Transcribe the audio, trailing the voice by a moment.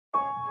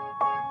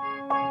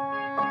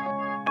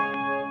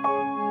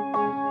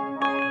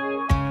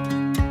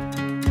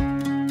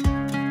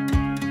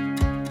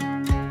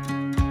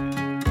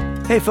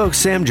Hey folks,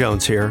 Sam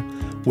Jones here.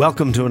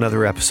 Welcome to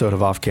another episode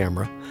of Off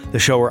Camera, the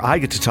show where I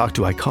get to talk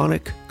to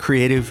iconic,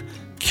 creative,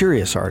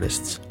 curious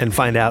artists and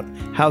find out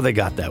how they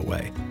got that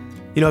way.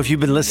 You know, if you've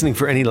been listening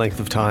for any length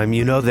of time,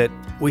 you know that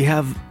we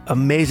have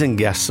amazing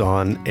guests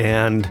on,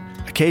 and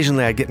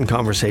occasionally I get in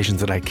conversations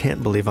that I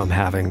can't believe I'm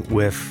having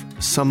with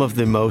some of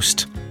the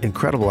most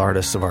incredible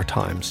artists of our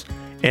times.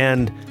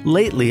 And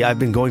lately, I've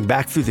been going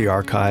back through the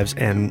archives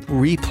and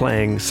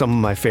replaying some of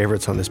my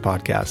favorites on this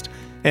podcast.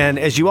 And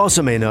as you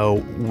also may know,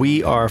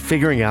 we are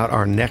figuring out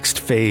our next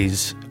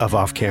phase of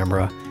Off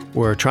Camera.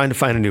 We're trying to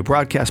find a new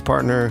broadcast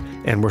partner,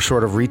 and we're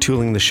sort of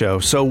retooling the show.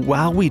 So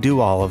while we do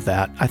all of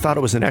that, I thought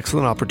it was an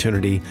excellent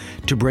opportunity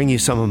to bring you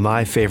some of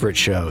my favorite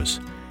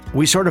shows.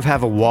 We sort of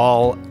have a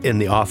wall in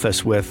the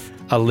office with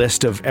a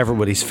list of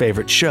everybody's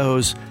favorite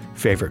shows,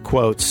 favorite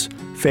quotes,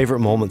 favorite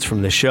moments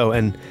from this show.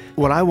 And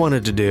what I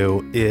wanted to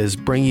do is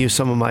bring you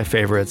some of my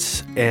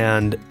favorites,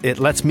 and it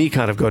lets me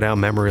kind of go down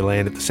memory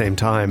lane at the same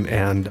time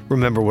and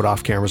remember what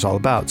Off Camera is all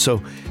about.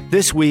 So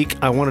this week,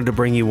 I wanted to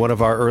bring you one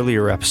of our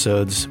earlier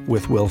episodes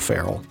with Will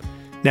Ferrell.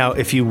 Now,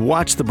 if you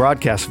watch the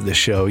broadcast of this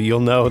show, you'll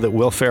know that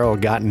Will Ferrell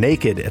got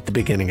naked at the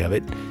beginning of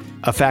it,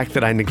 a fact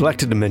that I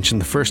neglected to mention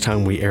the first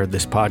time we aired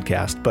this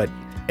podcast. But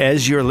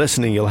as you're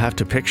listening, you'll have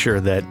to picture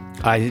that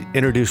I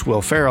introduced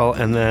Will Ferrell,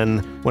 and then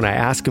when I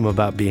ask him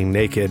about being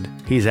naked,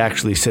 he's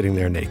actually sitting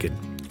there naked.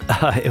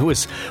 It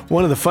was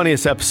one of the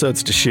funniest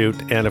episodes to shoot,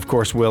 and of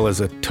course, Will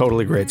is a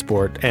totally great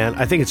sport, and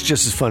I think it's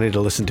just as funny to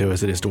listen to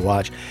as it is to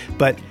watch.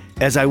 But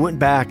as I went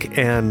back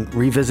and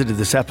revisited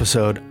this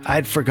episode,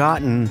 I'd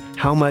forgotten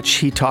how much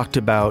he talked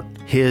about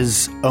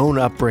his own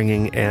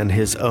upbringing and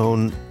his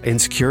own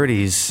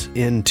insecurities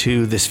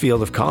into this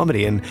field of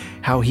comedy and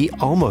how he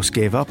almost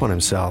gave up on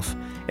himself.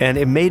 And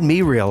it made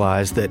me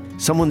realize that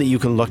someone that you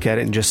can look at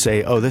it and just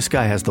say, oh, this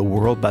guy has the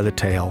world by the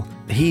tail.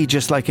 He,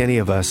 just like any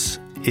of us,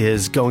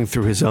 is going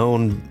through his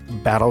own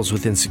battles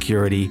with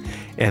insecurity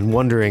and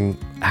wondering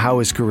how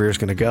his career is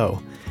going to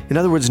go. In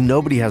other words,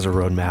 nobody has a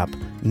roadmap.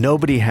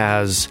 Nobody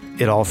has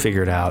it all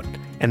figured out.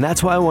 And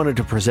that's why I wanted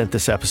to present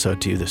this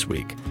episode to you this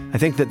week. I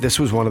think that this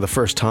was one of the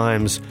first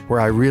times where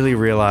I really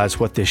realized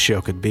what this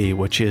show could be,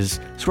 which is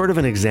sort of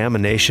an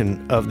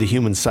examination of the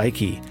human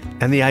psyche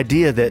and the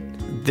idea that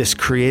this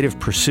creative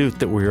pursuit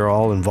that we are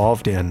all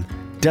involved in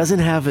doesn't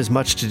have as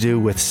much to do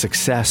with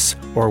success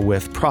or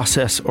with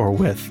process or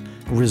with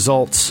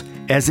results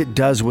as it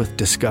does with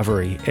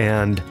discovery.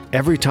 And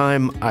every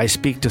time I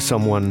speak to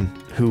someone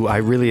who I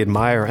really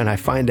admire and I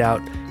find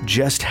out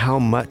just how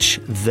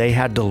much they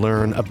had to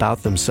learn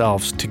about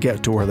themselves to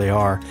get to where they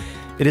are,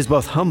 it is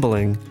both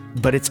humbling,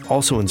 but it's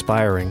also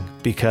inspiring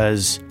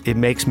because it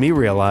makes me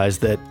realize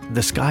that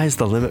the sky is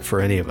the limit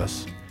for any of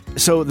us.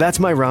 So that's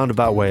my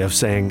roundabout way of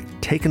saying,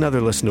 take another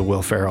listen to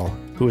Will Ferrell,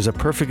 who is a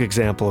perfect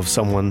example of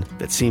someone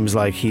that seems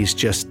like he's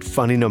just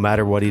funny no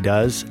matter what he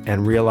does,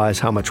 and realize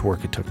how much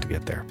work it took to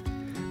get there.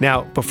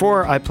 Now,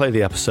 before I play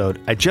the episode,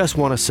 I just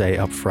want to say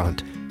up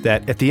front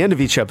that at the end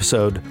of each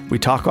episode, we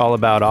talk all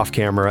about Off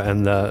Camera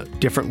and the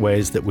different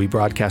ways that we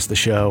broadcast the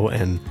show.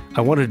 And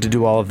I wanted to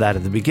do all of that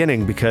at the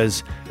beginning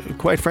because,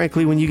 quite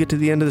frankly, when you get to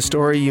the end of the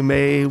story, you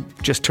may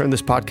just turn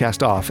this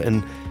podcast off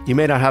and you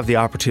may not have the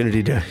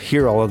opportunity to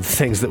hear all of the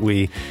things that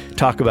we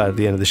talk about at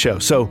the end of the show.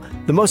 So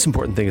the most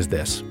important thing is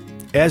this.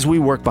 As we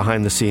work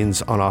behind the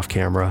scenes on Off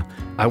Camera,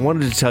 I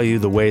wanted to tell you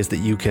the ways that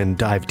you can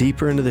dive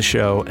deeper into the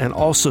show and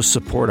also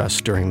support us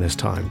during this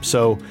time.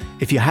 So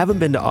if you haven't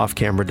been to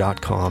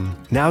offcamera.com,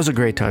 now's a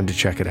great time to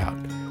check it out.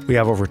 We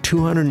have over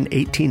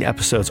 218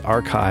 episodes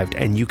archived,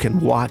 and you can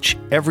watch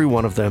every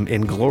one of them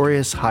in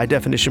glorious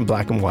high-definition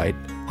black and white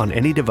on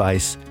any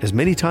device as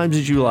many times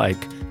as you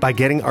like by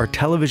getting our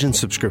television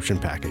subscription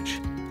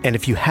package. And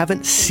if you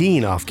haven't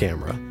seen Off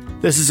Camera,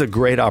 this is a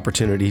great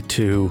opportunity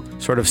to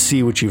sort of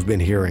see what you've been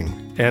hearing.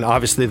 And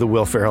obviously the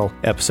Will Ferrell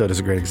episode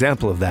is a great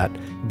example of that.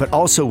 But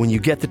also when you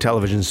get the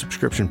television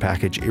subscription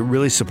package, it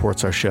really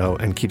supports our show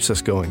and keeps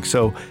us going.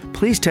 So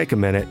please take a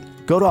minute,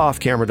 go to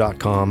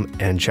offcamera.com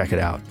and check it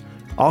out.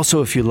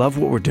 Also, if you love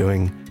what we're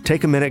doing,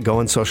 take a minute, go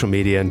on social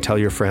media and tell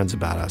your friends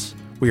about us.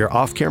 We are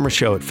Off Camera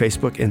Show at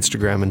Facebook,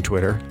 Instagram, and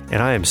Twitter.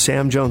 And I am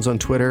Sam Jones on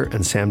Twitter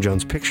and Sam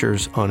Jones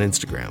Pictures on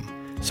Instagram.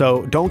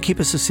 So don't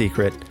keep us a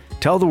secret.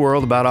 Tell the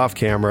world about Off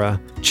Camera,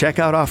 check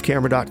out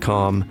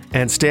offcamera.com,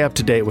 and stay up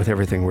to date with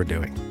everything we're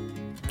doing.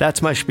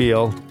 That's my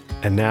spiel,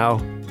 and now,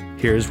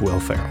 here's Will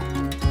Ferrell.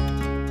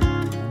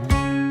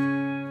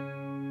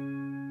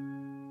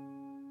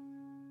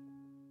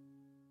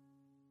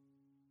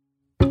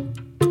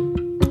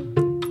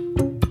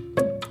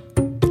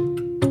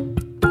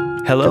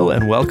 Hello,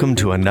 and welcome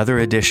to another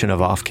edition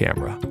of Off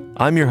Camera.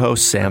 I'm your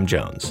host, Sam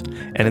Jones,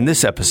 and in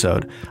this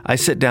episode, I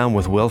sit down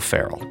with Will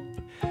Ferrell.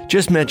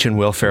 Just mention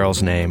Will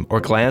Ferrell's name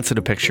or glance at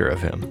a picture of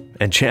him,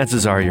 and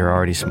chances are you're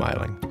already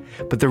smiling.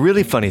 But the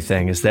really funny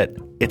thing is that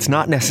it's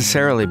not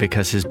necessarily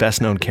because his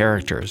best-known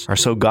characters are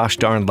so gosh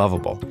darn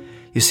lovable.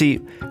 You see,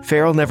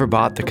 Ferrell never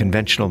bought the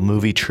conventional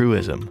movie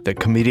truism that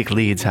comedic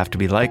leads have to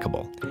be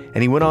likable,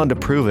 and he went on to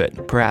prove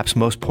it, perhaps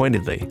most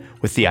pointedly,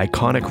 with the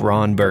iconic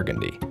Ron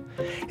Burgundy.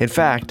 In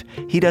fact,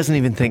 he doesn't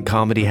even think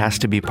comedy has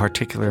to be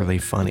particularly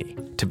funny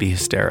to be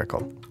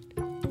hysterical.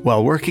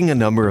 While working a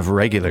number of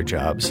regular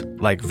jobs,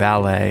 like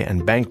valet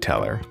and bank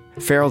teller,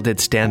 Ferrell did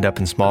stand-up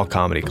in small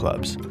comedy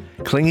clubs,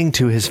 clinging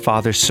to his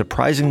father's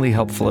surprisingly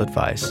helpful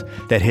advice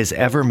that his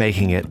ever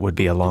making it would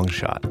be a long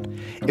shot.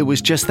 It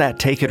was just that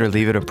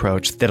take-it-or-leave-it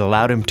approach that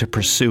allowed him to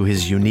pursue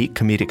his unique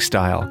comedic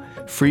style,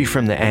 free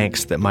from the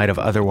angst that might have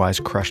otherwise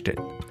crushed it.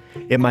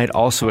 It might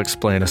also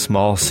explain a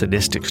small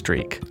sadistic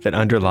streak that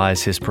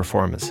underlies his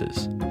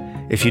performances.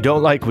 If you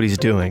don't like what he's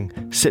doing,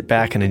 sit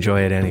back and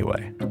enjoy it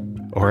anyway.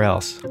 Or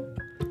else.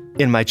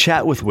 In my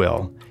chat with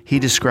Will, he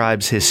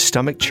describes his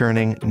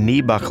stomach-churning,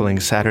 knee-buckling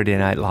Saturday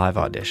Night Live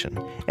audition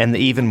and the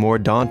even more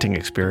daunting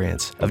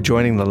experience of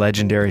joining the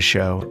legendary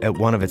show at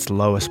one of its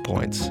lowest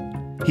points.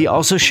 He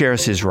also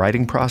shares his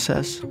writing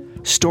process,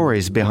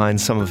 stories behind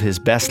some of his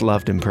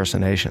best-loved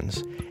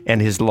impersonations,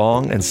 and his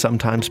long and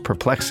sometimes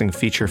perplexing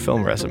feature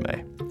film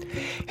resume.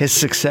 His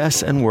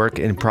success and work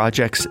in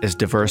projects as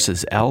diverse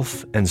as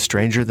Elf and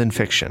Stranger Than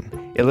Fiction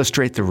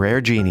illustrate the rare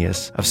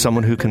genius of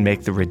someone who can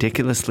make the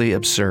ridiculously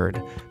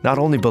absurd not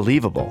only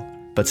believable,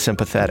 but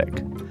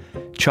sympathetic.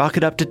 Chalk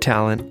it up to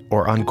talent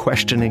or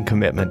unquestioning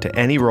commitment to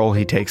any role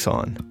he takes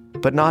on,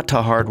 but not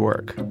to hard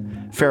work.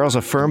 Ferrell's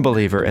a firm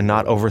believer in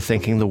not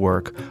overthinking the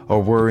work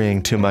or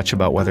worrying too much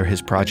about whether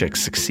his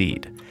projects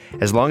succeed,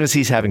 as long as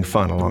he's having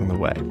fun along the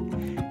way.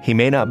 He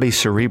may not be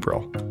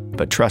cerebral,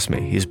 but trust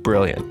me, he's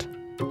brilliant.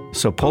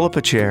 So pull up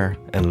a chair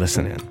and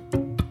listen in.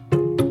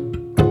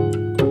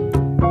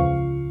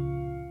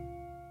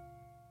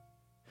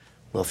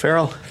 Will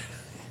Ferrell.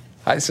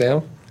 Hi,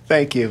 Sam.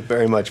 Thank you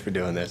very much for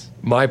doing this.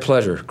 My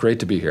pleasure. Great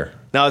to be here.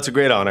 No, it's a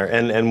great honor.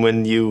 And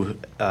when you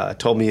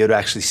told me you'd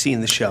actually seen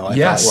the show, I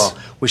thought, well,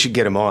 we should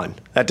get him on.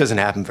 That doesn't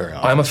happen very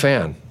often. I'm a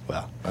fan.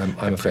 Well, I'm a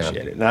fan.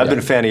 Appreciate it. And I've been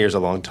a fan of yours a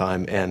long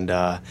time,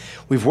 and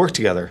we've worked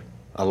together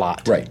a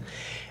lot. Right.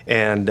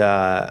 And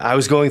I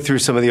was going through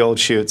some of the old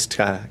shoots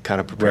to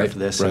kind of prepare for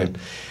this. Right. And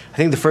I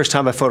think the first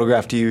time I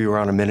photographed you, you were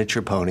on a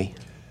miniature pony.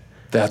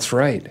 That's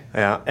right.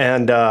 Yeah,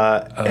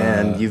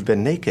 and you've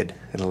been naked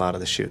in a lot of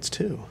the shoots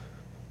too.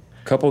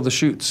 A couple of the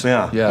shoots.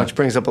 Yeah, which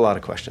brings up a lot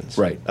of questions.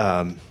 Right.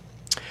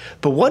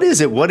 But what is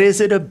it? What is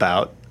it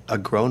about a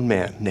grown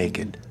man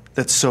naked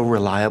that's so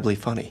reliably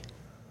funny?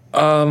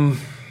 I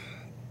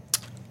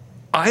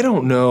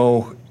don't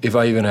know if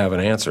I even have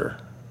an answer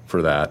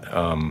for that.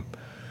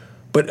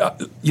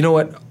 But you know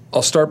what?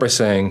 I'll start by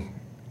saying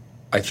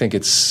I think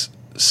it's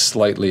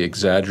slightly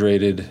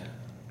exaggerated.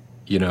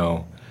 You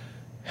know,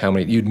 how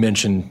many you'd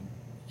mentioned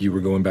you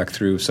were going back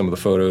through some of the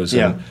photos.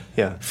 And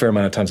a fair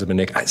amount of times I've been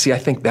naked. I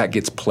think that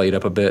gets played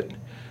up a bit.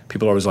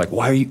 People are always like,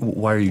 why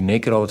are you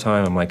naked all the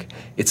time? I'm like,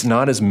 it's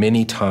not as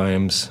many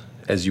times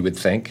as you would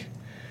think.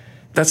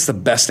 That's the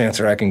best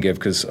answer I can give,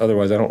 because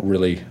otherwise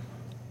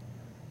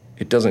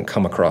it doesn't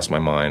come across my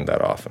mind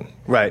that often.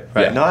 Right.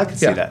 Yeah. No, I can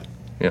see that.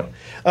 Yeah.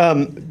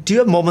 Do you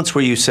have moments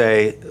where you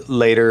say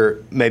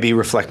later, maybe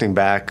reflecting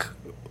back,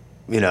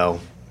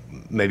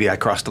 maybe I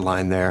crossed a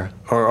line there?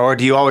 Or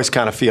do you always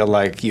kind of feel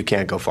like you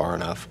can't go far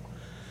enough?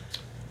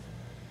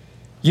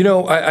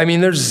 I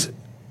mean, there's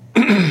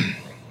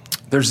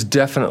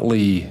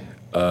definitely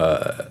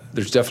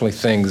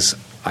things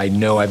I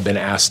know I've been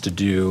asked to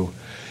do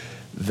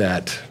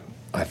that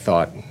I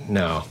thought,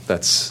 no,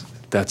 that's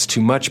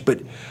too much.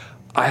 But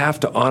I have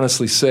to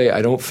honestly say,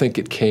 I don't think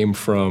it came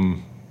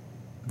from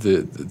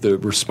the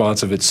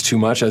response of it's too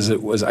much as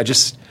it was. I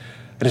just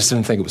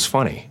didn't think it was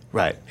funny.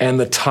 Right. And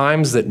the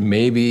times that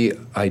maybe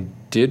I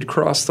did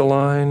cross the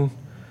line,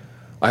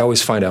 I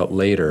always find out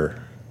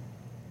later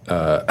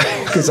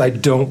because I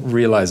don't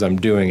realize I'm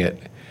doing it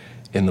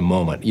in the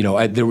moment.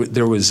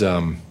 There was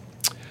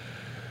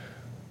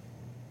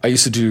I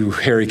used to do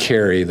Harry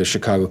Carey, the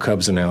Chicago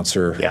Cubs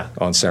announcer,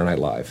 on Saturday Night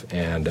Live,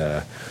 and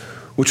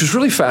which was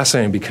really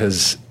fascinating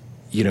because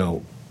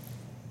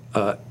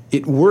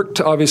it worked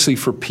obviously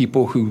for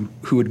people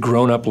who had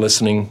grown up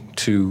listening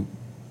to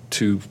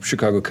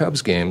Chicago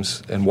Cubs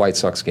games and White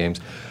Sox games,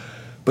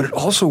 but it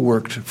also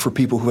worked for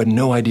people who had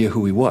no idea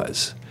who he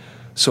was.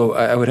 So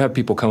I would have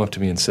people come up to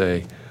me and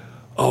say,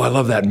 "Oh, I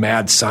love that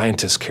mad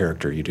scientist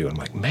character you do." I'm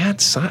like,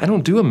 I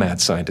don't do a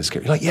mad scientist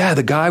character. You're like, yeah,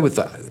 the guy with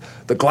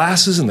the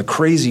glasses and the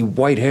crazy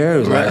white hair.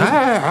 Right.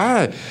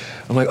 Like,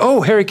 I'm like,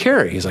 oh, Harry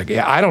Carey. He's like,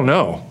 yeah, I don't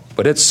know,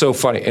 but it's so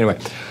funny. Anyway,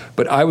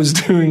 but I was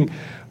doing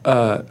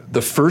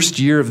the first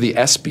year of the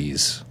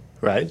ESPYs.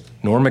 Right.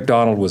 Norm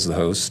Macdonald was the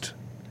host.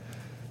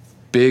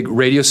 Big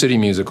Radio City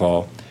Music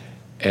Hall.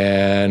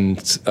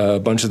 And a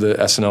bunch of the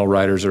SNL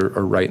writers are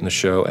writing the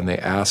show, and they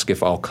ask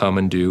if I'll come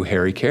and do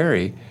Harry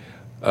Carey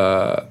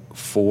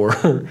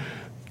for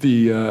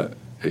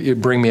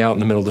bring me out in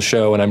the middle of the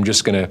show, and I'm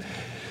just going to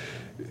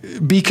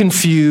be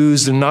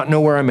confused and not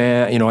know where I'm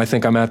at. I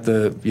think I'm at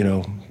the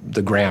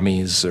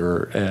Grammys,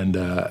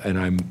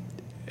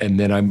 and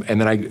then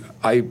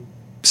I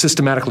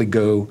systematically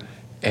go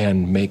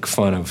and make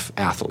fun of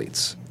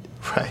athletes.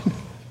 Right.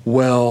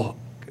 Well,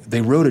 they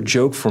wrote a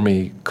joke for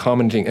me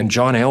commenting, and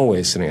John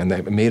Elway's sitting, and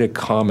they made a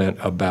comment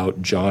about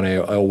John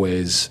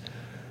Elway's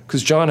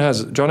because John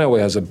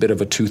Elway has a bit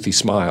of a toothy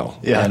smile.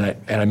 Yeah.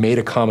 And I made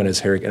a comment as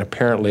Harry, and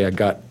apparently I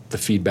got the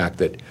feedback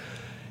that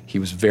he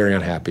was very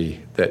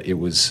unhappy, that it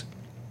was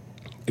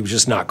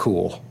just not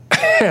cool.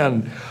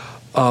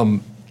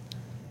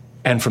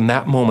 And from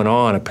that moment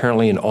on,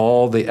 apparently in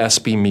all the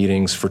SB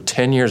meetings for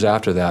 10 years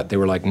after that, they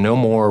were like, no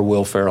more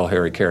Will Ferrell,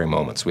 Harry Carey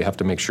moments. We have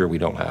to make sure we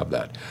don't have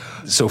that.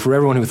 So for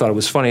everyone who thought it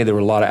was funny, there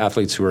were a lot of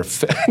athletes who were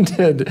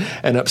offended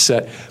and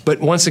upset. But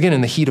once again,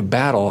 in the heat of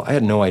battle, I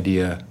had no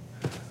idea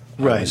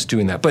I was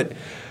doing that. But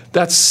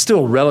that's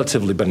still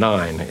relatively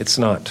benign. It's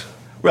not.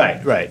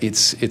 Right.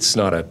 It's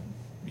not a,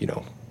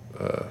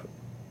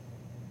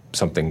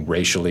 something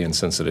racially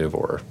insensitive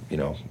or,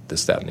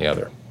 this, that, and the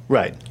other.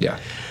 Right. Yeah.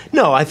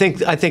 No, I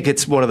think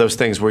it's one of those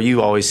things where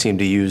you always seem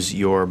to use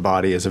your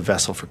body as a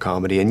vessel for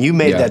comedy, and you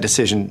made that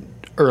decision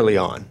early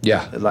on.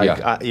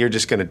 Yeah. You're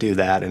just going to do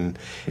that, and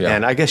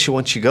I guess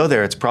once you go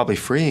there, it's probably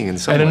freeing in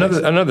some ways.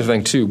 And another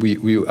thing too, we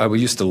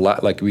used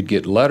to we'd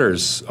get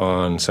letters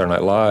on Saturday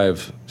Night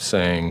Live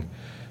saying,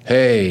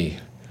 "Hey,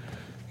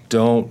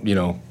 don't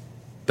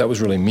that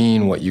was really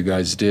mean what you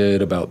guys did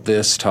about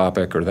this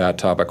topic or that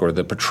topic or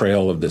the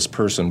portrayal of this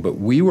person," but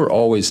we were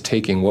always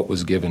taking what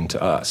was given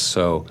to us.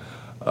 So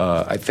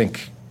I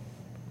think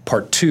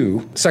part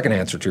two, second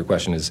answer to your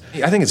question is,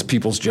 I think it's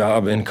people's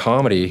job in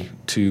comedy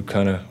to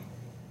kind of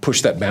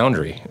push that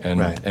boundary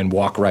and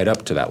walk right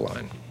up to that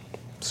line.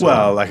 So,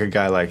 well, like a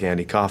guy like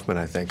Andy Kaufman,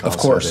 I think. Of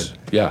course,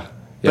 did. Yeah.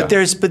 But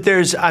there's,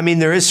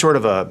 there is sort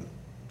of a,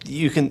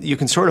 you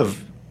can sort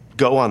of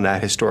go on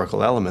that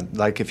historical element.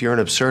 Like if you're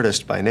an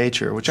absurdist by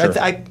nature, which sure.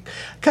 I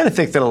kind of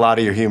think that a lot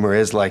of your humor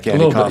is like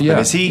Andy Kaufman.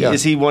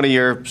 Is he one of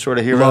your sort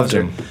of heroes? Loved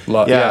him.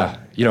 Yeah.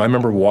 I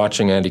remember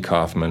watching Andy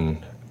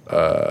Kaufman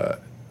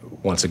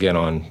once again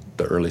on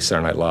the early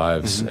Saturday Night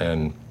Lives,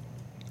 and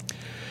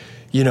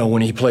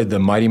when he played the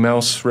Mighty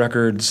Mouse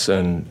records,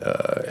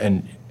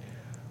 and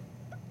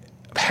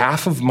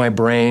half of my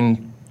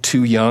brain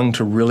too young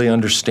to really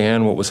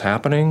understand what was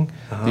happening,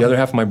 the other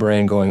half of my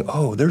brain going,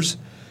 oh, there's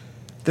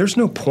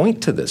no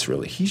point to this,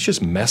 really. He's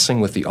just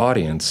messing with the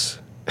audience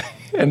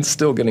and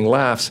still getting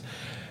laughs.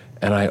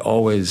 And I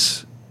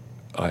always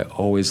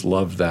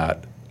loved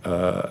that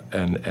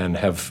and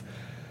have,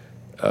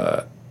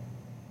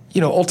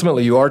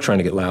 ultimately you are trying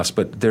to get laughs,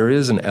 but there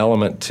is an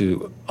element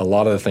to a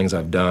lot of the things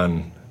I've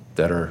done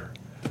that are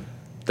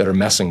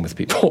messing with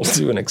people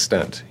to an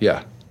extent.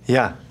 Yeah.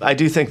 Yeah. I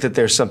do think that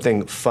there's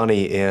something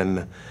funny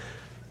in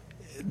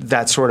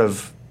that sort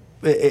of,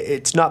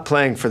 it's not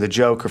playing for the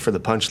joke or for the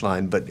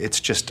punchline, but it's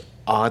just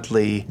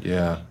oddly,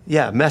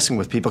 messing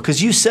with people.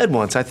 Because you said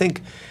once, I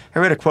think, I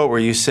read a quote where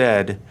you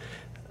said,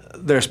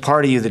 there's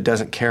part of you that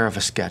doesn't care if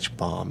a sketch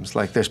bombs.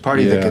 Like there's part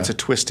of you that gets a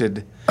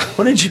twisted,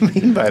 what did you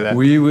mean by that?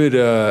 We would,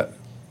 I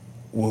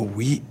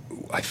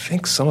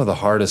think some of the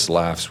hardest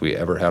laughs we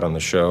ever had on the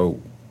show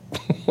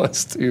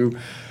was to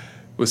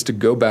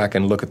go back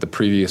and look at the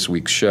previous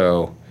week's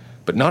show,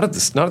 but not at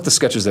the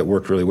sketches that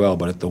worked really well,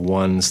 but at the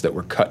ones that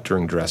were cut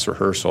during dress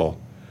rehearsal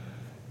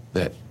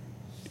that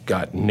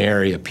got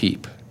nary a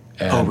peep.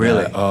 And, oh,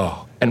 really?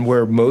 And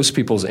where most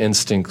people's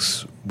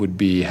instincts would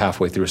be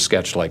halfway through a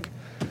sketch, like,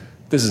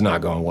 this is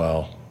not going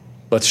well.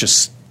 Let's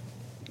just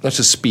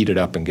speed it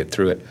up and get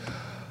through it.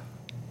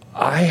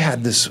 I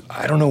had this,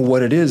 I don't know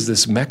what it is,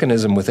 this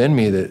mechanism within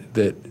me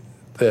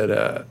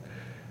that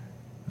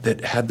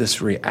had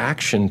this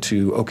reaction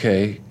to,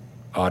 okay,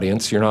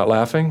 audience, you're not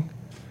laughing?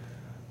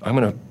 I'm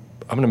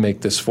gonna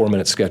make this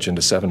 4-minute sketch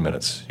into 7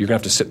 minutes. You're gonna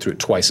have to sit through it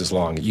twice as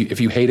long.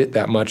 If you hate it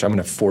that much, I'm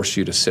gonna force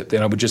you to sit.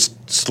 Then I would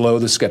just slow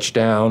the sketch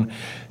down,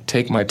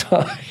 take my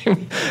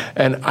time,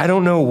 and I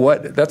don't know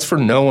what. That's for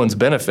no one's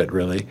benefit,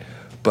 really.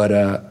 But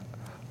I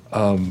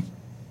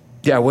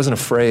wasn't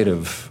afraid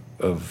of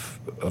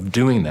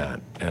doing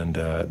that. And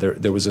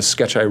there was a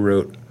sketch I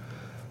wrote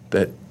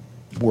that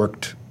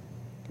worked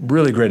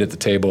really great at the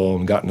table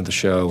and got into the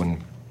show,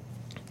 and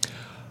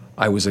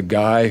I was a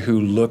guy who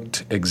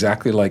looked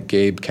exactly like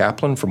Gabe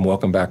Kaplan from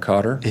Welcome Back,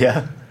 Kotter.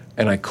 Yeah.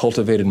 And I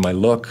cultivated my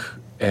look,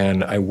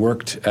 and I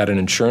worked at an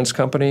insurance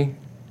company,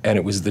 and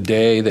it was the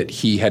day that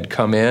he had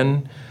come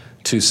in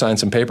to sign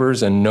some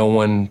papers, and no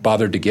one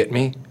bothered to get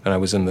me, and I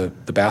was in the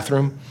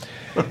bathroom.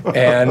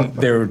 And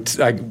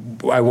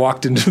I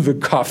walked into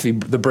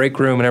the break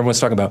room, and everyone's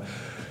talking about,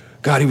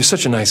 God, he was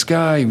such a nice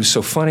guy. He was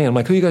so funny. I'm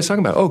like, who are you guys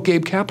talking about? Oh,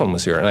 Gabe Kaplan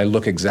was here. And I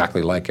look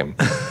exactly like him.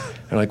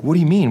 And like, what do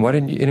you mean? Why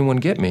didn't anyone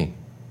get me?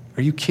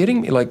 Are you kidding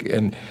me?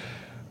 And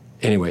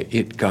anyway,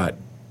 it got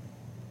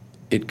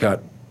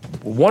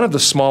one of the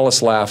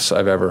smallest laughs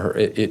I've ever heard.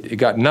 It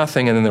got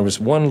nothing, and then there was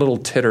one little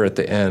titter at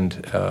the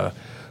end.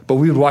 But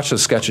we would watch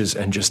those sketches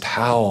and just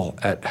howl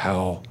at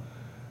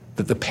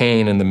the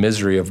pain and the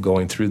misery of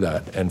going through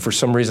that. And for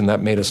some reason,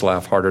 that made us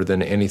laugh harder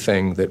than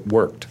anything that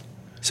worked.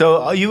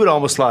 So you would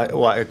almost like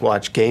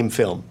watch game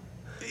film.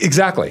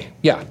 Exactly.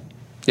 Yeah.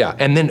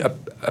 And then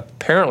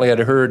apparently, I'd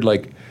heard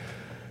like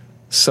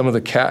some of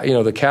the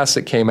cast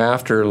that came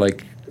after,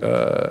 like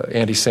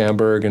Andy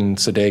Samberg and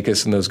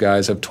Sudeikis and those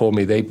guys, have told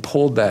me they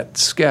pulled that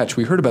sketch.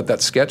 We heard about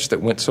that sketch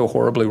that went so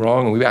horribly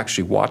wrong, and we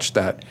actually watched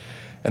that,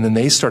 And then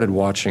they started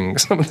watching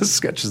some of the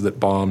sketches that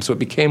bombed. So it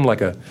became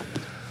like a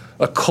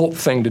cult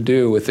thing to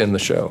do within the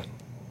show.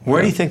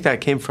 Where do you think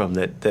that came from?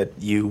 That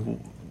you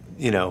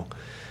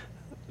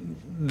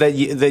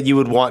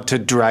would want to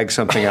drag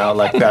something out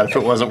like that if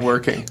it wasn't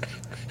working?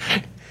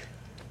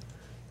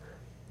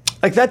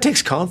 Like, that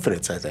takes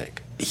confidence, I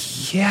think.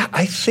 Yeah,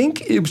 I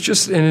think it was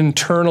just an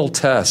internal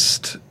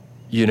test,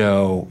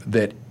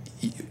 that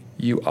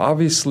you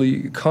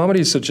obviously,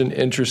 comedy is such an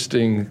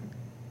interesting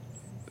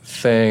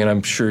thing, and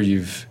I'm sure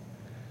you've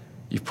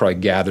probably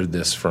gathered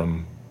this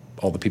from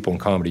all the people in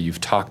comedy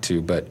you've talked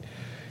to, but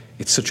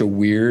it's such a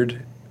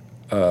weird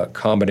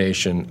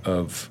combination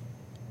of,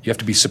 you have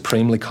to be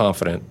supremely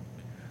confident,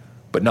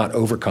 but not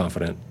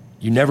overconfident.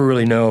 You never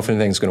really know if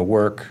anything's going to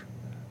work,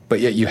 but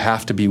yet you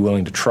have to be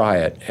willing to try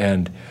it.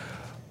 And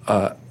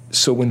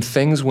so when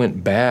things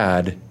went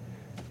bad,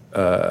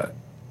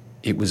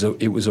 it was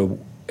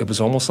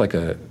almost like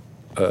a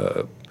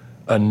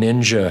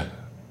ninja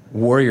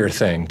warrior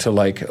thing to,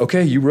 like,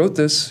 okay, you wrote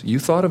this, you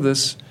thought of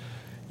this,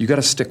 you got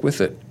to stick with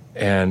it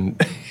and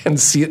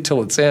see it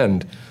till its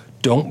end.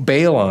 Don't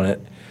bail on it,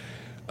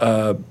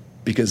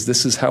 because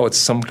this is how it's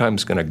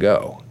sometimes going to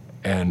go.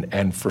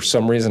 And for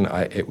some reason,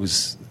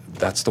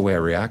 that's the way I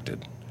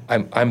reacted.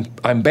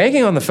 I'm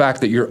banking on the fact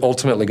that you're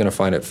ultimately going to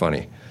find it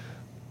funny.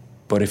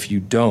 But if you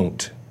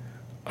don't,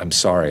 I'm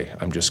sorry,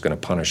 I'm just going to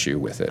punish you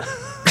with it.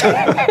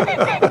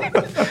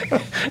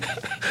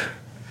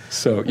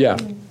 So yeah,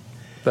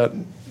 that.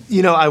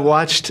 I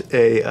watched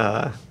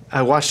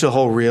a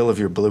whole reel of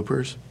your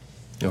bloopers.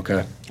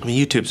 Okay. I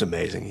mean, YouTube's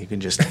amazing. You can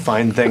just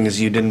find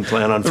things you didn't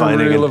plan on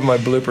finding. A reel of my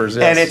bloopers,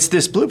 yes. And it's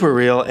this blooper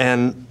reel,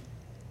 and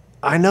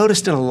I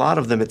noticed in a lot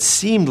of them, it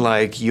seemed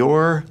like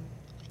your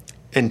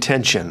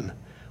intention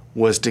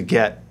was to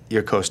get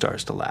your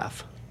co-stars to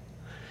laugh.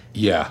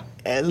 Yeah.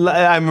 And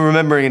I'm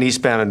remembering an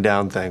Eastbound and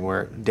Down thing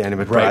where Danny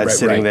McBride's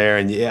sitting there,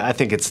 and I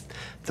think it's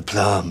the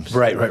plums.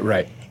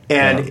 Right.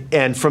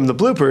 And from the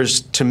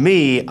bloopers, to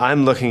me,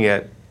 I'm looking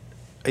at,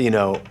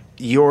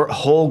 your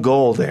whole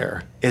goal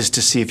there is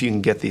to see if you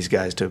can get these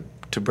guys to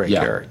break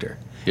character.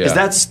 Yeah. Is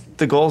that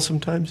the goal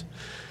sometimes?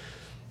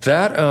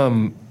 That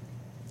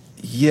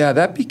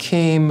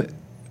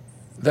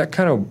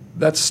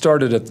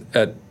started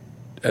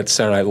at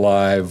Saturday Night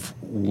Live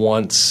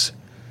once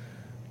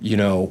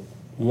you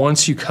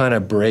kind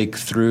of break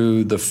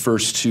through the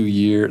first 2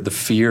 years, the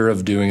fear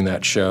of doing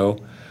that show,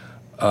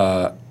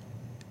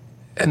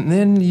 and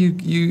then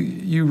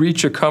you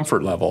reach a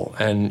comfort level,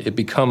 and it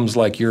becomes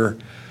like your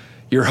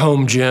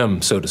home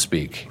gym, so to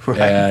speak.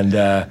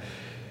 Right.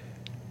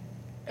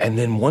 And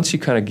then once you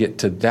kind of get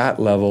to that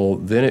level,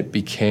 then it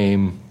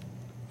became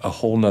a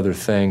whole nother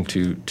thing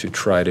to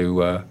try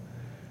to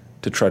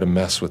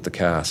mess with the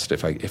cast.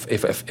 If I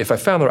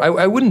found that,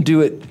 I wouldn't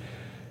do it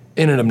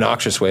in an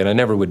obnoxious way, and I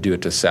never would do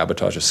it to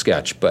sabotage a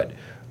sketch. But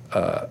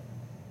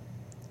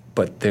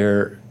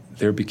there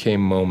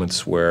became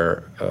moments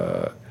where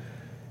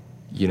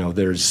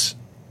there's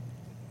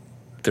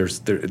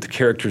the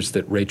characters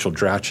that Rachel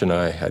Dratch and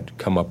I had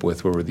come up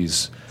with were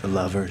these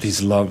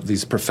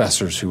these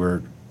professors who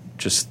are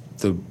just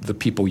the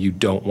people you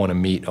don't want to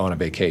meet on a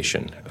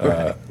vacation,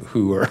 right.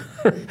 Who are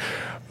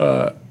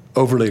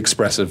overly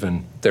expressive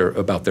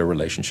about their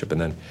relationship,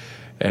 and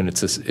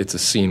it's a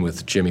scene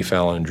with Jimmy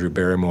Fallon and Drew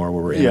Barrymore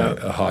where we're in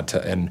a hot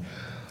tub, and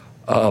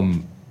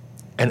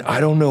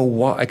I don't know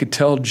why, I could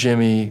tell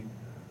Jimmy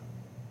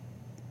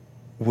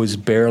was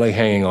barely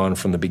hanging on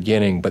from the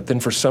beginning, but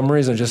then for some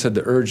reason I just had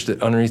the urge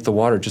that underneath the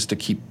water just to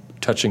keep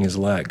touching his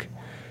leg.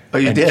 Oh,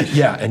 you did?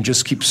 Yeah, and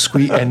just keep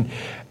squeezing,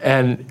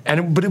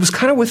 but it was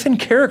kind of within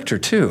character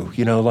too,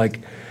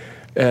 but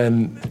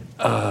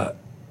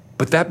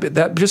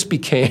that just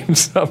became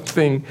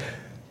something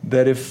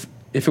that if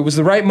it was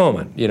the right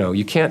moment,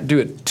 you can't do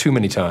it too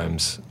many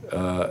times.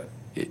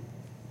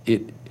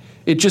 It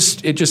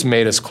just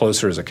made us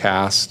closer as a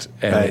cast,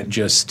 and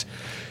right.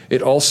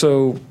 it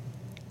also,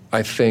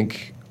 I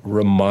think,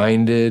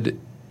 reminded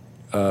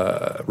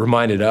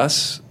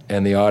us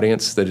and the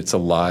audience that it's a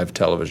live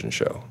television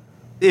show.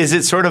 Is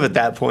it sort of at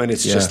that point?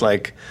 It's just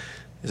like,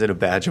 is it a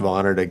badge of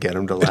honor to get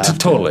them to laugh?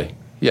 Totally,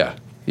 yeah,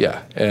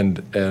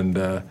 and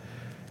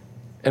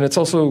it's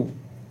also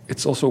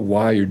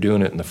why you're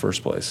doing it in the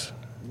first place.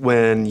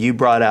 When you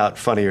brought out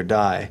Funny or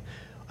Die,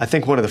 I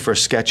think one of the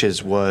first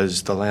sketches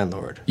was The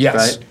Landlord.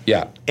 Yes, right?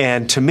 Yeah.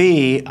 And to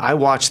me, I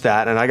watched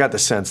that and I got the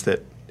sense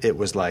that it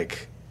was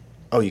like,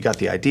 oh, you got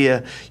the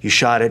idea, you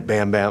shot it,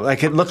 bam, bam.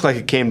 Like, it looked like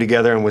it came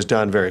together and was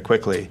done very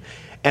quickly.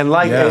 And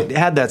it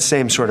had that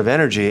same sort of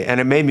energy, and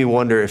it made me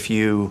wonder if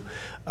you,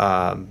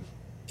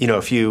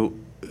 if you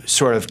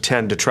sort of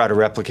tend to try to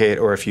replicate,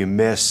 or if you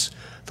miss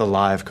the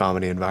live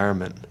comedy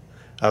environment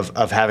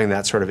of having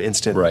that sort of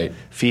instant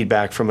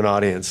feedback from an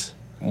audience.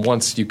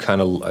 Once you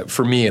kind of,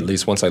 for me at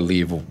least, once I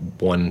leave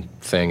one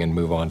thing and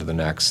move on to the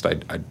next, I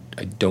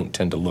don't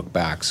tend to look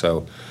back.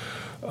 So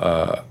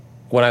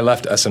when I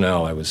left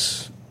SNL, I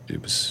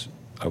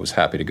was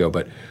happy to go,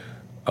 but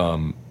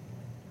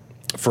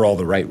for all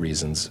the right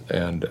reasons.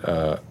 And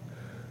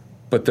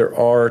but there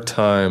are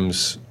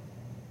times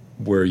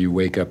where you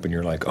wake up and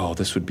you're like, oh,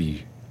 this would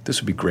be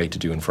great to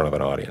do in front of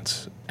an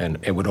audience, and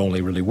it would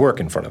only really work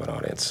in front of an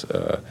audience.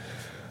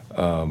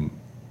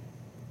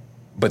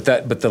 But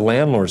the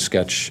landlord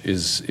sketch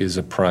is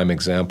a prime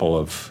example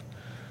of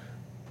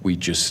we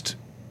started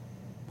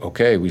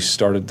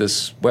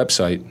this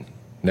website.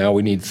 Now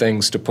we need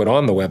things to put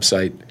on the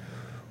website.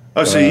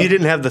 Oh, so you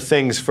didn't have the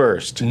things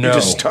first? No, you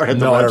just started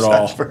the not website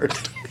at all.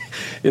 first.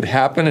 It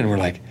happened, and we're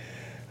like,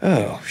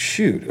 oh,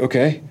 shoot,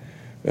 okay.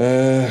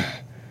 And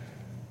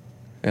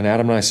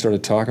Adam and I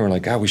started talking. We're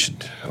like, God, we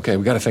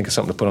got to think of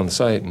something to put on the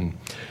site. And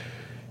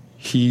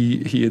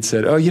he had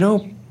said, oh,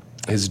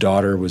 his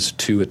daughter was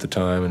 2 at the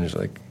time, and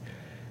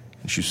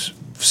she's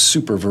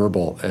super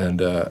verbal.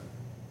 And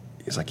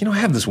he's like, I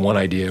have this one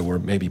idea where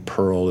maybe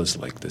Pearl is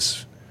like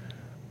this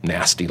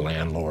nasty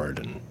landlord.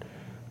 And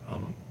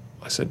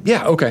I said,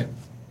 yeah, okay.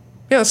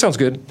 Yeah, that sounds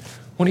good.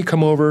 When he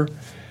come over,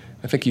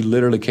 I think he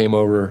literally came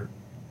over.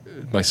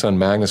 My son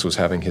Magnus was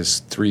having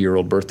his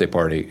 3-year-old birthday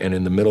party, and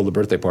in the middle of the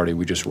birthday party,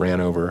 we just ran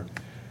over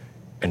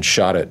and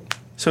shot it.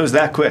 So it was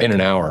that quick? In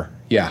an hour,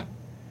 yeah.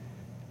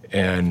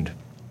 And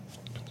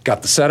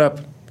got the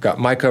setup, got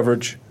my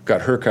coverage,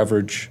 got her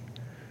coverage,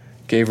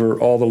 gave her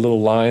all the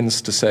little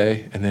lines to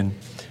say, and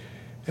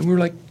we were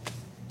like,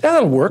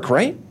 that'll work,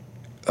 right?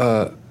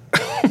 And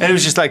it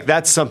was just like,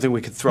 that's something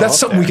we could throw up there. That's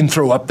something we can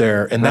throw up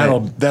there, and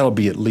that'll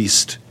be at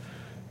least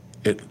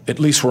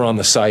we're on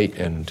the site,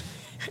 and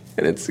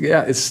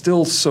it's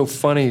still so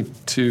funny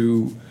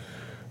to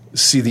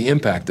see the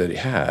impact that it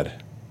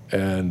had,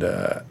 and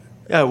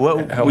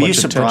were you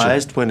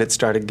surprised when it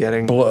started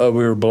getting? We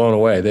were blown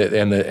away,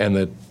 and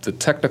the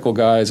technical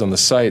guys on the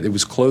site. It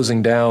was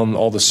closing down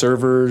all the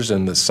servers,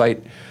 and the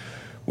site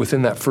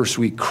within that first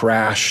week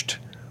crashed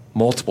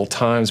multiple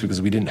times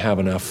because we didn't have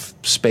enough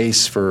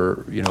space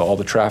for all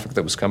the traffic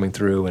that was coming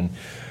through, and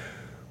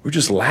we're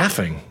just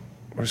laughing.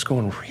 We're just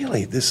going,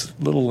 really, this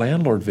little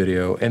landlord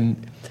video,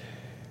 and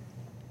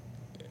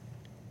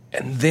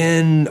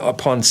then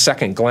upon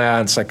second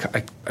glance, I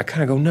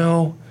kind of go,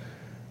 no,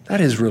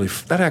 that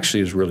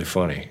actually is really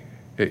funny.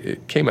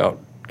 It came out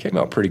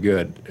pretty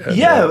good.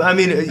 Yeah, I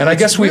mean, and I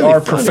guess we really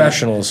are funny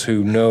professionals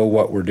who know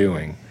what we're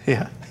doing.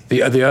 Yeah.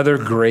 The other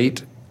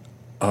great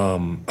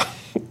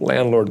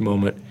landlord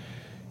moment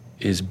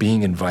is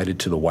being invited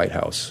to the White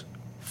House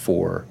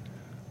for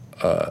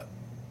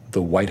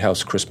the White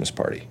House Christmas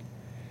party.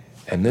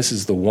 And this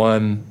is the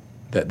one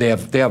that they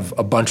have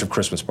a bunch of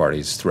Christmas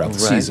parties throughout the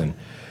season,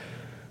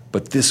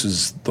 but this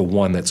is the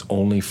one that's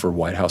only for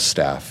White House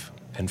staff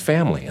and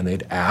family. And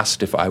they'd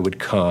asked if I would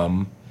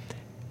come,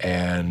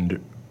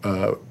 and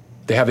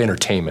they have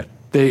entertainment.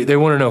 They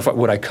want to know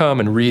would I come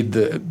and read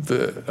the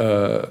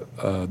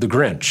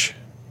Grinch,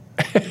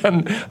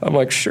 and I'm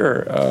like,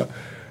 sure.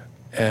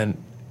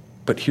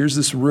 But here's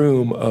this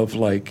room of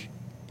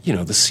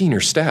the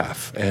senior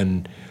staff,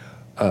 and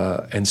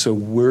so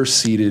we're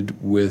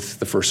seated with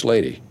the First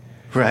Lady.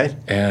 Right.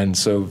 And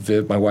so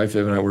my wife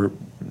Viv and I were,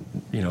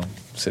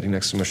 sitting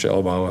next to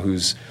Michelle Obama,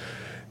 who's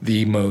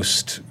the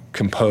most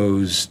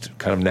composed,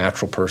 kind of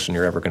natural person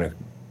you're ever going to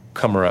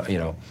come around,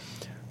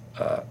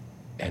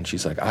 and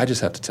she's like, I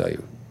just have to tell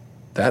you,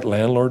 that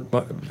landlord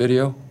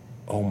video,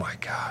 oh my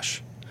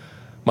gosh.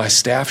 My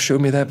staff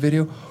showed me that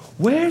video.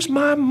 Where's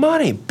my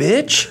money,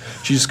 bitch?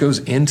 She just goes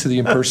into the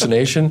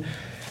impersonation,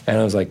 and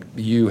I was like,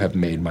 you have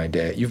made my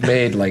day. You've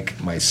made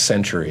my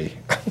century,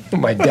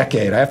 my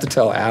decade. I have to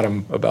tell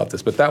Adam about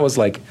this. But that was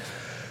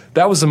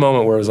the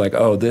moment where I was like,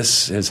 oh,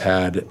 this has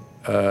had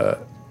a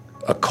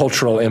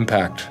cultural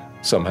impact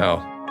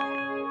somehow.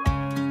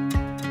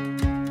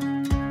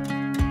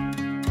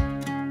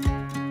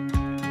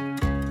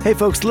 Hey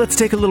folks, let's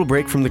take a little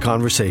break from the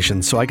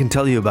conversation so I can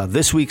tell you about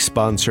this week's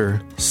sponsor,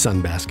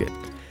 Sunbasket.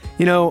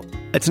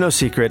 It's no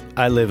secret,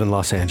 I live in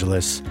Los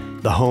Angeles,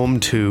 the home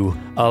to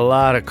a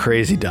lot of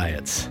crazy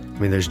diets. I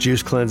mean, there's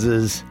juice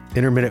cleanses,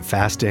 intermittent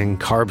fasting,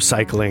 carb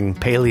cycling,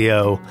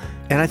 paleo,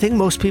 and I think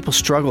most people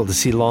struggle to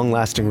see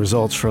long-lasting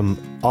results from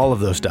all of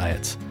those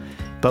diets.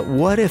 But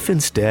what if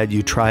instead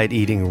you tried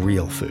eating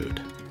real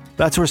food?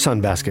 That's where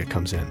Sunbasket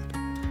comes in.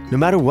 No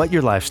matter what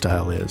your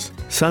lifestyle is,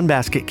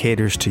 Sunbasket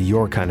caters to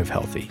your kind of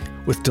healthy,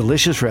 with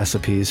delicious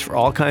recipes for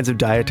all kinds of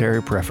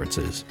dietary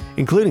preferences,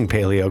 including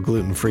paleo,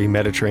 gluten-free,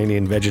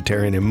 Mediterranean,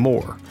 vegetarian, and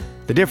more.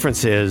 The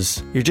difference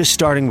is, you're just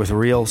starting with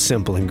real,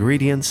 simple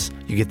ingredients.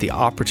 You get the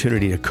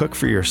opportunity to cook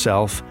for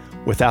yourself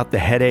without the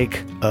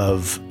headache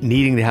of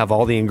needing to have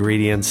all the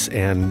ingredients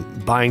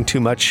and buying too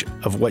much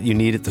of what you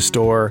need at the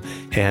store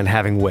and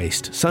having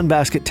waste.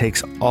 Sunbasket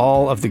takes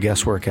all of the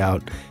guesswork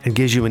out and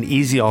gives you an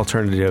easy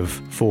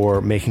alternative for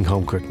making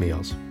home-cooked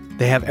meals.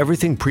 They have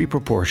everything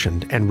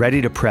pre-proportioned and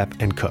ready to prep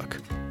and cook.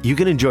 You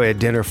can enjoy a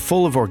dinner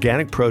full of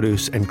organic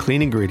produce and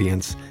clean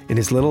ingredients in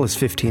as little as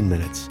 15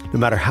 minutes, no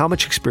matter how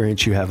much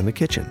experience you have in the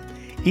kitchen.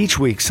 Each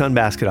week,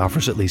 Sunbasket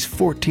offers at least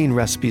 14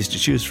 recipes to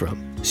choose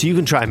from, so you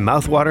can try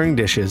mouth-watering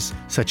dishes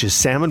such as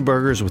salmon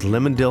burgers with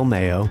lemon dill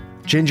mayo,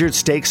 gingered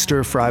steak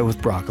stir-fry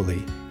with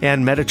broccoli,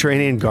 and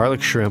Mediterranean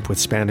garlic shrimp with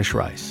Spanish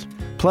rice.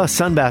 Plus,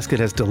 Sunbasket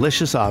has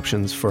delicious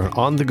options for an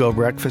on-the-go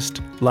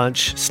breakfast,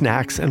 lunch,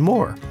 snacks, and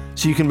more.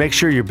 so you can make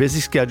sure your busy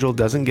schedule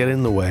doesn't get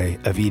in the way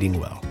of eating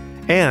well.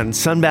 And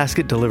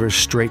Sunbasket delivers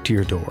straight to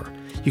your door.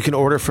 You can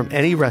order from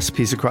any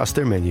recipes across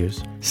their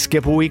menus,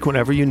 skip a week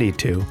whenever you need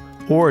to,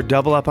 or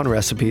double up on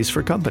recipes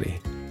for company.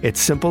 It's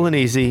simple and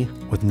easy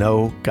with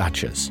no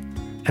gotchas.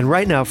 And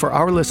right now, for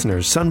our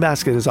listeners,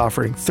 Sunbasket is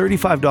offering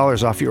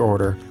 $35 off your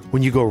order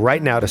when you go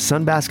right now to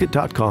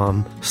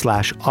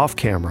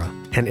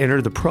sunbasket.com/offcamera and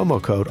enter the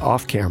promo code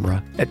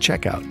offcamera at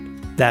checkout.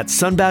 That's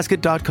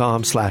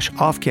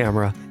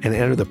sunbasket.com/offcamera and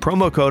enter the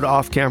promo code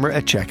offcamera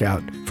at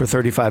checkout for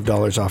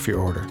 $35 off your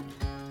order.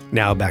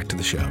 Now back to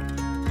the show.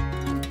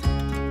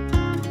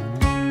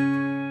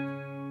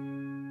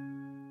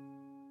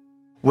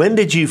 When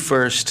did you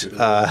first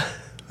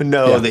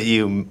know that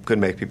you could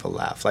make people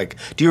laugh? Like,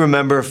 do you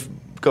remember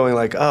going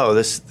like, oh,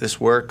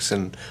 this works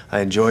and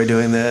I enjoy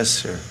doing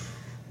this? Or?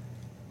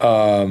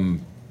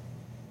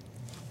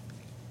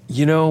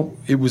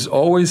 It was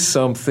always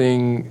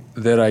something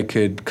that I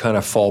could kind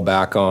of fall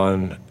back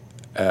on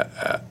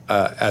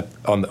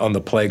on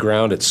the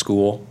playground at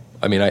school.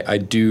 I mean, I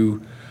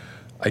do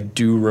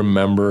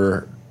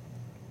remember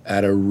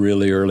at a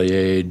really early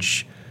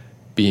age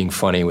being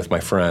funny with my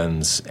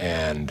friends,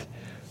 and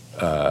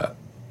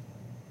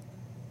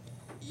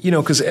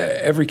because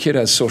every kid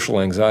has social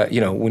anxiety.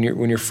 When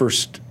you're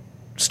first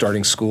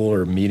starting school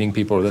or meeting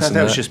people or this and that.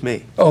 That was just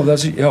me. Oh,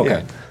 that's okay.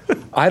 Yeah.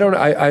 I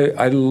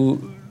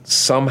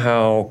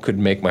somehow could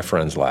make my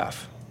friends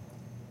laugh,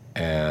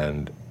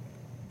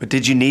 But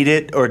did you need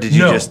it, or did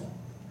you just?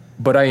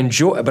 But I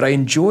enjoyed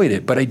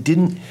it. But I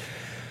didn't.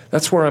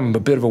 That's where I'm a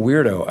bit of a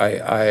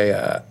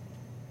weirdo.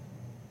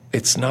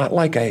 It's not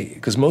like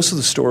because most of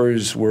the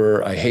stories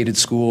were I hated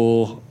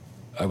school,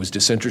 I was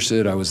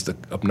disinterested, I was the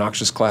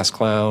obnoxious class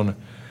clown.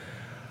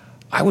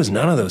 I was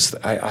none of those.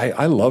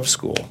 I loved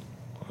school.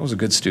 I was a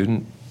good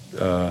student.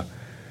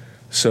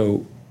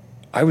 So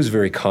I was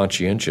very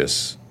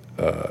conscientious,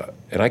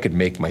 and I could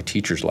make my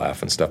teachers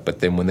laugh and stuff. But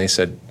then when they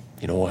said,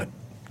 you know what,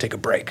 take a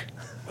break,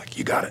 I'm like,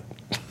 you got it.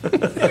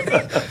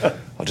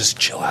 I'll just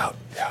chill out.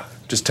 Yeah.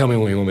 Just tell me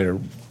when you want me to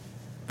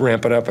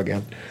ramp it up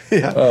again.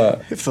 Yeah.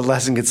 If the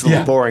lesson gets a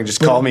little boring,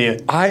 just call me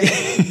in.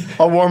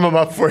 I'll warm them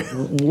up for you.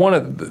 One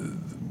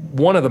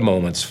of the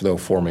moments, though,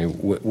 for me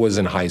was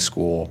in high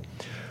school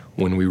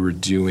when we were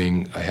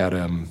doing. I had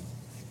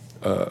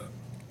a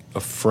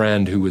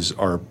friend who was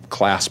our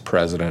class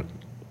president,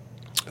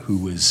 who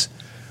was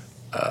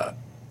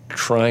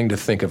trying to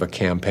think of a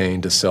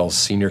campaign to sell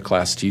senior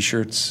class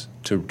T-shirts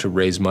to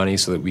raise money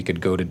so that we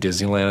could go to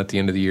Disneyland at the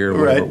end of the year or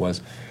whatever it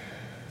was.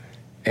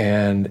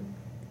 And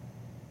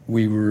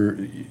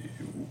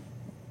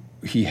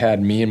he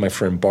had me and my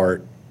friend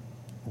Bart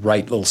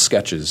write little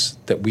sketches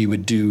that we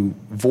would do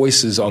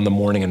voices on the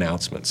morning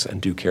announcements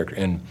and do character.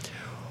 And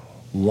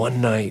one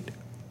night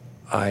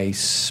I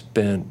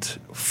spent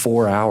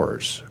 4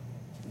 hours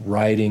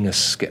writing a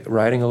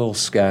little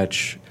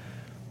sketch,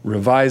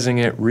 revising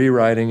it,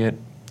 rewriting it.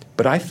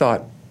 But I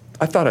thought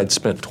I'd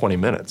spent 20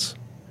 minutes.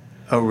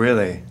 Oh,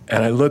 really?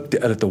 And I looked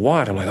at the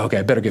watch. I'm like, okay,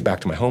 I better get back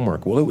to my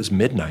homework. Well, it was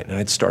midnight, and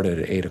I'd started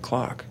at 8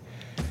 o'clock.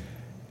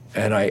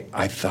 And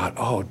I thought,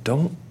 oh,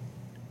 don't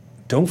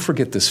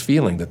forget this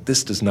feeling that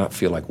this does not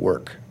feel like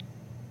work.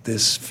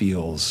 This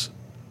feels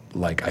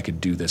like I could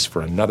do this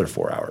for another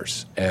 4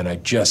 hours. And I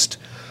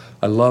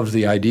loved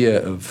the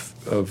idea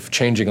of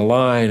changing a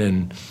line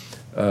and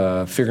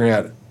figuring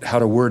out how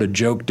to word a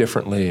joke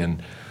differently.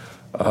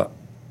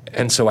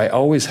 And so I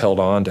always held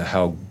on to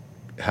how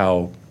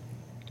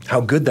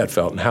good that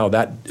felt, and how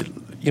that,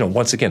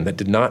 once again, that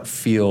did not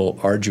feel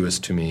arduous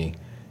to me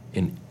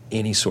in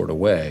any sort of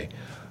way.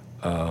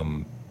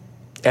 And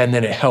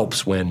then it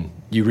helps when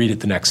you read it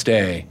the next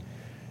day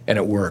and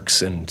it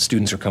works, and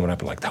students are coming up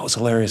and like, that was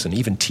hilarious. And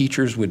even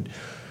teachers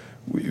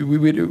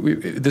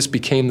this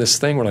became this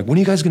thing. We're like, when are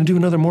you guys going to do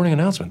another morning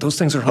announcement? Those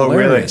things are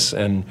hilarious. Oh,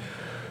 really?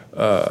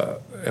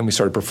 And we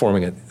started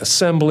performing at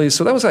assemblies.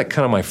 So that was like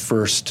kind of my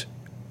first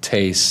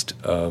taste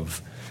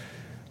of,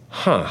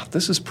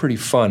 this is pretty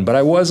fun. But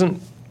I wasn't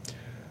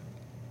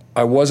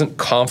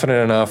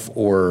confident enough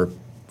or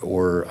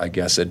I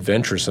guess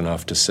adventurous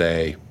enough to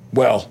say,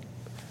 well,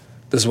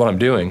 this is what I'm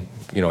doing.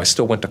 I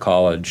still went to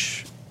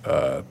college.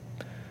 I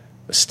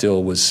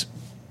still was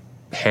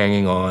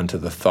hanging on to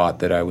the thought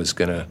that I was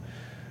going to,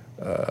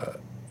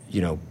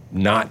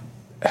 not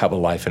have a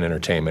life in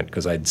entertainment,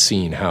 because I'd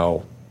seen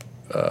how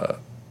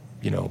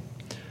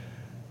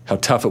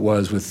tough it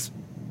was with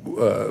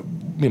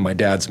my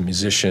dad's a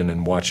musician,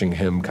 and watching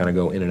him kind of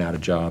go in and out of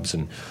jobs.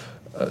 And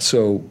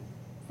so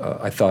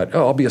I thought,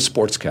 I'll be a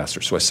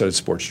sportscaster. So I studied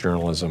sports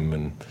journalism,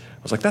 and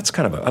I was like,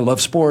 I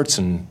love sports,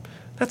 and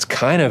that's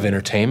kind of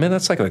entertainment.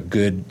 That's like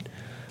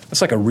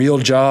a real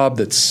job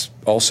that's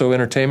also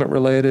entertainment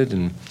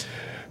related.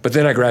 But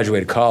then I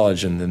graduated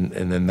college, and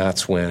then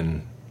that's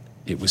when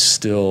it was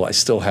I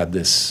still had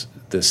this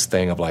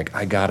thing of like,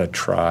 I gotta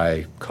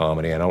try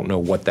comedy. I don't know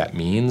what that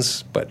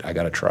means, but I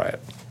gotta try it.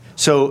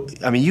 So,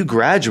 you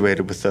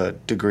graduated with a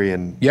degree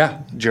in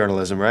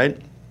journalism, right?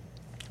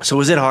 So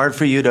was it hard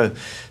for you to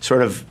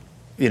sort of,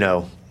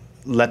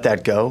 let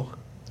that go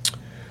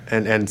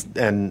and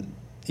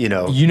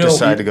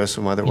decide to go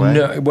some other way?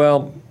 No,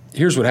 well,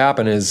 here's what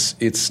happened is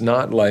it's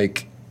not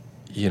like,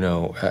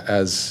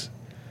 as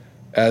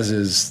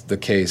is the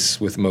case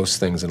with most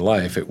things in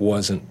life, it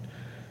wasn't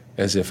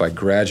as if I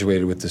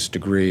graduated with this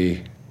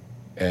degree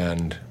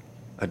and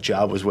a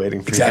job was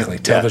waiting for you. Exactly.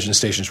 Television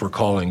stations were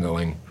calling,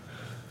 going,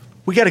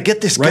 "We got to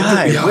get this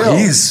guy. Will.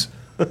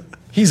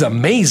 He's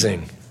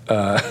amazing."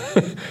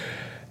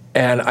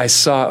 And I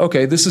saw,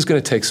 okay, this is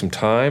going to take some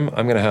time.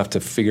 I'm going to have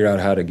to figure out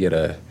how to get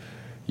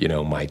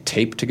my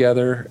tape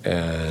together.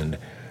 And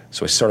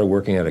so I started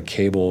working at a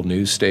cable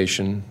news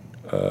station.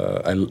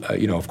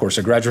 Of course,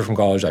 I graduated from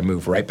college. I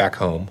moved right back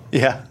home.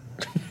 Yeah.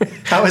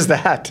 How was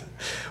that?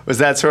 Was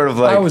that sort of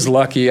like... I was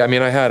lucky. I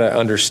mean, I had an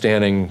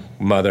understanding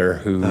mother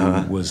who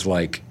was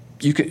like,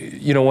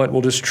 you know what,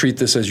 we'll just treat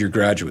this as your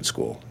graduate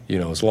school.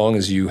 As long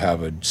as you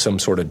have some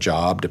sort of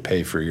job to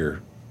pay for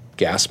your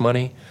gas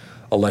money,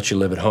 I'll let you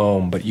live at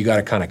home, but you got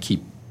to kind of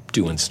keep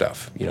doing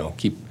stuff,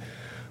 keep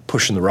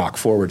pushing the rock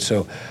forward.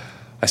 So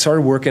I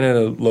started working at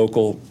a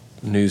local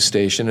news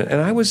station,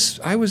 and I was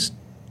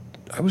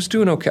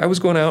doing okay. I was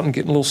going out and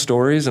getting little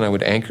stories, and I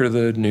would anchor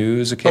the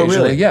news occasionally.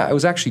 Oh, really? Yeah, I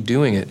was actually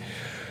doing it.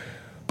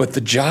 But the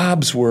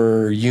jobs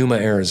were Yuma,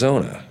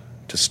 Arizona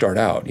to start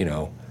out,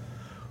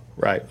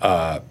 Right.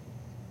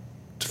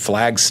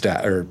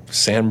 Flagstaff or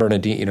San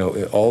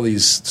Bernardino, all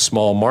these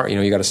small markets,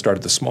 you got to start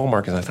at the small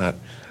markets. And I thought,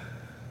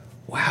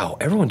 wow,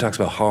 everyone talks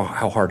about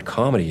how hard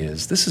comedy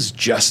is. This is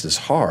just as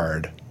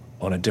hard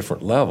on a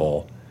different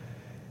level.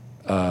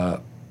 And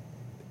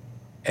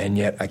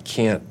yet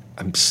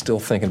I'm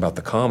still thinking about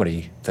the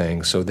comedy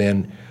thing. So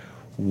then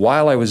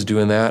while I was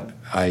doing that,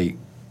 I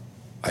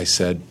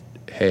said,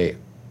 hey,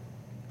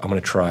 I'm going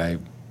to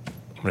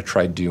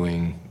try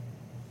doing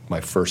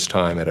my first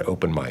time at an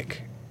open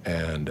mic.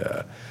 And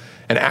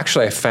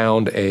actually I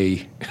found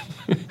a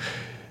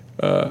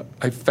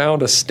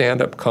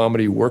stand-up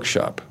comedy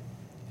workshop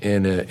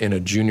in a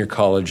junior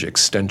college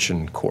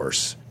extension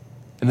course.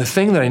 And the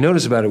thing that I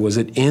noticed about it was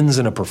it ends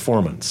in a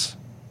performance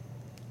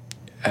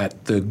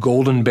at the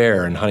Golden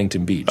Bear in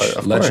Huntington Beach,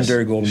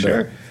 legendary Golden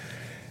Bear.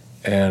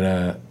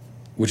 And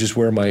which is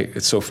where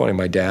it's so funny,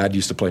 my dad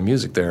used to play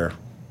music there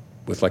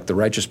with like the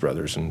Righteous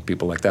Brothers and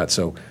people like that.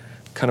 So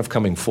kind of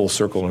coming full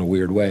circle in a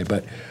weird way.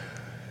 And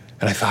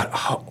I thought,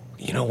 oh,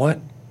 you know what?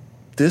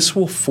 This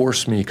will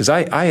force me, because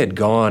I had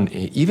gone,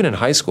 even in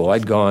high school,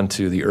 I'd gone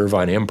to the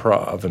Irvine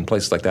Improv and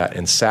places like that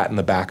and sat in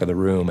the back of the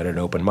room at an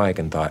open mic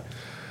and thought,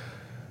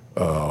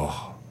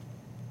 oh,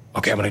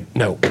 okay, I'm going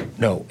to,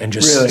 no, and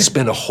just really?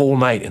 Spend a whole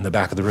night in the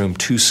back of the room,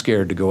 too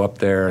scared to go up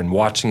there and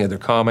watching other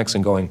comics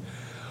and going,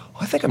 oh,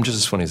 I think I'm just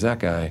as funny as that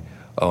guy.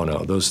 Oh,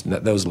 no, those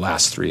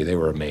last three, they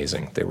were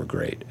amazing. They were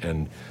great.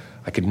 And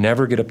I could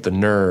never get up the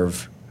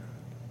nerve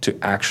to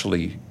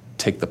actually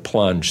take the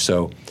plunge.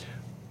 So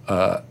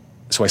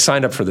I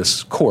signed up for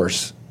this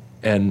course,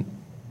 and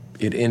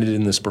it ended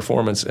in this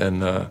performance,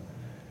 and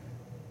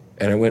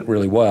it went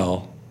really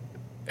well.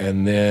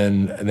 And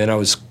then I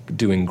was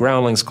doing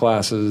groundlings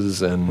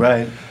classes, and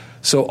right.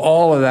 So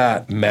all of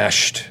that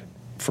meshed.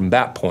 From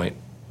that point,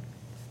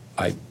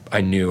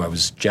 I knew I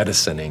was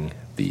jettisoning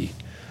the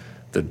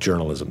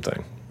journalism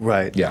thing.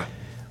 Right. Yeah.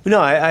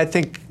 No, I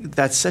think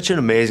that's such an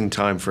amazing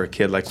time for a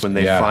kid, like when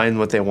they find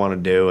what they want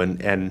to do.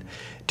 And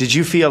did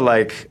you feel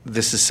like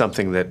this is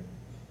something that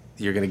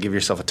you're going to give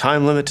yourself a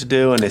time limit to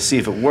do and to see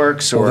if it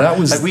works? Or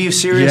were you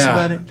serious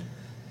about it?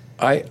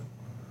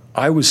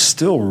 I was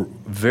still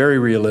very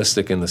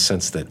realistic in the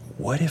sense that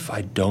what if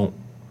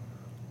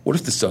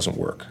this doesn't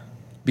work?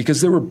 Because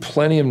there were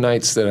plenty of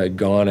nights that I'd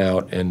gone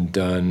out and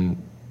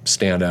done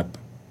stand-up,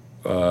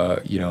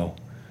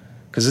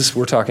 because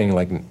we're talking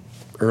like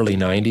early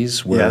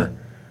 90s where,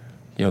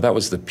 that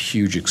was the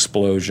huge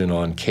explosion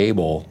on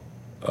cable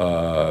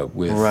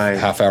with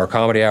half-hour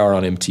comedy hour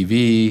on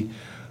MTV,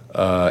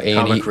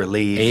 Comic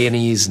Relief,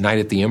 A&E's Night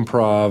at the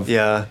Improv.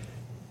 Yeah.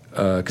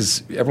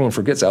 Because everyone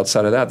forgets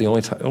outside of that, the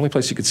only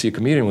place you could see a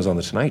comedian was on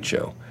The Tonight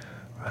Show.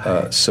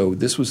 Right. So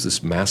this was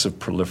this massive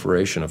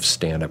proliferation of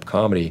stand-up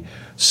comedy.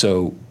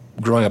 So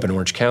growing up in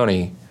Orange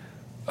County,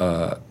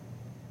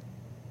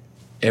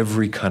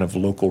 every kind of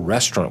local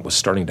restaurant was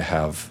starting to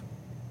have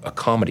a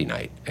comedy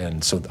night.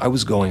 And so I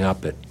was going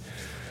up at,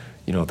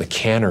 the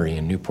Cannery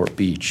in Newport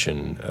Beach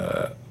and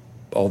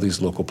all these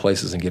local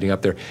places and getting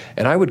up there.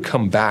 And I would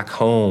come back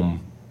home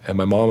and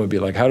my mom would be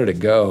like, how did it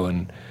go?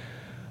 And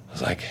I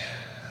was like,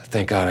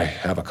 thank God I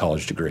have a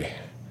college degree.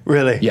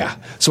 Really? Yeah.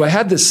 So I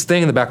had this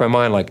thing in the back of my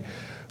mind like,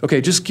 okay,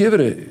 just give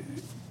it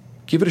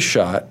a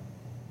shot.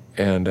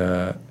 And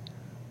I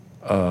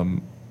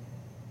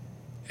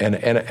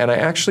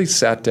actually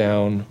sat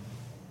down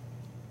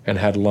and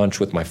had lunch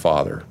with my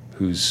father,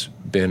 who's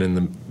been in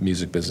the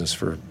music business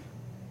for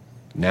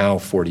now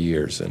 40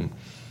 years. And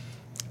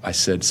I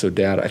said, so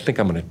Dad, I think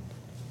I'm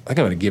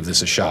gonna give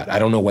this a shot. I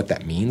don't know what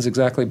that means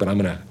exactly, but I'm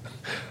gonna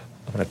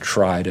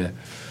try to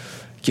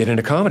get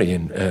into comedy.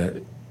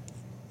 And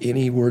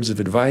any words of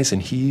advice?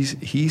 And he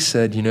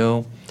said,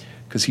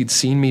 because he'd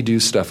seen me do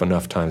stuff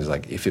enough times,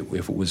 like if it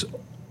was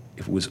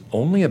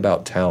only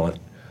about talent,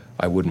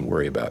 I wouldn't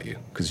worry about you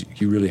because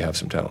you really have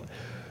some talent.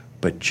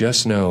 but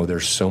just know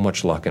there's so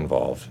much luck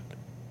involved,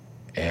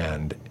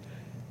 and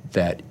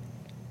that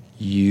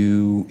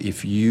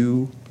if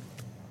you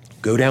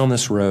go down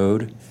this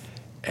road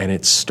and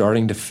it's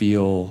starting to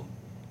feel,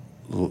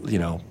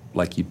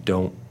 like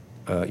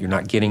you're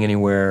not getting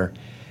anywhere,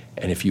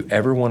 and if you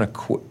ever want to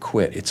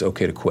quit, it's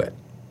okay to quit.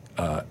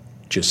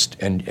 Just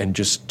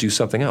do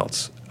something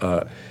else.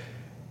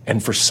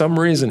 And for some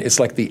reason, it's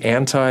like the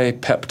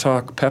anti-pep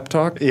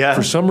talk. Yeah.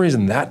 For some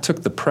reason, that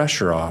took the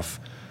pressure off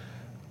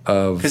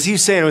of... Because you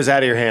saying it was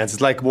out of your hands.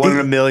 It's like 1 in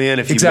a million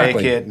if you make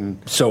it. And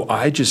so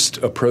I just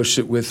approached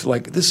it with,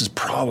 like, this is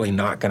probably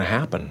not going to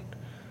happen.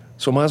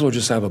 So I might as well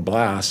just have a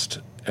blast.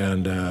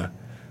 And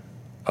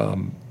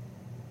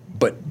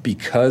but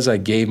because I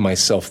gave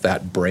myself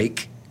that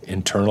break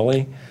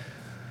internally,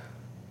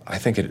 I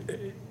think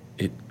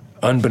it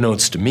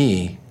unbeknownst to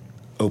me,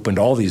 opened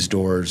all these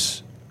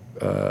doors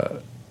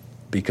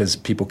because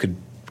people could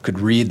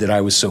read that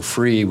I was so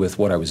free with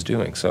what I was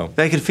doing. So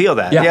they could feel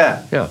that.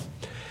 Yeah.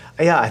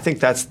 Yeah, I think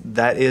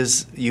that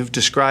is you've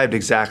described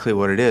exactly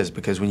what it is,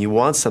 because when you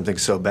want something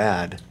so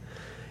bad,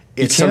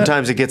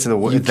 sometimes it gets in the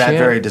way. That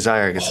very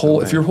desire gets in the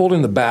way. If you're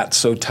holding the bat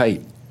so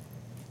tight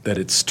that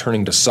it's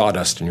turning to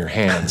sawdust in your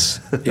hands,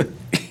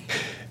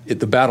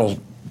 the bat will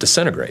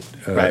disintegrate.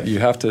 Right. You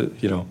have to,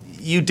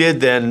 You did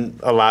then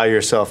allow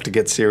yourself to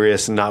get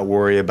serious and not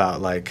worry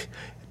about, like,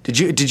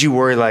 did you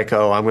worry, like,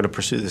 oh, I'm going to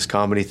pursue this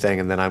comedy thing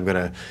and then I'm going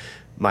to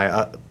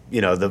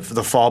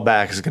the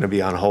fallback is going to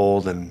be on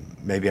hold and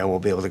maybe I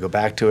won't be able to go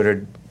back to it?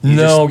 Or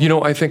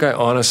I think I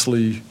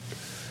honestly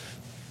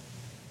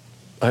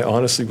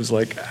was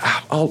like,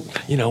 I'll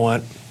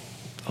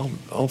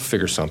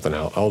figure something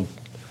out.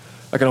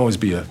 I can always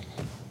be a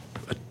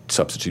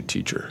substitute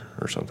teacher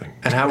or something.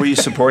 And how were you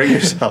supporting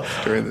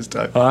yourself during this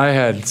time? I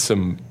had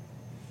some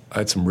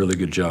really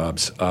good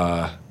jobs.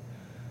 I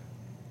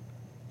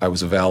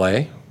was a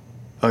valet.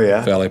 Oh,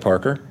 yeah? Valet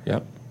parker, yeah.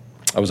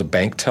 I was a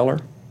bank teller.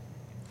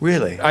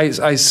 Really?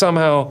 I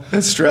somehow...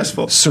 That's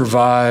stressful.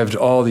 ...survived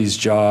all these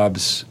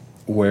jobs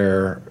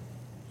where,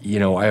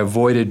 I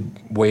avoided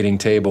waiting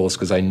tables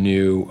because I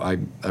knew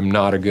I'm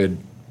not a good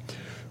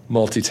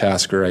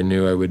multitasker. I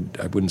knew I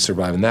wouldn't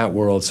survive in that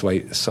world, so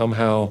I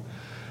somehow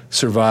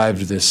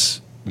survived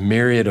this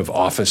myriad of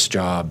office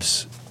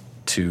jobs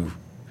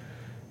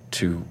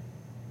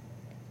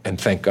and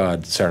thank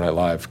God Saturday Night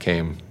Live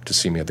came to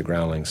see me at the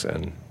Groundlings.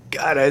 And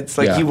God, it's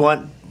like you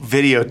want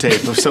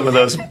videotape of some of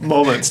those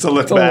moments to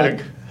look back.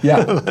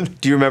 Yeah.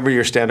 Do you remember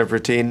your stand-up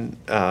routine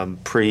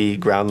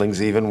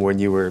pre-Groundlings, even when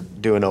you were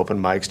doing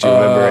open mics? Do you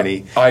remember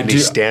any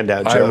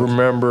standout jokes? I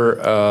remember,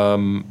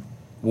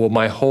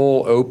 my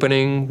whole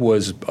opening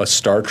was a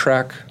Star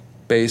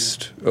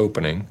Trek-based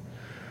opening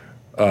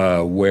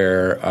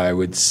where I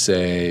would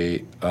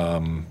say,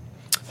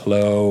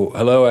 hello,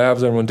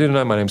 how's everyone doing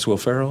tonight? My name's Will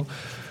Ferrell.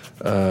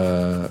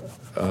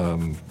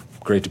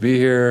 Great to be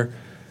here.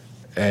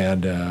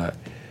 And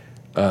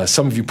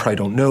some of you probably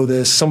don't know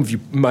this. Some of you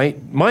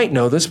might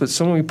know this, but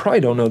some of you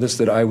probably don't know this,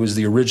 that I was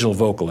the original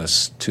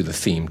vocalist to the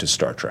theme to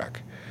Star Trek.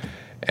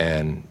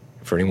 And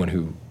for anyone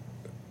who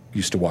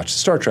used to watch the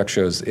Star Trek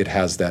shows, it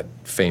has that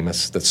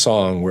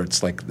song where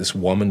it's like this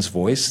woman's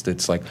voice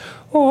that's like,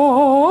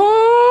 oh,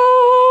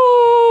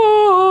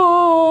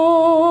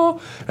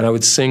 and I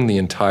would sing the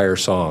entire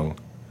song.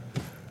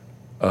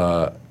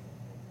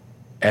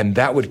 And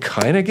that would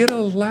kind of get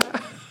a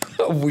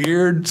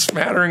weird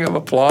smattering of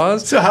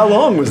applause. So how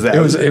long was that?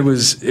 It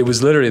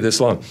was literally this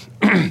long.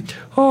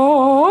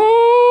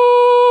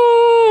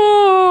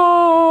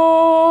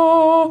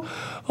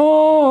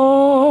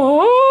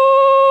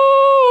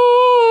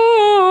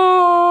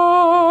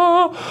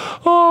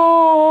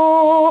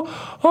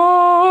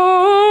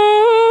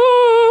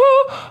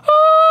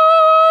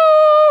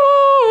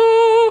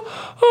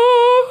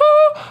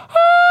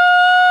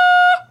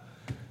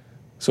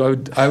 So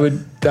I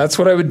would that's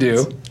what I would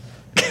do.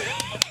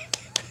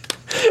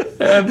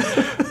 And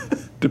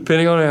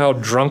depending on how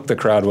drunk the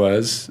crowd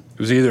was,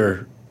 I was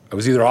either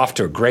off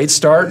to a great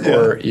start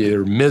or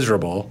either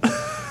miserable.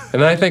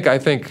 And I think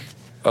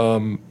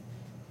the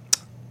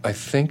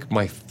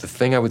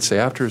thing I would say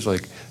after is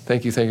like,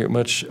 thank you very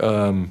much.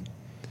 The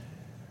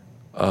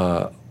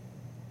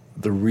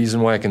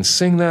reason why I can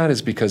sing that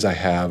is because I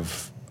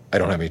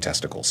don't have any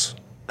testicles.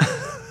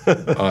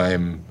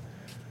 I'm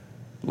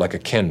like a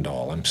Ken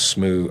doll. I'm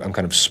smooth. I'm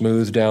kind of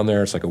smooth down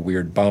there. It's like a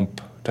weird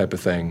bump type of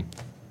thing.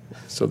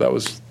 So that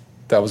was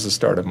the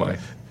start of my.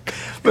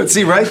 But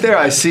see, right there,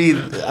 I see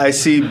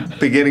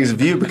beginnings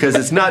of you, because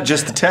it's not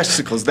just the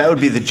testicles. That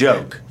would be the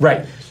joke,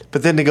 right?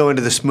 But then to go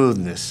into the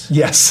smoothness.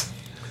 Yes.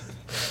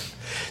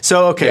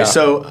 So okay,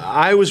 so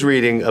I was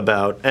reading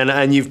about,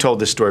 and you've told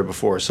this story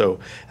before, so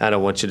I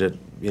don't want you to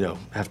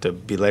have to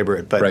belabor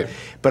it, but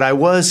but I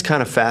was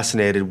kind of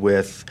fascinated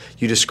with,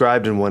 you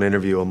described in one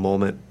interview a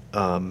moment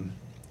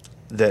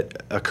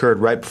that occurred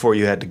right before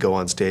you had to go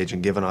on stage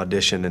and give an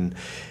audition, and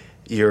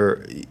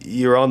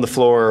you're on the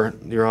floor,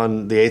 you're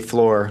on the 8th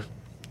floor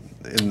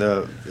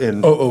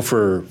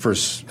for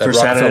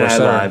Saturday Night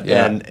Live,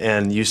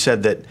 and you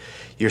said that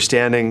you're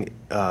standing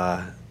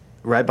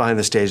right behind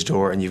the stage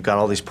door, and you've got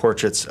all these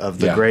portraits of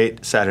the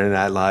great Saturday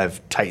Night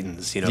Live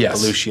titans, you know,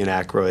 Belushi and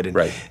Aykroyd, and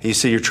you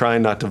say you're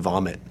trying not to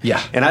vomit.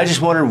 Yeah. And I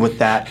just wondered what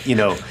that, you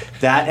know,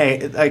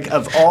 that, like,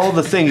 of all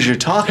the things you're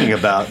talking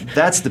about,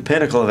 that's the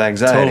pinnacle of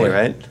anxiety,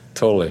 right?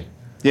 Totally.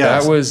 Yeah.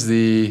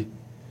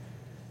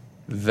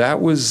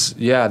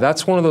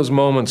 That's one of those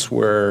moments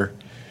where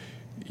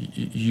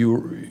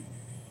you're,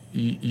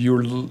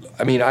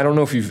 I mean, I don't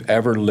know if you've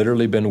ever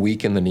literally been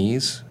weak in the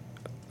knees.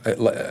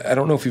 I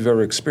don't know if you've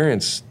ever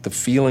experienced the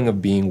feeling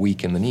of being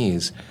weak in the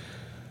knees,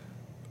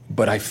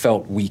 but I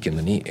felt weak in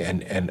the knee,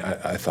 and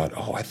I thought,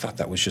 I thought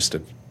that was just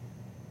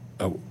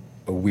a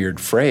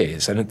weird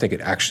phrase. I didn't think it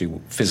actually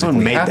physically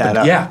Someone made happened. that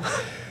up. Yeah,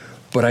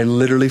 but I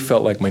literally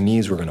felt like my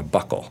knees were going to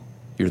buckle.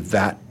 You're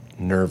that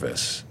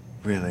nervous.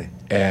 Really?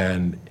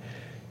 And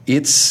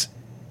it's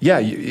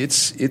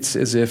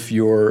as if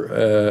you're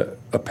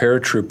a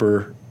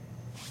paratrooper,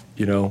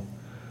 you know,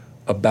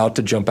 about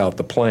to jump out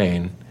the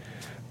plane.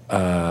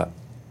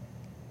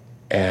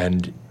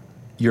 And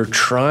you're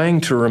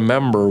trying to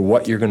remember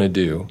what you're going to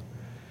do.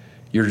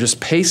 You're just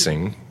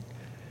pacing.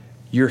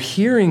 You're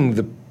hearing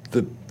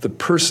the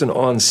person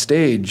on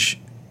stage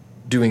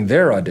doing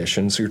their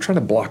audition, so you're trying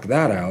to block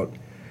that out.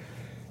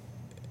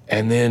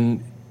 And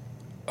then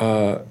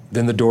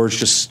the doors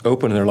just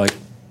open, and they're like,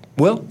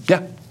 "Well,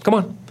 yeah, come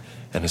on."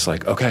 And it's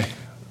like, "Okay,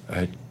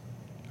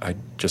 I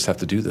just have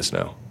to do this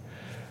now."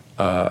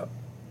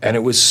 And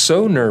it was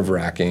so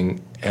nerve-wracking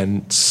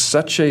and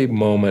such a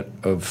moment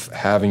of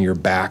having your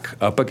back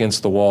up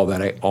against the wall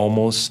that I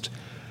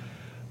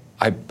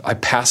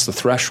passed the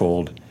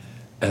threshold,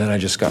 and then I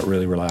just got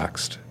really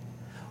relaxed.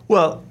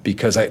 Well,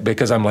 because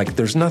I'm like,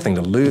 there's nothing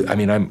to lose. I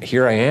mean,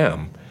 here I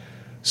am,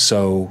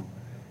 so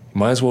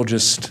might as well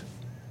just.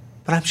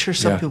 But I'm sure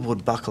some people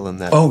would buckle in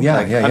that. Oh yeah,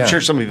 I'm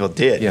sure some people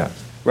did. Yeah,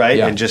 right.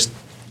 Yeah. And just,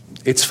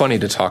 it's funny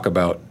to talk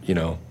about, you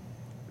know,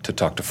 to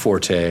talk to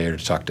Forte or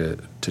to talk to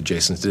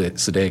Jason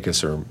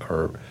Sudeikis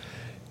or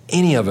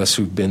any of us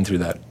who've been through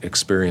that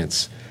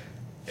experience.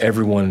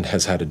 Everyone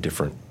has had a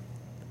different,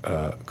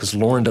 because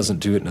Lauren doesn't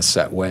do it in a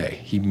set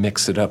way. He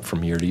mixed it up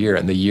from year to year.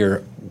 And the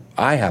year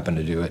I happened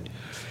to do it,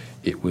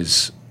 it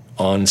was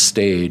on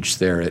stage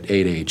there at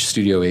 8H,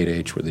 Studio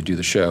 8H, where they do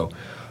the show.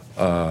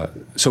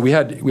 So we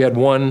had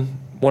one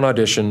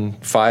audition,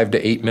 5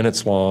 to 8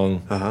 minutes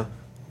long,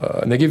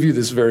 and they give you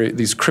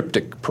these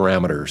cryptic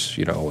parameters,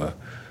 you know,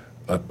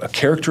 a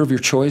character of your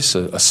choice,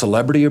 a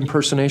celebrity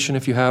impersonation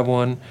if you have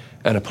one,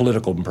 and a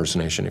political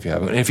impersonation if you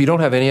have one. And if you don't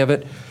have any of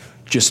it,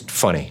 just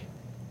funny.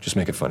 Just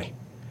make it funny.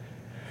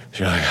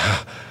 So you're like,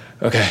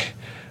 okay.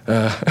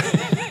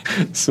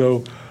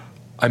 So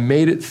I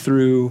made it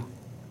through.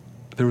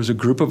 There was a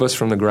group of us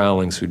from the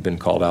Groundlings who'd been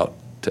called out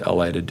to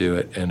LA to do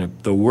it, and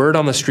the word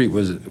on the street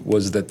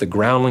was that the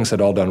Groundlings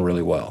had all done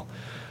really well,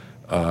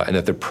 and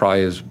that there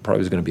probably was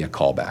going to be a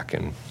callback.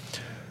 And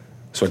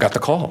so I got the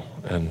call,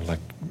 and like,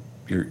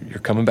 you're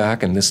coming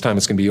back, and this time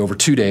it's going to be over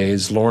 2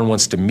 days. Lauren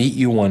wants to meet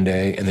you one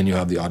day, and then you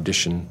have the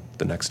audition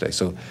the next day.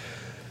 So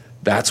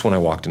that's when I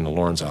walked into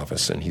Lauren's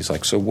office, and he's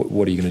like, "So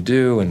what are you going to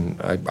do?"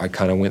 And I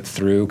kind of went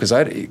through,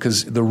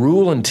 because the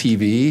rule in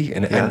TV,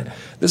 and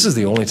this is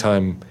the only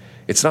time.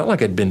 It's not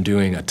like I'd been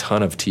doing a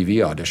ton of TV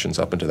auditions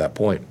up until that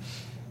point.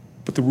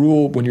 But the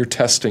rule when you're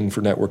testing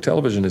for network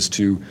television is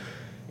to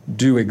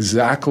do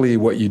exactly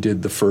what you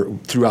did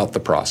throughout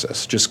the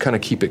process. Just kind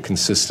of keep it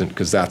consistent,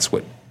 because that's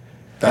what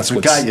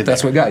got you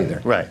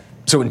there. Right.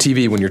 So in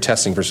TV, when you're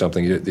testing for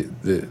something,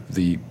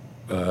 the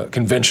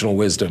conventional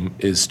wisdom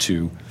is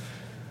to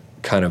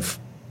kind of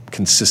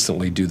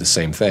consistently do the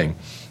same thing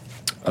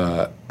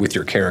with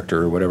your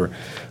character or whatever.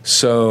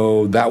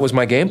 So that was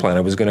my game plan. I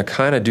was going to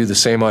kind of do the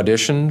same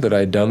audition that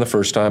I'd done the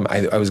first time.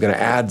 I was going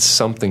to add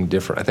something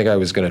different. I think I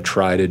was going to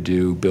try to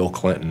do Bill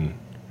Clinton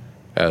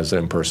as an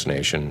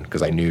impersonation,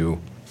 because I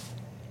knew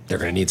they're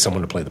going to need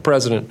someone to play the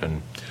president.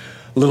 And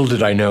little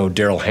did I know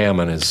Daryl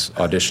Hammond is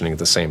auditioning at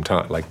the same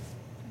time, like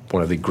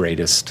one of the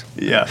greatest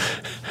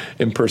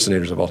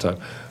impersonators of all time.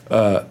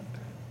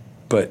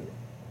 But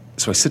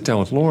so I sit down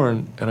with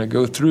Lauren, and I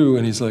go through,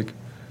 and he's like,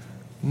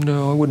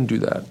 "No, I wouldn't do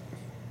that.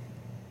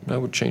 I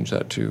would change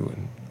that too."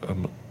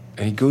 And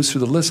he goes through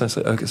the list.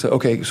 And I said,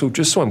 "Okay, so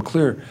just so I'm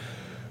clear,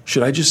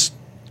 should I just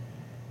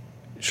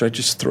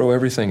throw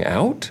everything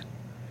out?"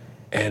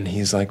 And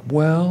he's like,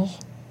 "Well,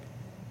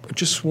 I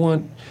just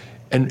want."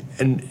 And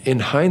in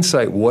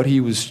hindsight, what he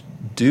was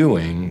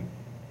doing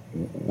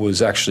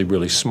was actually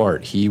really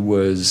smart. He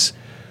was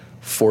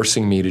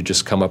forcing me to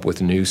just come up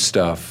with new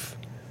stuff,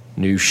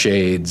 new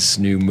shades,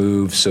 new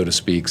moves, so to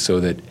speak, so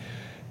that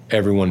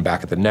everyone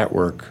back at the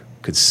network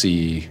could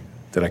see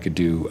that I could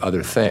do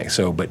other things.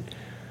 So, but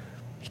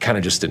he kind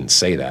of just didn't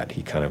say that.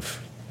 He kind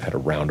of had a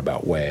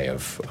roundabout way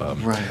of.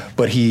 Right.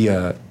 But he,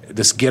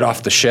 this get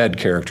off the shed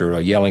character,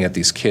 yelling at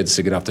these kids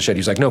to get off the shed.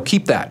 He's like, "No,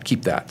 keep that,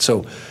 keep that."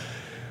 So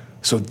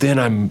then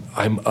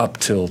I'm up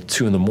till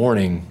 2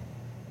 a.m.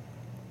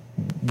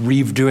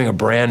 doing a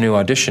brand new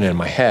audition in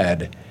my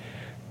head,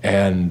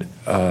 and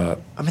I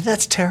mean,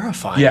 that's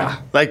terrifying.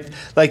 Yeah. Like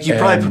you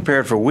probably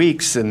prepared for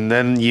weeks, and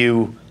then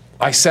you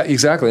I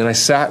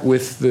sat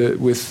with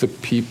the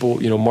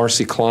people,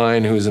 Marcy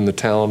Klein, who was in the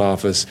talent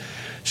office.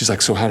 She's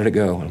like, so how did it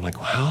go? And I'm like,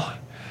 well,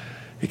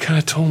 he kind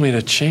of told me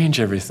to change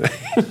everything.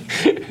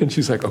 And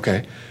she's like,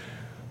 okay,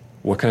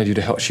 what can I do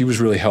to help? She was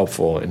really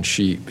helpful, and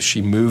she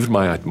moved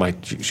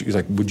she was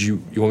like,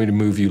 you want me to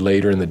move you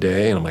later in the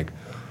day? And I'm like,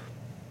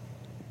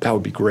 that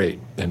would be great.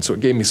 And so it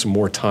gave me some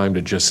more time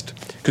to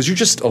because you're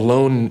just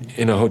alone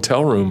in a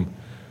hotel room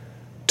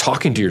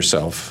talking to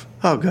yourself.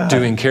 Oh, God.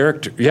 Doing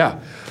character. Yeah.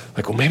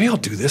 Like, well, maybe I'll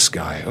do this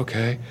guy.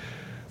 Okay.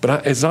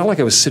 But it's not like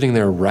I was sitting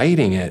there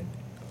writing it.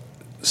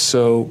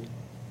 So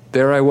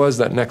there I was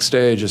that next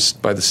day,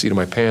 just by the seat of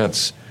my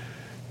pants,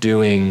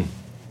 doing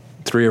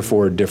 3 or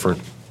 4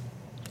 different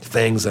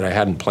things that I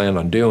hadn't planned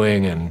on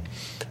doing. And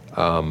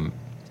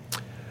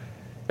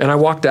I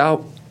walked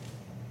out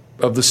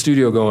of the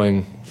studio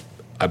going,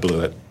 I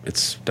blew it.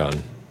 It's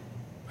done.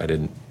 I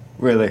didn't.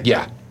 Really?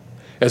 Yeah.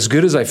 As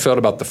good as I felt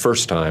about the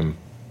first time,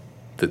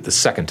 the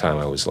second time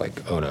I was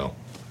like, oh no,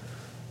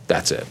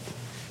 that's it.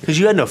 Because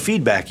you had no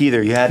feedback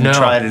either. You hadn't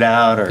tried it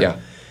out, or yeah.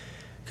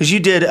 Because you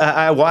did.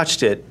 I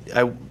watched it.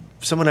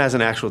 Someone has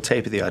an actual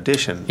tape of the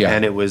audition,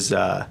 and it was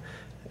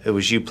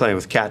you playing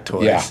with cat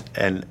toys,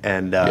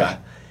 yeah.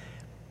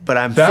 But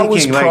I'm that thinking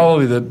was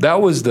probably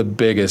that was the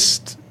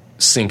biggest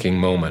sinking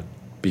moment,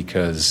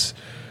 because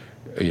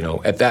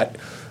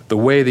the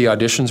way the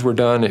auditions were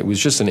done, it was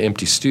just an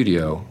empty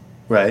studio,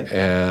 right,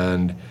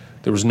 and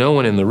there was no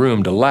one in the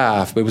room to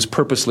laugh, but it was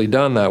purposely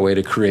done that way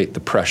to create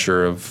the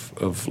pressure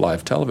of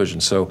live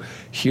television. So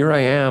here I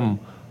am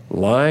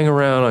lying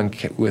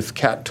around with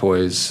cat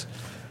toys,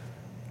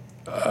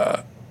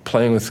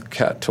 playing with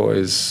cat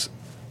toys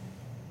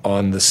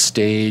on the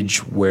stage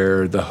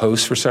where the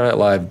host for Saturday Night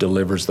Live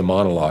delivers the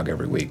monologue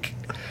every week.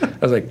 I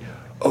was like,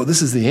 oh,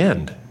 this is the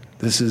end.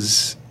 This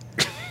is...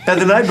 And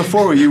the night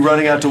before, were you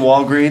running out to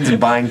Walgreens and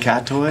buying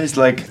cat toys?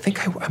 I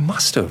think I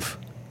must have.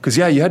 Because,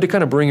 you had to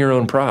kind of bring your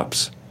own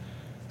props.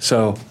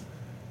 So,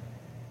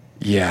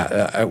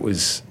 it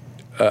was...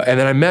 and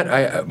then I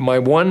met my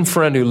one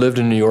friend who lived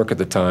in New York at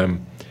the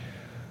time.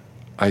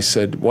 I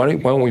said, why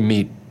don't we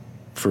meet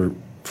for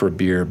a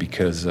beer?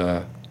 Because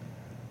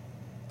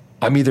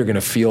I'm either going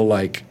to feel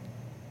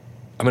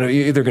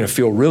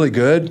really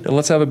good and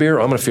let's have a beer, or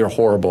I'm going to feel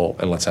horrible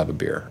and let's have a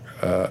beer.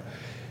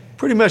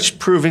 Pretty much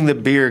proving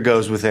that beer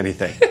goes with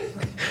anything.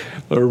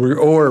 or we're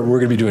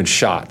going to be doing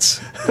shots,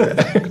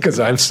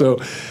 because I'm so...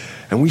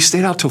 And we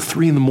stayed out till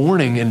 3 a.m,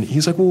 and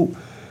he's like, well...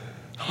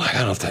 I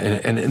don't know if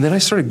that... And then I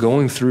started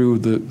going through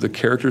the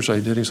characters I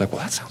did. He's like,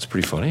 well, that sounds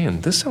pretty funny,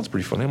 and this sounds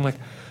pretty funny. I'm like,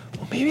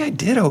 well, maybe I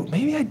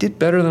did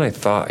better than I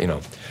thought,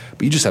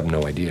 But you just have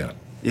no idea.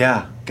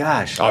 Yeah,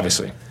 gosh.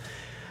 Obviously.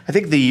 I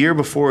think the year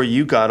before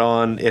you got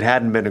on, it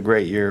hadn't been a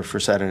great year for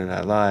Saturday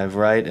Night Live,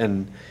 right?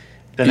 And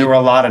there were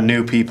a lot of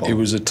new people. It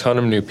was a ton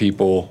of new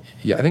people.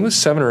 Yeah, I think it was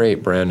 7 or 8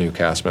 brand new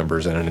cast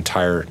members and an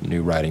entire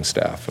new writing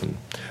staff. And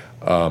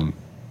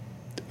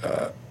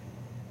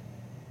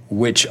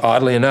which,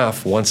 oddly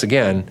enough, once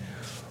again,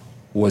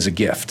 was a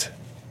gift.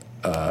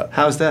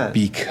 How's that?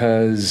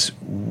 Because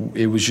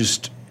it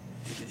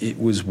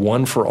was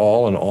one for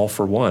all and all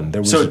for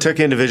one. So it took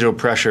individual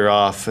pressure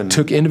off. Right.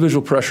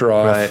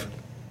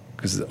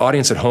 Because the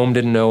audience at home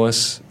didn't know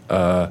us.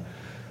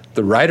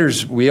 The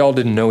writers, we all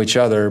didn't know each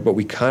other, but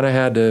we kind of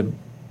had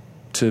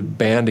to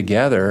band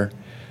together,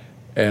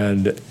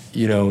 and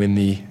in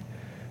the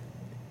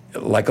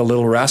like a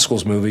Little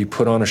Rascals movie,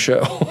 put on a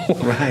show.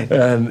 Right.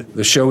 And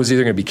the show was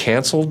either going to be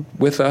canceled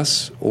with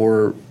us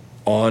or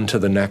on to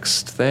the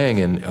next thing,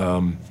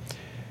 and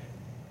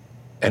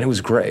it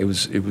was great. It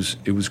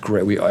was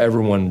great.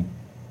 Everyone,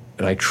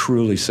 and I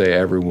truly say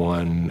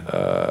everyone,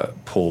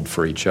 pulled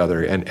for each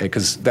other, and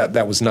because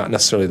that was not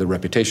necessarily the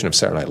reputation of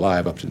Saturday Night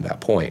Live up to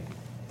that point.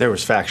 There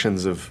was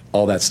factions of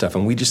all that stuff,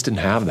 and we just didn't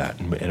have that,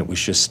 and it was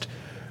just.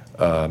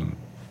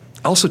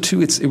 Also,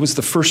 too, it was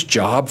the first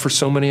job for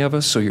so many of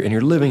us. So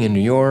you're living in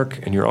New York,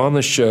 and you're on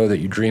this show that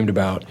you dreamed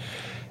about,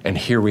 and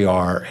here we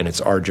are, and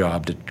it's our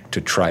job to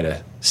try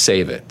to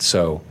save it.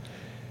 So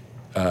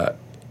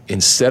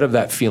instead of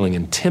that feeling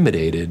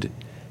intimidating,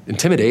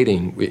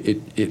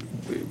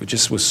 it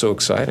just was so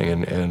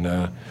exciting,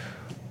 and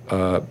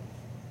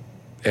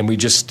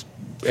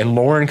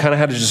Lauren kind of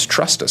had to just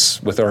trust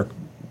us with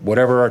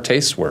whatever our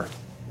tastes were.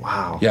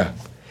 Wow. Yeah.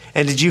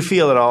 And did you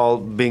feel at all,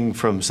 being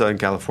from Southern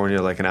California,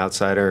 like an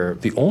outsider?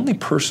 The only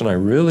person I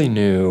really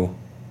knew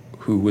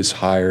who was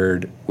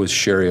hired was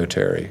Sherry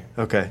O'Terry.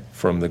 Okay.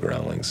 From the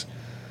Groundlings.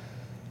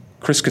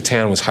 Chris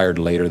Kattan was hired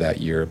later that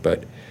year,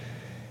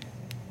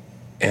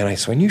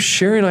 so I knew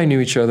Sherry and I knew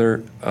each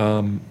other,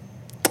 and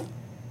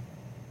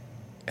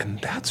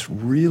that's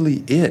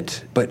really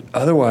it. But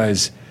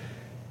otherwise,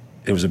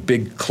 there was a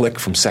big click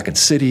from Second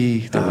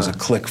City. There was a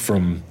click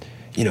from,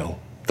 The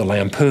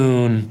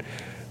Lampoon.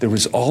 There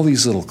was all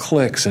these little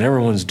cliques, and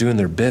everyone was doing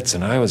their bits,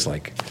 and I was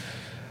like,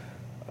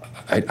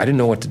 I didn't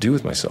know what to do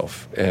with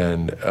myself,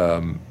 and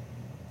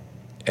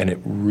it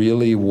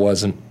really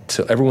wasn't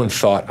till everyone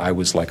thought I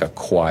was like a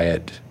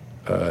quiet.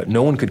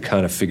 No one could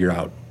kind of figure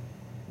out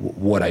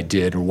what I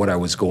did or what I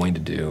was going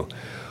to do.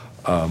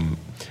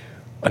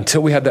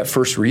 until we had that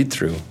first read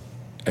through,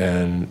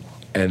 and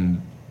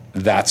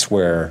that's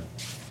where,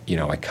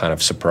 I kind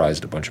of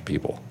surprised a bunch of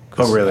people.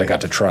 Oh, really? I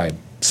got to try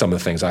some of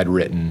the things I'd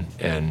written,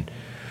 and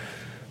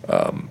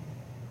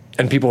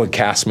people had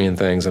cast me in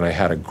things, and I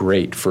had a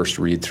great first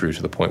read through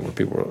to the point where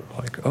people were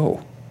like,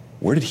 "Oh,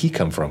 where did he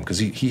come from?" Because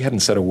he hadn't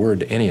said a word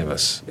to any of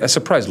us. I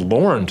surprised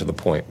Lauren to the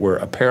point where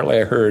apparently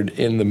I heard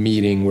in the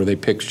meeting where they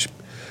picked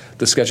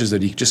the sketches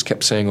that he just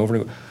kept saying over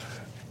and over,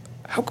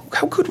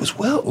 how good was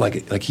Will?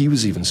 Like he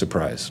was even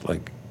surprised.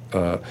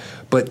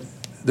 But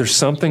there's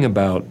something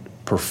about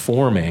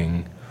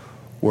performing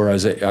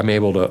whereas I'm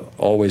able to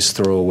always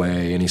throw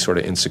away any sort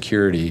of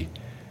insecurity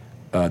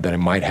that I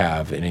might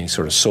have in any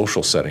sort of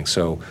social setting.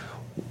 So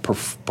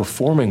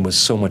performing was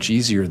so much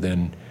easier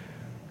than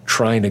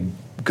trying to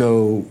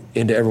go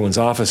into everyone's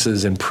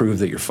offices and prove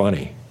that you're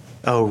funny.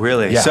 Oh,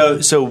 really?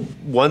 Yeah. So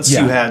once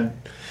you had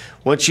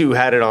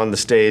it on the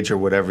stage or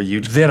whatever,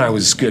 then I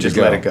was good just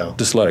to go. let it go.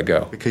 Just let it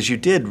go. Because you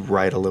did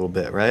write a little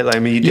bit, right? I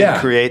mean, you did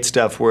create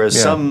stuff,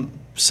 whereas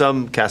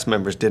some cast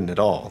members didn't at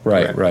all.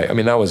 Right, correct? right. I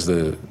mean, that was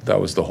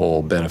the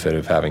whole benefit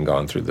of having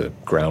gone through the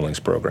Groundlings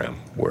program,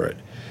 where it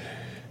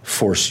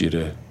forced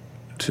you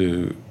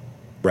to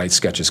write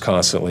sketches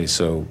constantly,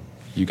 so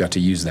you got to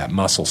use that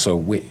muscle.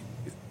 So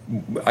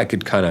I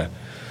could kind of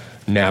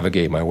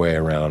navigate my way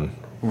around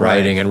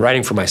writing and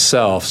writing for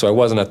myself, so I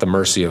wasn't at the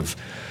mercy of,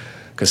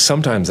 because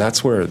sometimes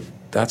that's where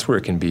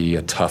it can be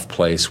a tough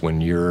place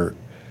when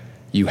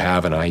you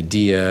have an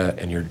idea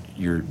and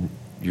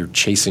you're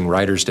chasing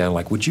writers down,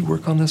 like, would you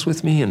work on this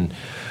with me? And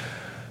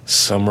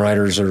some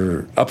writers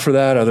are up for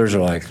that, others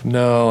are like,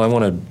 no, I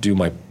want to do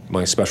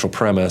my special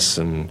premise,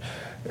 and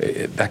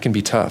that can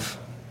be tough.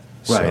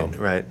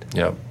 Right.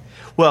 Yeah.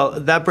 Well,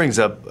 that brings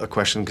up a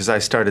question, because I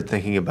started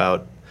thinking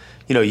about,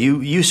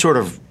 you sort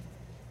of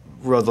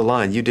wrote the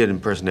line. You did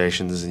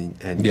impersonations,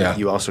 and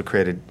you also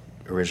created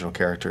original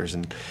characters,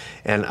 and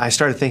I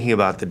started thinking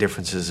about the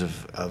differences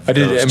of I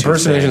did those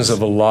impersonations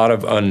of a lot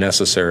of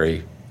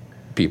unnecessary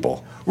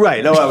people.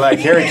 Right. No, like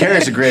Harry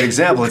Carey's a great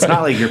example. It's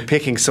not like you're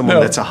picking someone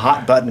that's a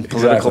hot button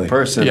political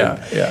person.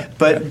 Yeah.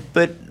 But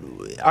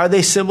are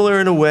they similar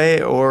in a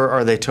way, or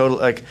are they total?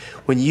 Like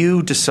when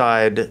you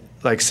decide,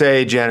 like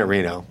say Janet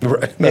Reno.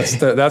 Right.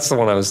 That's the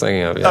one I was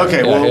thinking of. Yeah.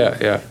 Okay.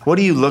 Yeah. What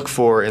do you look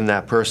for in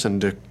that person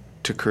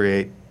to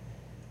create?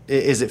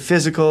 Is it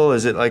physical?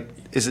 Is it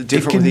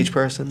different with each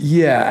person?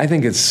 Yeah, I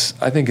think it's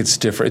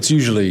different. It's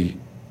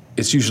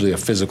usually a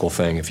physical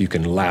thing if you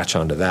can latch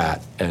onto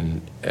that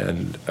and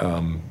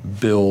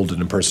build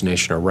an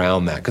impersonation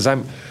around that. Because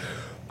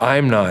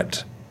I'm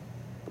not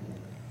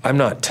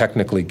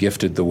technically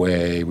gifted the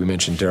way we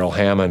mentioned Daryl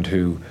Hammond,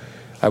 who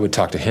I would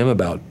talk to him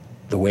about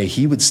the way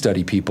he would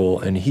study people,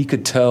 and he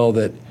could tell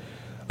that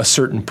a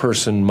certain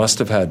person must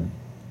have had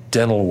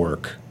dental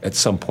work at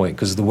some point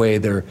because the way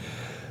their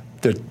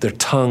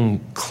tongue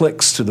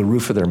clicks to the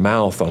roof of their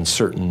mouth on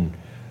certain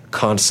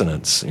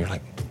consonants. And you're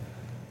like,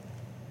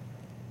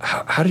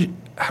 how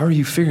are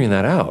you figuring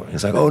that out? And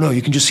he's like, oh, no,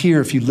 you can just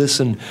hear if you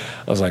listen.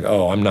 I was like,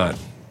 oh, I'm not.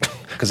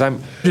 Because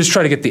I'm just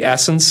trying to get the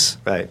essence.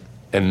 Right.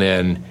 And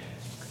then,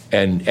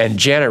 and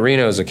Janet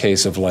Reno is a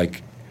case of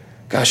like,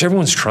 gosh,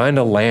 everyone's trying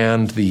to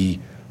land the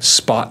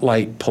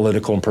spotlight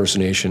political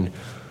impersonation.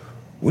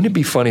 Wouldn't it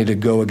be funny to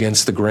go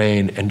against the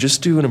grain and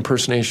just do an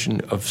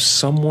impersonation of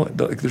someone?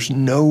 Like, there's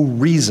no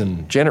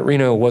reason. Janet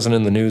Reno wasn't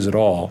in the news at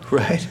all.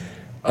 Right.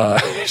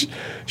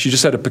 She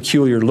just had a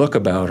peculiar look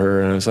about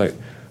her, and I was like,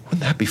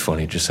 wouldn't that be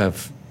funny? Just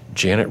have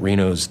Janet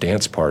Reno's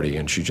dance party,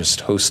 and she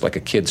just hosts like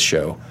a kids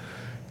show.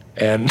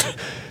 And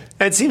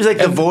it seems like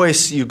the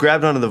voice, you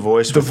grabbed onto the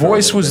voice. The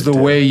voice was the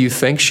way you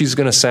think she's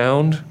going to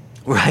sound.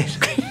 Right.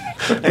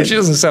 But she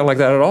doesn't sound like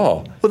that at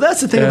all. Well,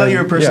 that's the thing about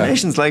your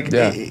impersonations.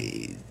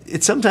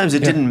 Sometimes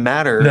it didn't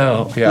matter.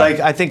 No, yeah. Like,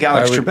 I think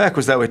Alex Trebek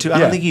was that way, too. I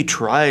don't think he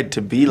tried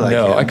to be like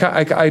him. No,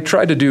 I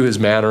tried to do his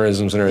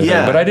mannerisms and everything,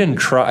 but I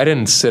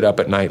didn't sit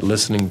up at night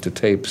listening to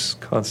tapes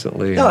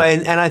constantly. No,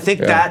 and I think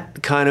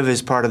that kind of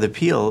is part of the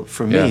appeal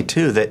for me,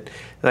 too, that,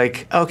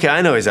 like, okay,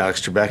 I know he's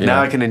Alex Trebek.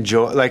 Now I can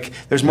enjoy, like,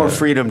 there's more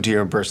freedom to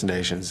your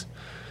impersonations.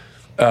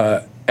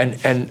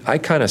 And I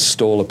kind of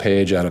stole a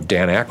page out of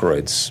Dan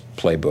Aykroyd's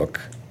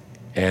playbook,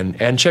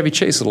 and Chevy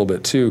Chase a little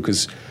bit, too,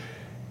 because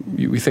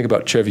we think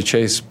about Chevy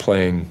Chase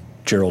playing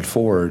Gerald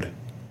Ford.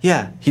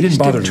 Yeah. He didn't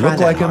bother to look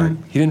like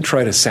him. He didn't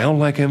try to sound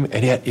like him,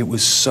 and yet it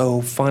was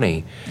so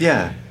funny.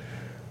 Yeah.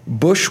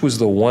 Bush was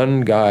the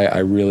one guy I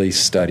really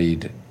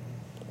studied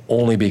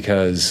only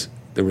because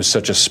there was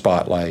such a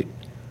spotlight.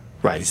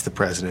 Right, he's the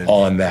president.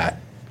 On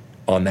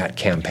that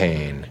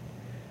campaign.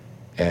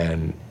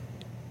 And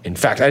in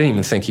fact, I didn't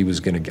even think he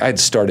was going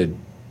to...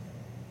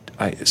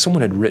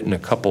 someone had written a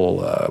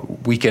couple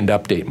Weekend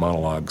Update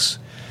monologues.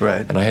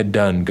 Right. And I had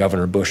done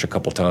Governor Bush a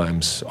couple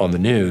times on the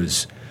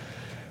news,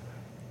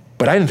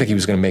 but I didn't think he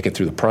was going to make it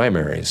through the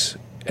primaries.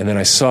 And then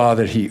I saw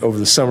that over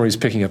the summer, he's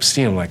picking up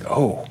steam. I'm like,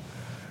 oh,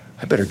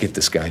 I better get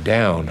this guy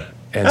down.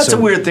 And that's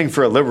a weird thing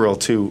for a liberal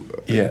to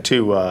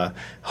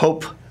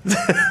hope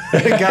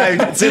the guy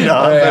gets into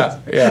office.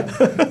 Yeah.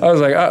 I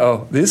was like,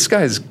 uh-oh, this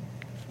guy's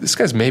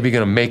maybe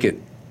going to make it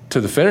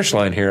to the finish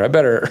line here. I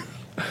better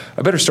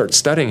start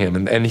studying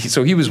him. And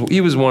so he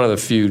was one of the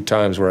few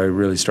times where I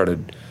really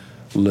started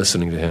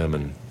listening to him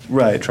and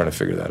trying to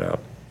figure that out.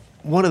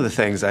 One of the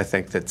things I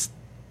think that's,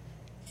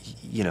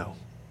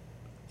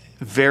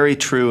 very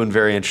true and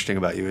very interesting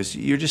about you is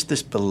you're just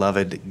this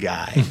beloved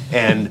guy.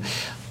 And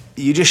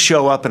you just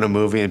show up in a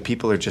movie and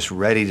people are just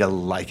ready to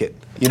like it.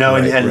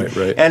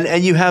 Right.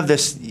 And you have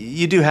this,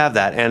 you do have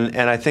that. And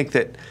I think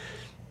that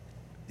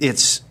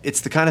it's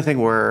the kind of thing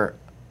where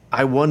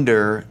I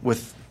wonder,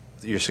 with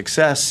your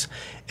success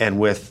and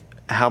with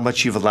how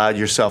much you've allowed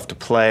yourself to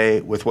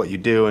play with what you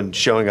do and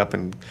showing up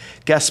in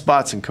guest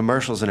spots and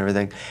commercials and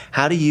everything,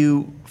 how do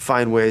you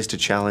find ways to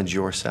challenge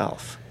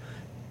yourself?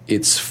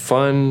 It's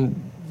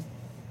fun.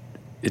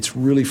 It's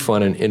really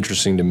fun and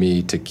interesting to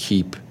me to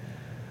keep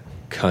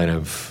kind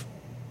of,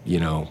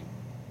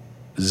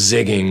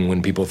 zigging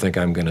when people think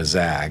I'm going to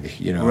zag.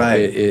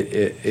 Right.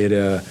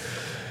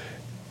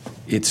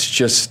 It's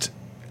just,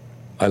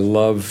 I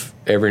love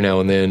every now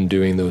and then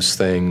doing those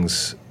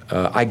things.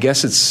 I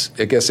guess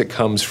it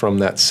comes from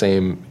that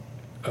same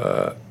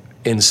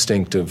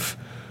instinct of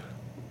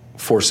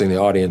forcing the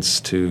audience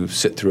to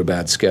sit through a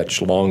bad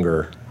sketch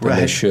longer than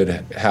they should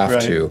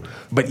have to.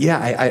 But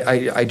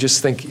yeah, I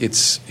just think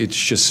it's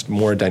just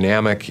more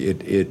dynamic.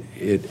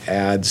 It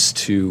adds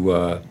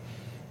to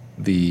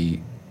the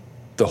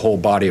whole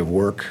body of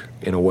work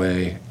in a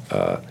way,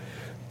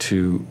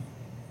 to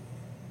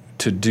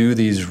do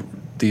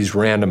these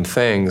random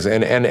things,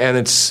 and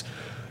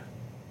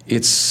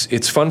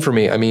it's fun for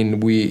me. I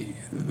mean,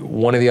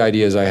 one of the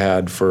ideas I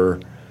had for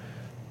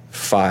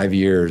 5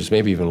 years,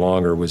 maybe even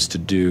longer, was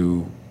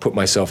to put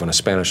myself in a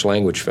Spanish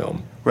language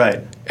film.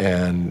 Right.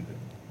 And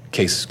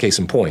case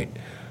in point,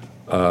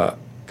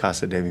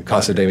 Casa de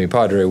mi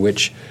Padre,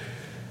 which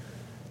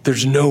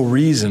there's no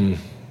reason,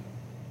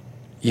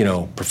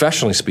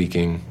 professionally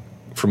speaking,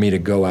 for me to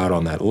go out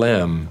on that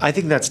limb. I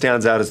think that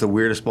stands out as the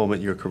weirdest moment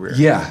in your career.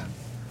 Yeah.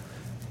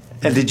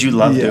 And did you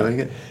love doing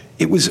it?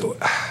 It was. What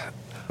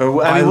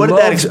did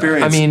that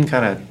experience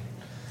kind of?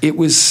 It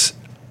was.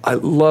 I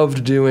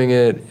loved doing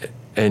it,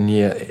 and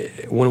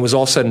when it was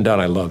all said and done,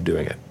 I loved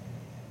doing it.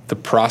 The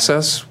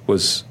process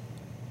was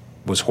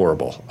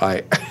horrible.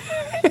 I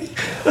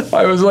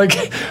was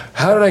like,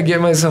 how did I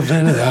get myself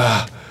into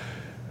that?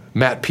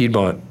 Matt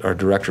Piedmont, our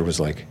director, was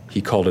like,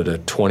 he called it a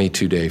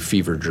 22-day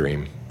fever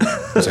dream.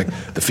 It was like,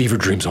 the fever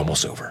dream's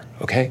almost over,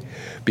 okay?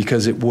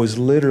 Because it was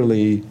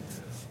literally,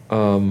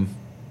 I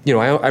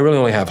really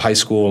only have high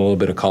school and a little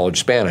bit of college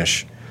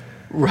Spanish.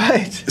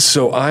 Right.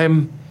 So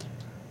I'm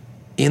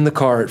in the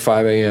car at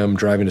 5 a.m.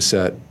 driving to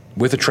set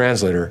with a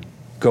translator,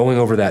 going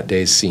over that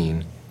day's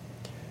scene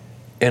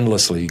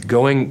endlessly,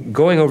 going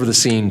over the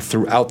scene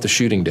throughout the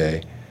shooting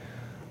day,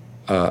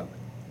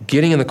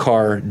 getting in the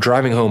car,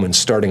 driving home, and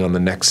starting on the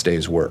next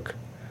day's work.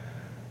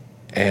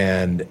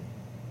 And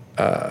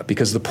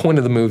because the point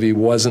of the movie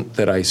wasn't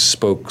that I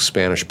spoke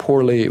Spanish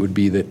poorly, it would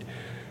be that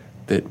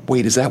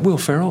wait, is that Will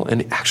Ferrell?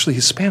 And actually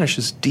his Spanish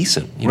is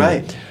decent.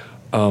 Right.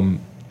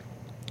 And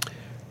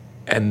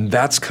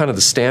that's kind of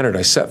the standard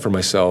I set for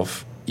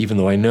myself, even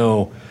though I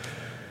know,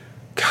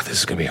 God, this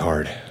is going to be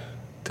hard.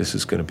 This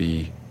is going to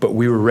be... But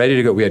we were ready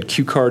to go. We had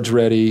cue cards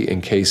ready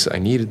in case I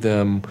needed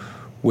them,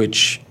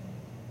 which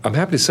I'm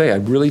happy to say I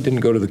really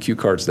didn't go to the cue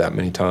cards that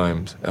many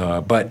times.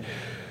 But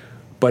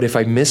if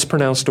I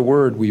mispronounced a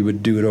word, we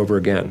would do it over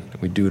again.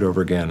 We'd do it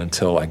over again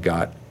until I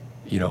got,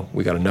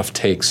 we got enough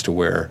takes to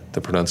where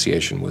the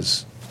pronunciation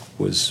was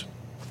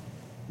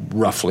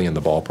roughly in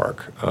the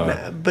ballpark.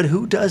 But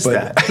who does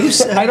that?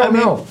 I don't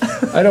know.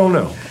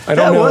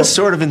 That was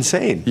sort of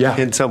insane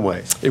in some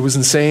ways. It was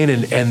insane,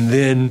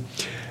 and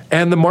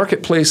the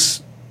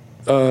marketplace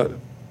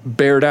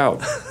bared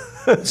out.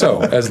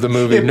 So as the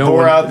movie,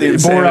 bore out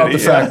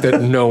the fact that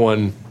no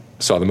one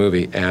saw the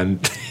movie,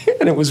 and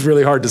it was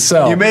really hard to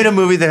sell. You made a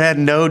movie that had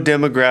no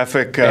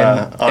demographic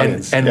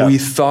audience. And we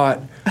thought,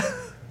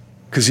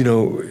 because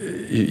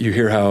you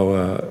hear how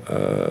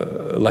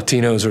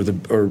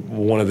Latinos are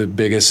one of the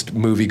biggest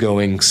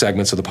movie-going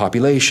segments of the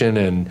population,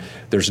 and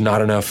there's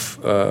not enough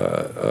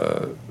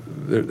there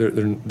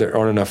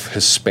aren't enough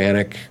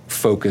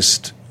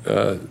Hispanic-focused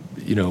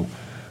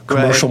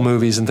commercial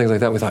movies and things like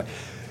that. We thought,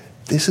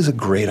 this is a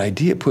great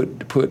idea.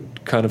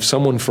 Put kind of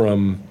someone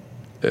from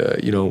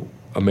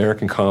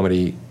American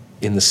comedy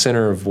in the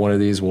center of one of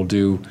these. We'll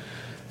do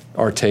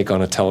our take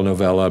on a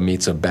telenovela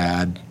meets a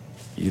bad,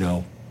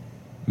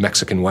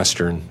 Mexican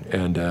Western,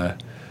 and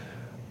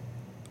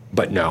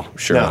but no,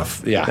 sure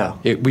enough,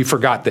 we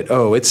forgot that.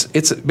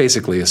 It's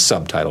basically a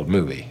subtitled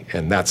movie,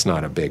 and that's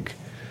not a big.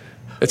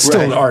 It's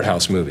still an art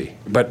house movie,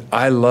 but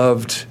I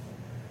loved.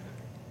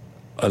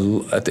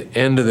 At the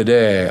end of the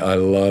day, I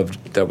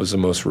loved. That was the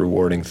most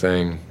rewarding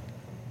thing.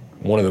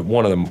 One of the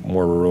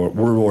more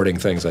rewarding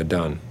things I'd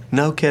done.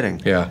 No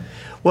kidding. Yeah.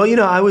 Well,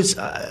 I was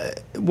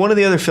one of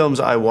the other films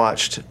I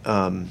watched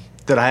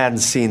that I hadn't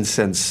seen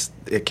since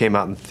it came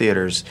out in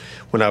theaters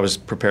when I was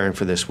preparing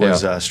for this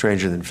was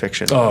Stranger Than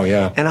Fiction. Oh,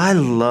 yeah. And I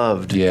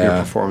loved your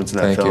performance in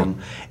that film.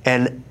 You.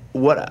 And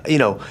what,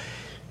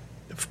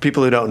 For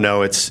people who don't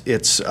know, it's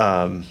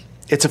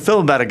a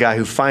film about a guy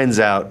who finds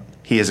out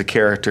he is a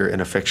character in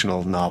a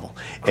fictional novel.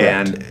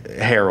 Correct. And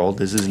Harold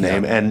is his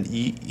name, and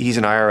he's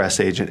an IRS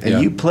agent, and Yeah.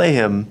 you play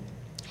him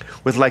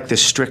with like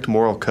this strict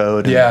moral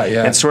code, and,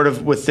 and sort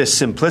of with this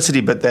simplicity,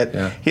 but that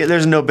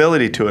there's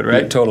nobility to it,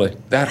 right? Yeah, totally.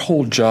 That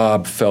whole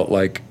job felt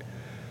like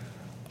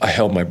I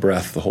held my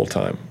breath the whole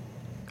time.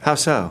 How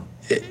so?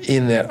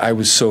 In that I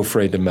was so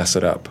afraid to mess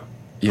it up.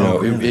 You know,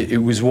 really?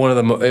 it was one of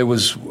the it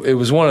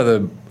was one of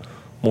the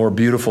more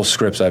beautiful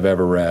scripts I've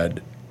ever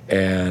read,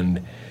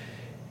 and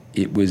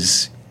it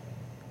was,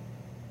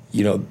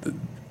 you know,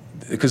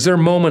 because there are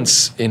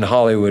moments in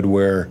Hollywood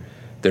where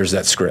there's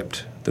that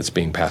script that's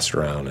being passed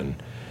around, and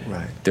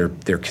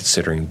they're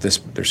considering this.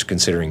 They're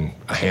considering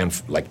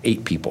like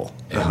 8 people,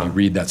 and you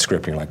read that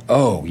script and you're like,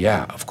 oh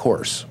yeah, of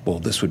course. Well,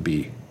 this would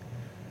be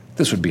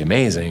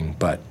amazing,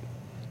 but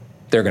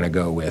they're going to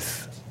go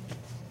with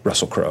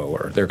Russell Crowe,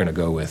 or they're going to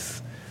go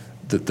with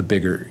the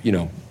bigger, you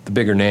know, the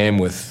bigger name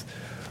with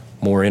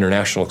more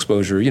international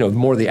exposure, you know,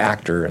 more the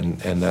actor and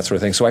that sort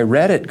of thing. So I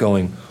read it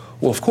going,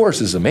 well, of course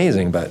this is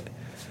amazing, but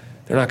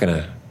they're not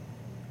going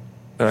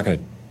to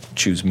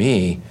choose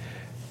me.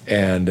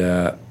 And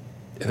they're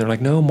like,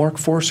 no, Mark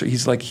Forster.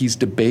 He's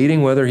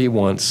debating whether he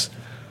wants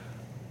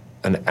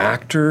an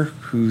actor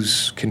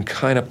who's can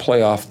kind of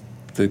play off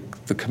the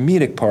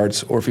comedic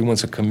parts, or if he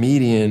wants a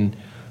comedian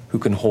who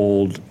can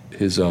hold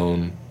his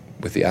own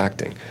with the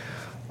acting.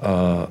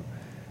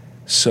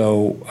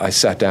 So I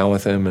sat down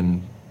with him,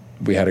 and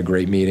we had a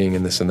great meeting,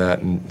 and this and that,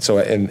 and so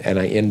and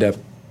I end up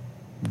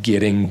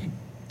getting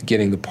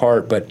the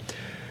part. But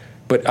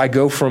I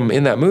go from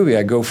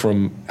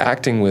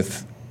acting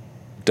with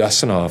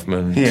Dustin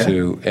Hoffman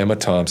to Emma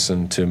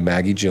Thompson to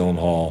Maggie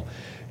Gyllenhaal,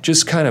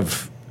 just kind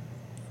of,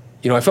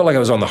 you know, I felt like I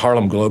was on the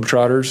Harlem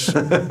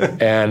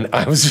Globetrotters, and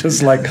I was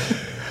just like,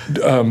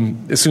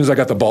 as soon as I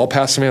got the ball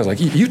passed to me, I was like,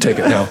 you take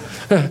it now.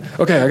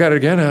 Okay, I got it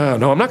again.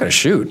 No, I'm not going to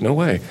shoot. No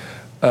way.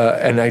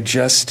 And I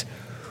just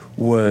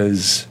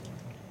was,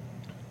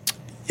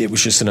 it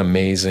was just an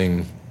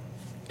amazing,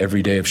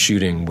 every day of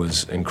shooting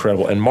was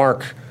incredible. And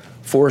Mark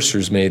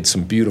Forster's made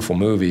some beautiful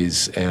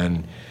movies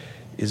and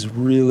is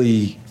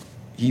really,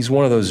 he's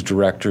one of those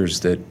directors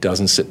that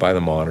doesn't sit by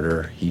the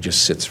monitor. He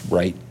just sits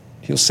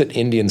he'll sit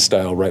Indian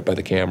style right by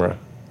the camera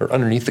or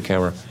underneath the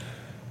camera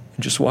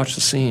and just watch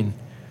the scene.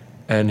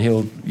 And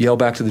he'll yell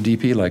back to the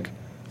DP like,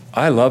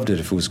 I loved it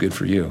if it was good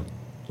for you.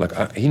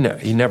 Like, he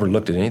never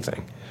looked at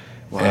anything.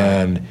 Wow.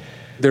 And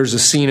there's a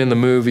scene in the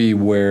movie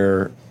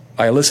where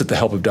I elicit the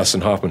help of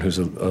Dustin Hoffman, who's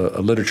a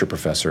literature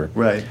professor.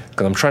 Right.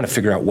 Because I'm trying to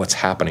figure out what's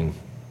happening.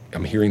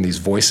 I'm hearing these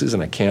voices,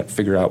 and I can't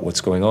figure out what's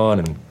going on.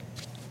 And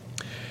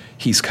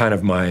he's kind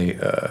of my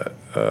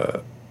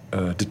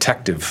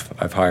detective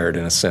I've hired,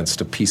 in a sense,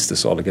 to piece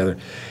this all together.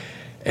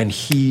 And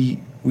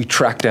we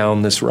track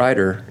down this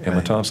writer,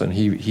 Emma Thompson.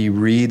 He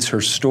reads her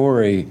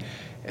story,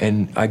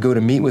 and I go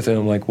to meet with him.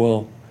 I'm like,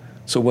 well,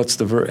 so what's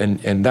the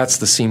and that's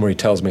the scene where he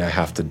tells me I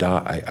have to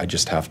die. I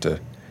just have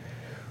to,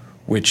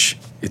 which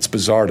it's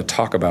bizarre to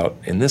talk about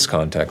in this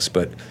context,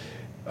 but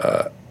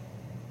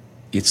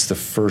it's the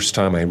first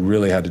time I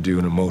really had to do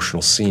an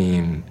emotional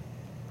scene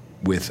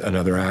with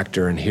another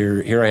actor, and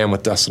here I am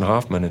with Dustin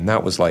Hoffman, and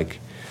that was like,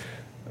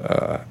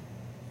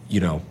 you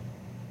know,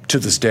 to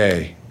this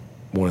day,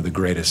 one of the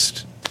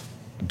greatest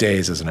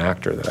days as an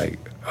actor that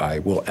I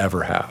will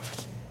ever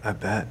have. I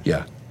bet.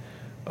 Yeah.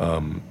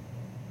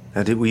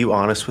 Now, were you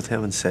honest with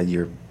him and said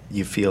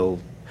you feel,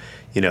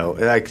 you know,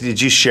 like, did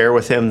you share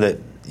with him that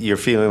you're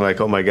feeling like,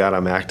 oh my God,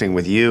 I'm acting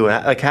with you?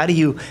 Like, how do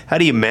you manage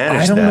that?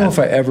 I don't know if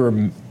I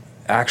ever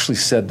actually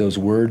said those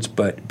words,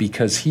 but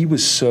because he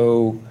was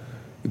so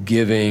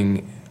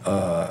giving,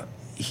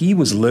 he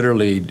was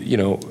literally, you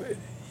know,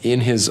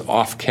 in his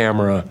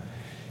off-camera,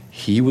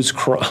 he was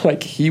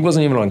like, he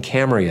wasn't even on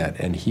camera yet,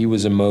 and he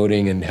was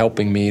emoting and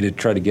helping me to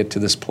try to get to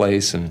this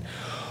place, and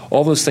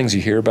all those things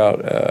you hear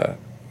about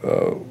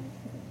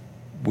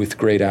with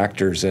great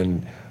actors,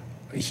 and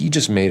he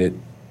just made it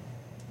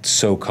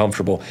so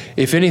comfortable.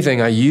 If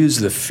anything, I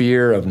used the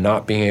fear of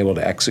not being able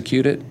to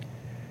execute it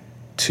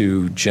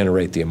to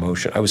generate the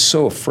emotion. I was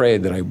so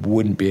afraid that I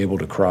wouldn't be able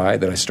to cry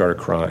that I started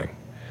crying,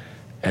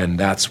 and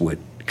that's what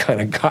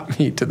kind of got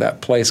me to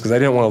that place, because I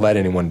didn't want to let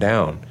anyone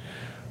down.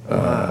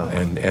 Wow.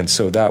 And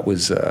so that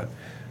was,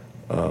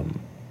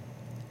 and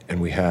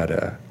we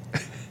had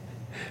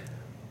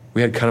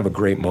we had kind of a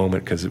great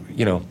moment, because,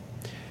 you know,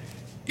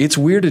 it's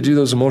weird to do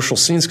those emotional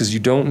scenes because you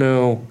don't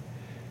know,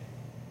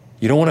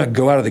 you don't want to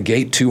go out of the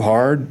gate too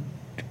hard,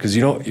 because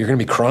you're going to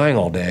be crying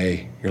all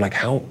day. You're like,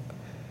 how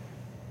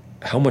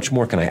much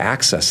more can I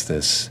access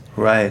this?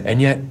 Right.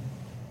 And yet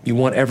you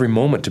want every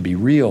moment to be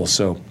real,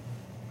 so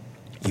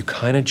you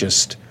kind of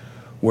just,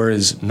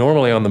 whereas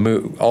normally on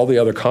the all the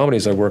other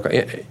comedies I work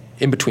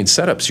in between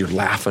setups, you're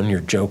laughing,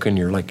 you're joking,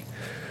 you're like,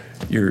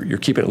 you're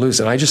keeping it loose.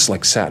 And I just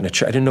like sat in a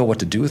chair. I didn't know what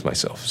to do with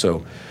myself,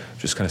 so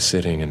just kind of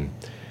sitting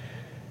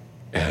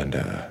and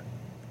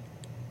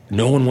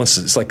no one wants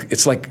to.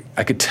 It's like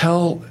I could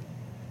tell.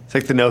 It's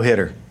like the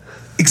no-hitter.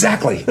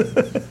 Exactly.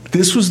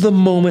 This was the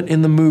moment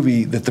in the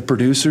movie that the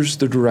producers,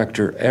 the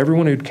director,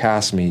 everyone who'd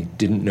cast me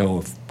didn't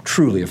know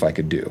truly if I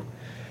could do.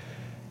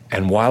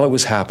 And while it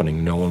was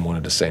happening, no one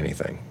wanted to say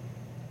anything.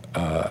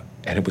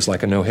 And it was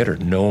like a no-hitter.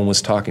 No one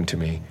was talking to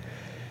me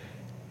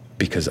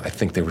because I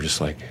think they were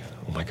just like,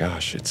 oh my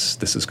gosh,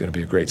 this is going to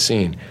be a great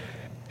scene.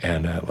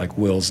 And like,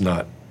 Will's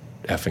not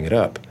effing it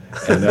up.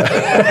 And,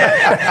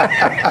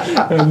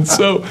 and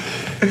so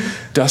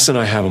Dustin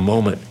and I have a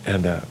moment,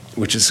 and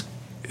which is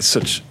this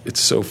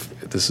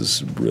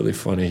is really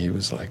funny. He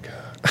was like,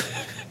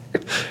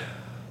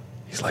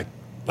 he's like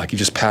he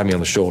just patted me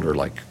on the shoulder,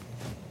 like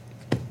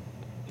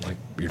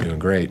you're doing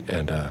great.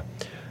 And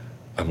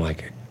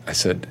I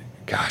said,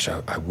 gosh,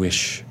 I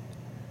wish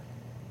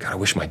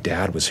my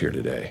dad was here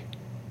today.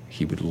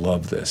 He would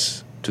love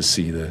this,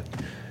 to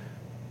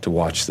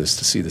watch this,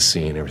 to see the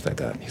scene, everything like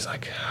that. And he's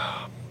like,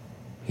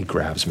 he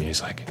grabs me,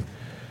 he's like,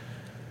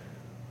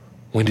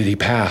 when did he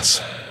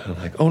pass? And I'm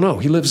like, oh no,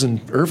 he lives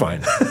in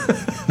Irvine.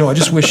 No, I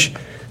just wish,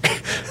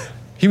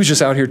 he was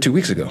just out here 2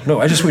 weeks ago. No,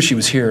 I just wish he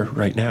was here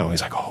right now.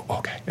 He's like, oh,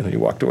 okay. And then he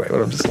walked away. And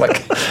I'm just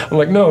like,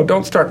 no,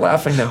 don't start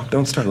laughing now.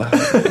 Don't start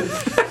laughing.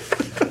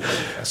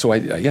 So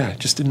I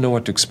just didn't know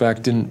what to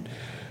expect.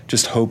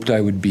 Just hoped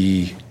I would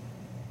be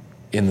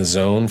in the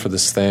zone for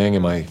this thing.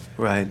 Am I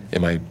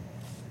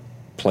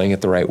playing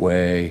it the right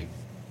way?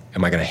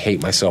 Am I going to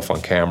hate myself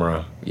on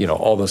camera?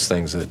 All those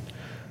things that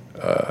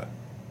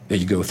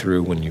you go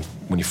through when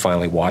you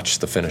finally watch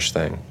the finished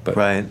thing. But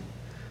right.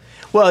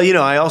 Well,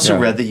 I also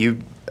read that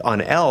you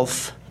on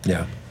Elf.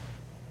 Yeah.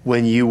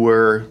 When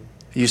you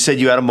said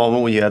you had a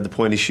moment when you had the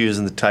pointy shoes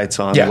and the tights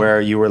on,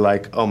 where you were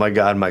like, oh my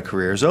God, my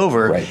career's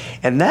over. Right.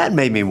 And that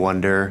made me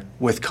wonder,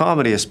 with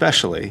comedy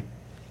especially,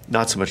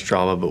 not so much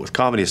drama, but with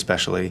comedy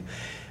especially,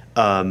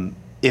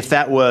 if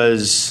that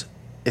was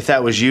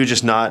you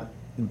just not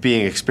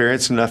being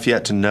experienced enough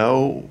yet to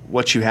know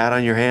what you had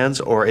on your hands,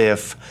 or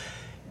if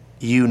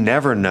you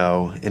never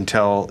know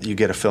until you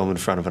get a film in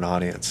front of an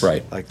audience,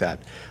 right? Like that.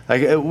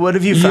 Like, what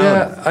have you found?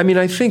 Yeah, I mean,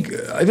 I think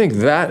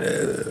that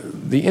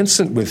the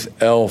instant with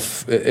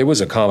Elf, it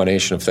was a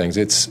combination of things.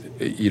 It's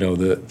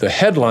the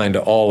headline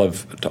to all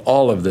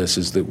of this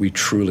is that we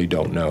truly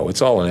don't know.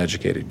 It's all an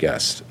educated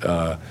guess.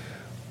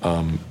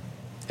 And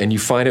you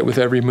find it with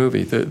every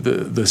movie.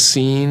 The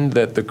scene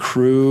that the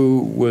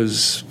crew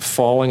was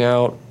falling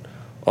out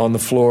on the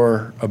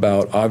floor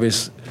about, I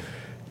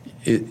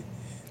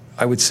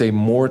would say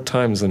more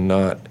times than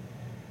not,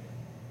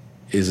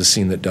 is a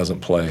scene that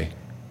doesn't play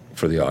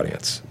for the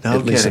audience.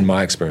 At least in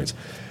my experience.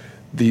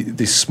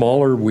 The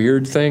smaller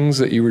weird things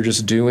that you were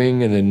just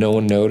doing and then no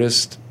one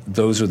noticed,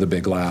 those are the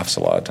big laughs a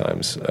lot of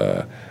times.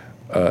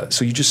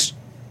 So you just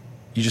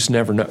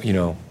never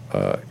know.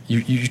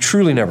 You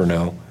truly never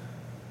know.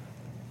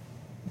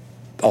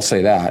 I'll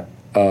say that.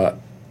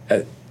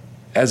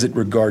 As it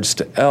regards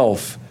to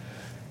Elf,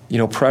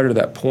 prior to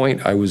that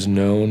point, I was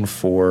kind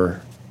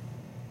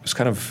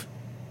of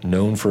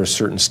known for a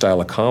certain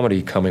style of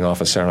comedy coming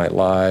off of Saturday Night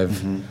Live.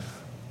 Mm-hmm.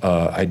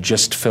 I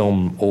just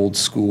filmed Old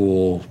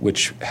School,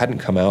 which hadn't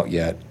come out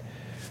yet.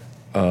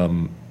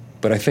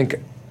 But I think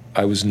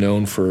I was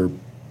known for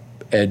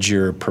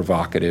edgier,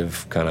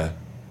 provocative kind of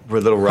a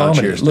little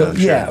raunchier stuff.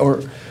 Yeah,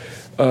 or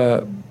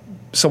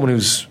someone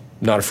who's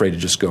not afraid to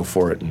just go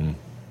for it and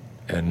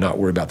not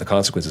worry about the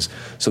consequences.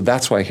 So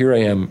that's why here I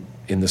am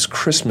in this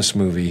Christmas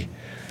movie.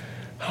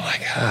 I'm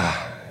like,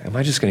 am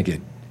I just going to get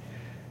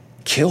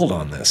killed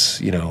on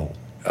this?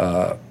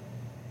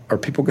 Are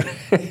people going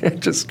to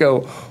just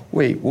go,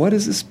 wait, what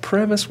is this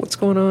premise? What's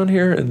going on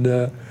here?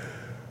 And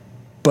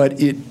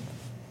but it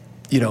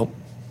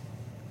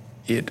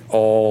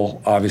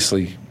all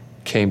obviously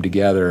came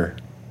together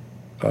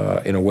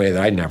in a way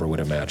that I never would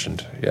have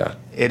imagined. Yeah,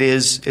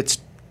 it's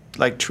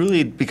like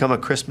truly become a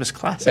Christmas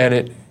classic.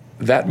 And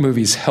that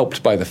movie's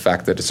helped by the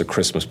fact that it's a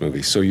Christmas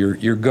movie. So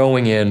you're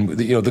going in,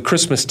 the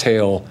Christmas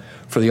tale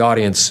for the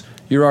audience,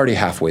 you're already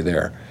halfway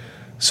there.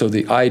 So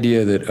the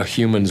idea that a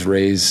human's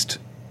raised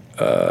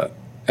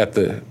at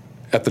the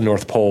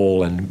North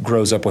Pole and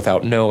grows up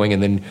without knowing,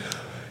 and then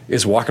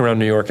is walking around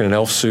New York in an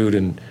elf suit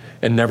and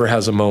never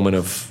has a moment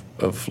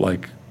of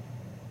like,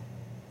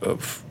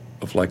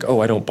 oh,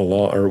 I don't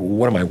belong, or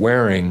what am I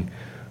wearing?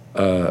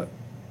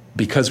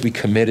 Because we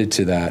committed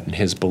to that and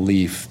his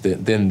belief,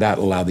 then that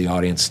allowed the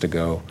audience to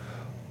go,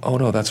 oh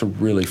no, that's a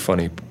really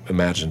funny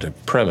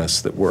imaginative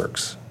premise that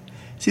works.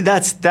 See,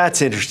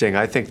 that's interesting.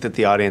 I think that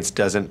the audience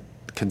doesn't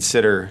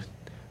consider,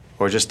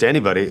 or just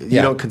anybody,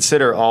 you don't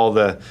consider all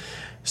the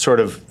sort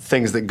of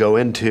things that go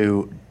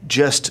into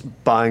just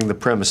buying the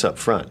premise up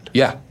front.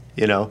 Yeah.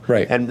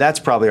 Right. And that's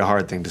probably a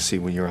hard thing to see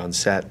when you're on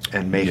set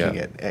and making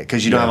it,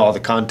 because you don't have all the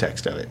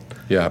context of it.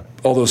 Yeah.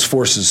 All those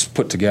forces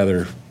put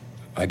together,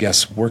 I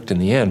guess, worked in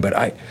the end. But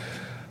I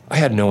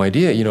had no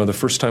idea. The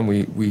first time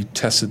we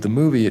tested the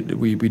movie,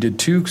 we did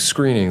 2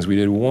 screenings. We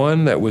did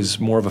one that was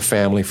more of a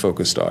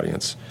family-focused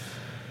audience,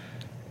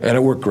 and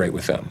it worked great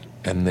with them.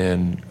 And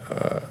then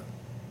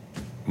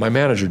my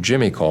manager,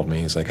 Jimmy, called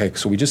me. He's like, hey,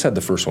 so we just had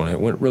the first one. It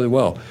went really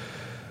well.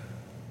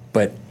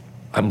 But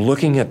I'm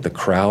looking at the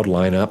crowd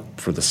line up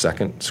for the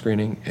second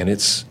screening, and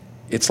it's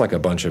like a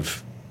bunch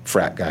of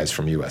frat guys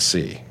from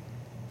USC,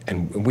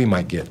 and we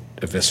might get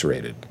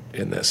eviscerated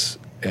in this.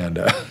 And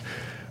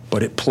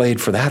but it played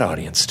for that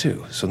audience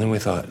too. So then we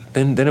thought,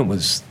 then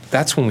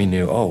that's when we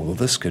knew, oh, well,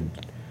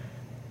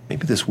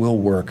 maybe this will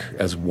work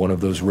as one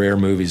of those rare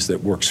movies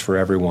that works for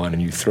everyone,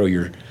 and you throw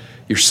your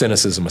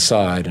cynicism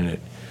aside, and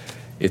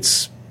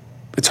it's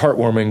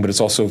heartwarming, but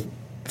it's also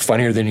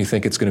funnier than you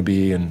think it's going to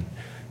be, and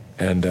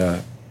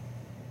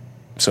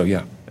so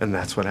yeah. And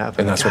that's what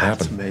happened. And that's what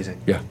happened. It's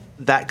amazing. Yeah.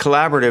 That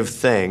collaborative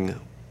thing,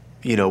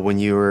 when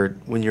you're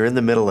in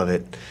the middle of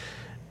it,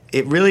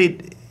 it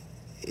really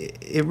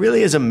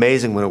is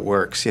amazing when it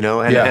works,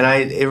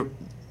 And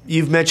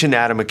you've mentioned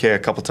Adam McKay a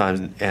couple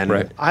times, and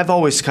right. I've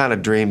always kind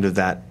of dreamed of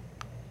that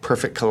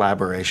perfect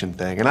collaboration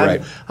thing. And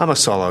I'm a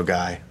solo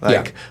guy.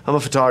 I'm a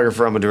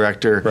photographer, I'm a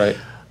director. Right.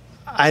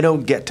 I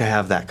don't get to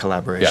have that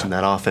collaboration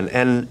that often.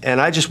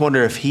 And I just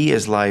wonder if he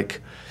is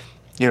like,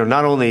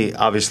 not only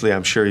obviously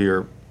I'm sure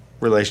your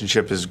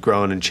relationship has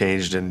grown and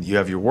changed and you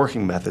have your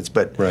working methods,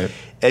 but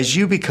as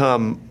you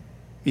become,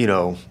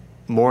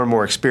 more and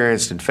more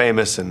experienced and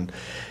famous and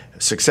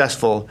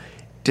successful,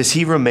 does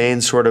he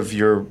remain sort of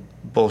your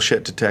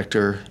bullshit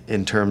detector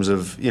in terms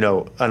of,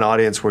 an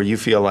audience where you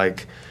feel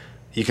like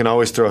you can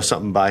always throw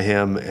something by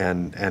him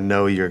and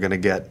know you're going to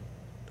get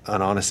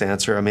an honest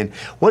answer? I mean,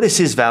 what is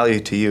his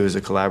value to you as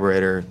a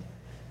collaborator?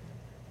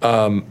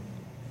 Yeah,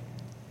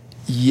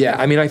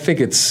 I mean, I think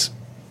it's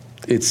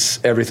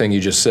everything you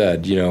just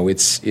said.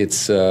 It's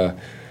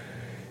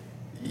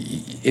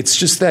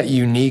just that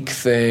unique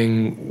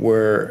thing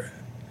where,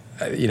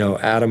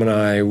 Adam and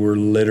I were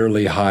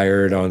literally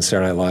hired on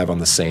Saturday Night Live on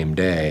the same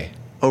day.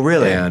 Oh,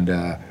 really? And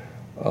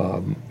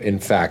in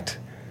fact,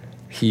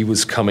 he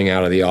was coming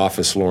out of the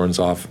office, Lauren's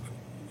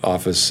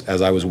office,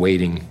 as I was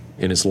waiting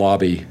in his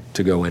lobby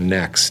to go in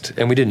next.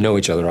 And we didn't know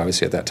each other,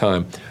 obviously, at that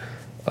time.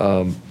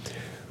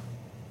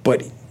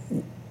 But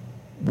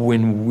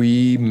when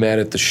we met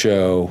at the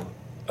show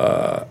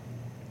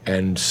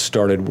and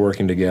started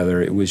working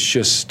together, it was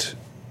just,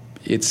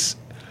 it's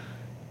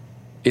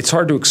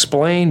hard to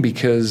explain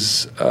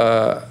because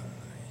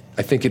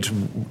I think it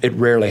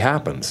rarely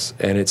happens.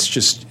 And it's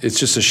just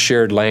a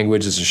shared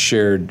language,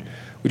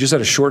 we just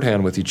had a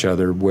shorthand with each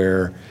other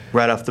where...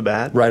 Right off the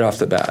bat? Right off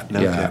the bat,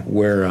 okay. Yeah.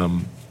 Where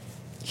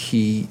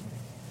he,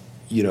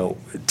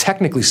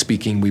 technically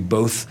speaking, we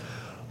both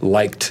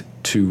liked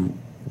to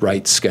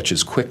write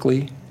sketches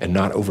quickly and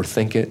not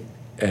overthink it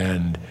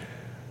and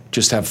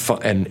just have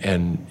fun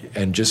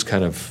and just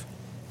kind of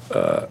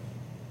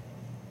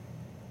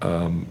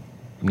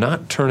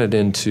not turn it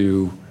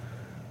into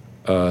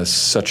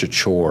such a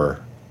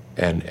chore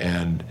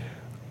and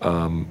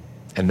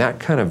that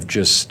kind of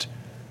just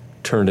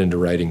turned into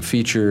writing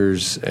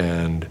features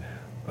and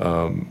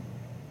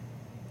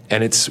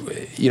it's,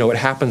 it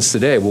happens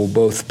today. We'll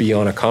both be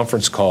on a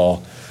conference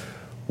call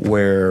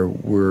where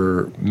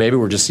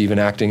we're just even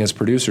acting as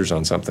producers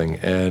on something,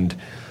 and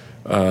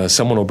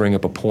someone will bring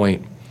up a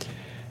point,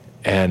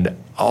 and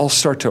I'll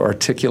start to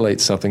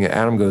articulate something, and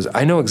Adam goes,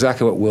 I know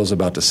exactly what Will's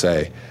about to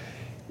say.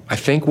 I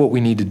think what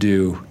we need to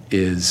do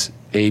is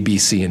A, B,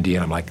 C, and D.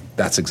 And I'm like,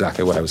 that's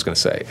exactly what I was going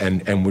to say.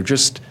 And we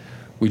just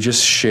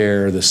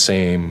share the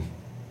same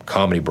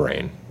comedy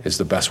brain is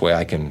the best way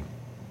I can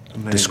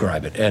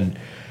describe it.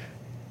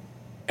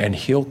 And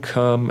he'll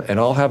come, and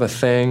I'll have a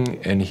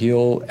thing, and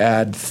he'll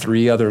add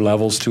 3 other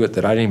levels to it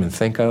that I didn't even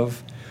think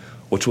of,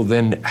 which will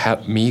then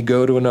have me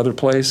go to another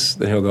place.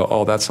 Then he'll go,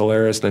 oh, that's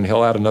hilarious. Then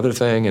he'll add another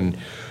thing. And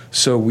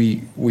so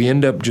we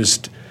end up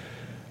just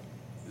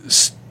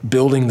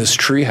building this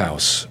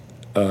treehouse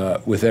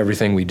with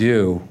everything we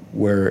do,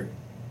 where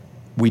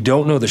we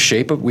don't know the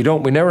shape of, we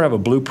never have a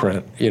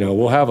blueprint.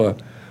 We'll have a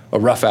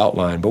rough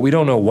outline, but we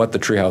don't know what the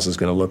treehouse is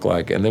going to look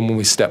like. And then when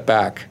we step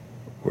back,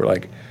 we're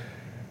like,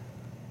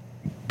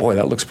 boy,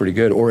 that looks pretty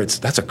good. Or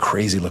that's a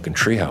crazy looking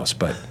treehouse,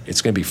 but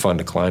it's going to be fun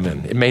to climb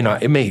in.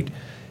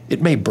 It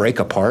may break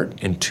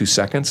apart in 2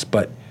 seconds,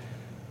 but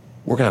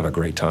we're going to have a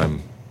great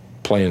time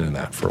playing in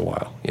that for a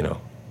while,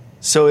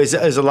 So is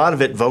a lot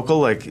of it vocal?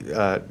 Like,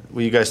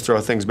 will you guys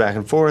throw things back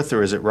and forth,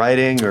 or is it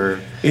writing,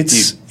 or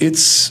it's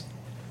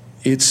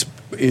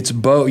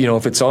both.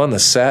 If it's on the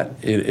set,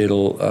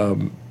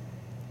 it'll.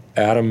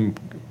 Adam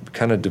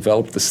kind of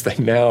developed this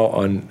thing now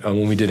on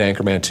when we did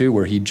Anchorman 2,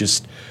 where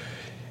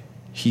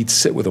he'd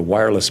sit with a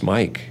wireless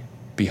mic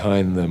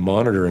behind the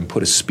monitor and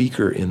put a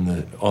speaker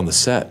on the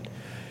set,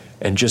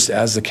 and just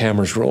as the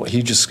cameras roll,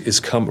 he just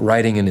is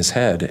writing in his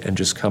head and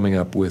just coming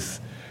up with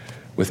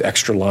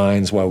extra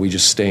lines while we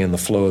just stay in the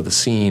flow of the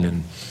scene,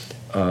 and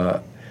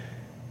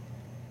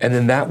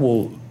then that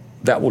will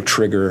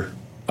trigger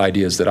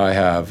ideas that I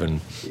have,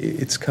 and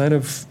it's kind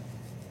of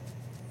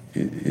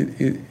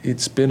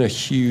it's been a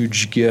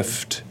huge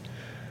gift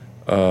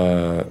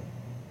for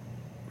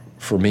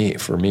me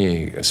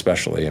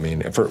especially. I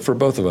mean, for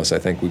both of us, I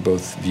think we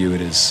both view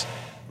it as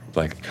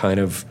like kind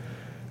of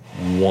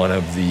one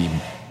of the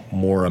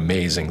more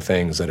amazing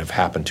things that have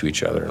happened to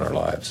each other in our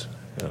lives.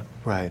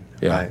 Right.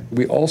 Yeah. Right.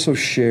 We also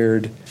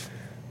shared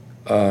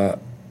when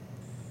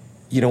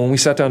we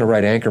sat down to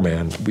write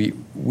Anchorman,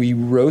 we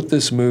wrote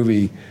this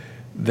movie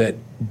that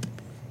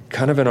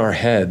kind of in our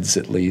heads,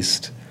 at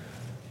least,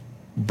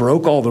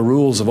 broke all the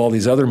rules of all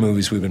these other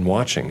movies we've been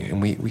watching.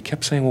 And we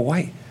kept saying, well,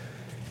 why?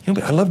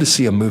 I'd love to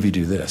see a movie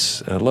do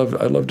this. And I'd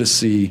love to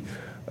see,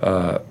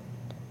 I'd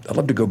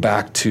love to go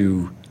back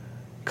to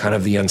kind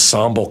of the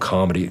ensemble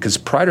comedy. Because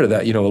prior to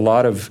that, a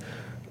lot of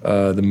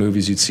the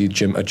movies you'd see, a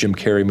Jim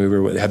Carrey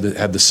movie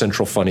had the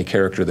central funny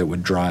character that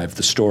would drive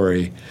the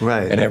story,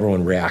 right, and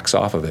everyone reacts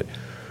off of it.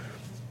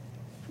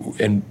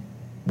 And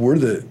we're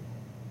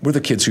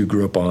the kids who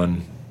grew up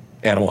on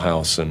Animal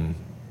House and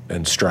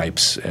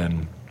Stripes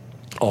and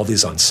all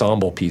these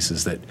ensemble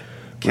pieces that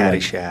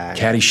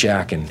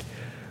Caddyshack, and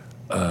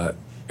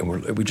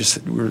we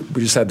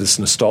just had this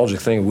nostalgic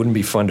thing. It wouldn't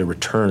be fun to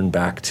return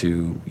back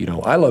to,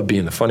 I love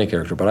being the funny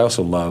character, but I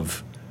also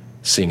love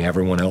seeing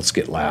everyone else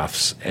get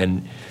laughs,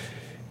 and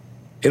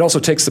it also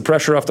takes the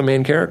pressure off the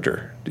main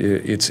character.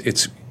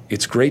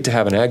 It's great to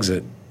have an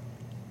exit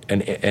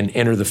and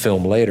enter the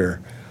film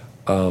later,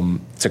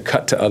 to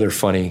cut to other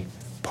funny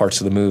parts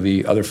of the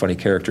movie, other funny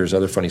characters,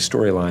 other funny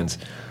storylines,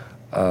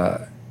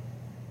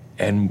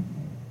 and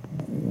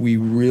we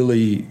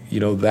really,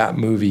 that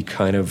movie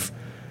kind of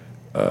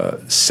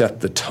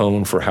set the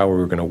tone for how we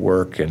were going to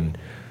work, and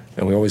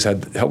we always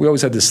had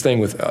this thing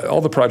with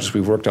all the projects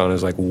we've worked on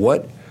is like,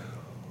 what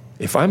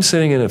if I'm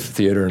sitting in a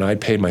theater and I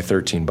paid my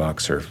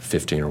 $13 or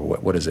 $15 or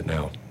what is it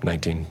now,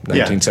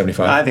 $19.75?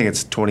 I think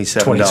it's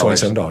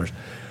 $27.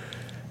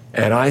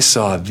 And I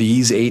saw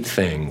these 8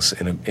 things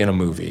in a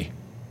movie,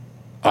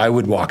 I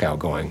would walk out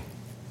going,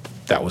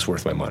 that was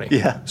worth my money.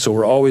 Yeah. So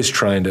we're always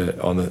trying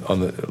to on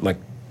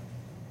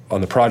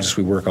the projects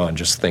we work on,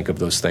 just think of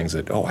those things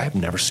that, I have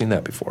never seen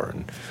that before.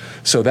 And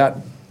so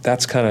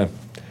that's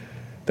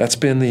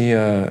been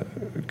the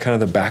kind of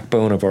the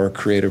backbone of our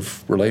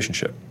creative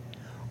relationship.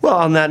 Well,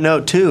 on that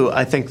note too,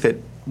 I think that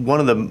one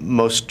of the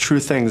most true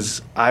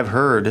things I've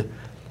heard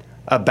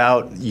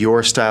about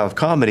your style of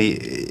comedy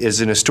is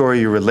in a story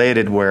you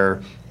related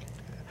where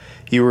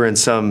you were in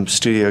some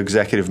studio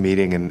executive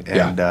meeting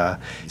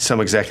and some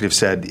executive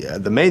said,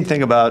 the main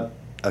thing about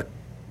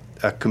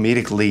a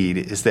comedic lead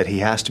is that he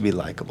has to be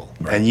likable.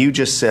 Right. And you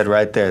just said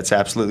right there, it's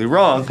absolutely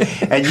wrong.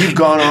 And you've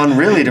gone on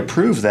really to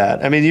prove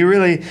that. I mean, you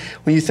really,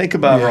 when you think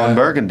about Ron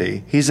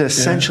Burgundy, he's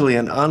essentially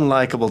an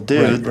unlikable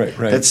dude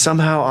that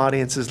somehow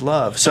audiences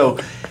love. So,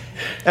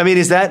 I mean,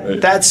 is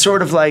that's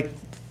sort of like,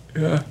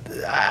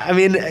 I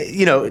mean,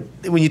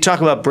 when you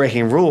talk about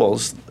breaking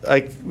rules,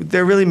 like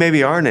there really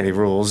maybe aren't any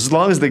rules. As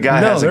long as the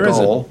guy has a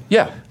goal,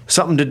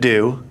 something to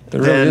do,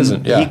 there really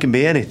isn't. He can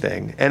be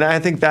anything. And I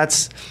think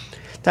that's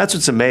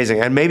what's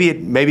amazing. And maybe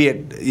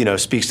it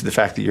speaks to the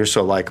fact that you're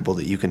so likable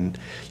that you can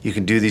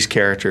do these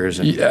characters.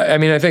 And I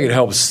mean, I think it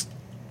helps.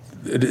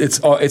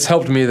 It's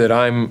helped me that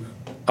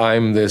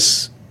I'm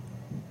this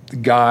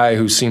guy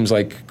who seems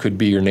like could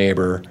be your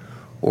neighbor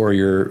or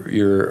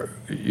your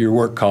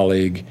work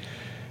colleague.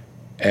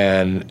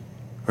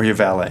 Or your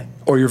valet.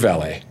 Or your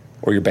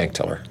bank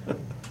teller.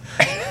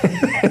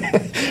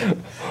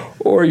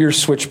 Or your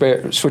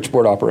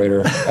switchboard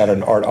operator at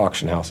an art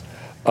auction house.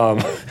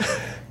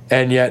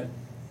 And yet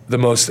the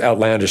most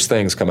outlandish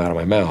things come out of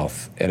my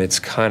mouth. And it's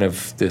kind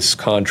of this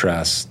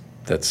contrast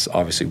that's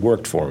obviously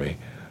worked for me.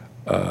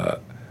 But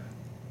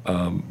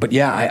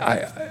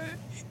yeah,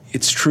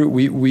 it's true.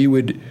 We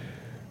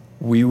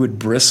would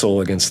bristle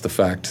against the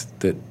fact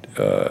that...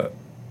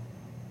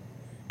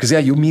 Because,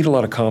 you meet a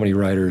lot of comedy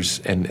writers,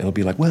 and it'll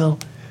be like, well,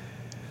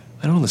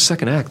 I know in the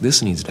second act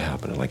this needs to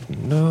happen. I'm like,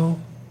 no,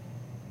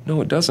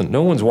 it doesn't.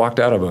 No one's walked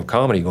out of a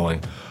comedy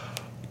going,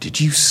 did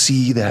you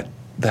see that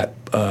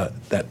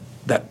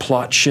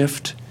plot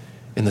shift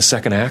in the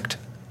second act?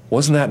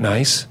 Wasn't that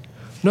nice?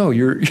 No,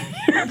 you're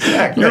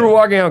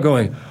walking out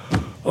going,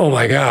 oh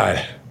my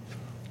God,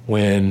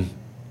 when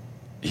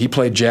he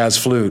played jazz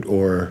flute,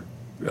 or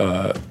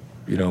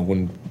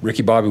when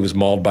Ricky Bobby was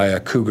mauled by a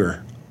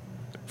cougar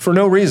for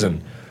no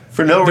reason.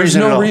 For no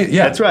reason at all.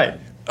 Yeah, that's right.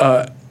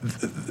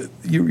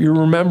 You're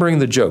remembering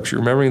the jokes. You're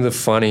remembering the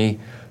funny,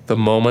 the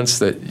moments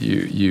that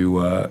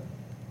you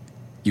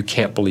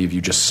can't believe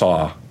you just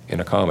saw in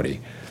a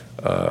comedy.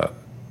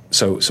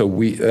 So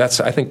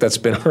I think that's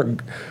been our.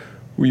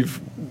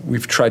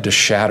 We've tried to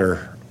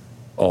shatter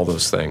all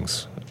those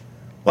things.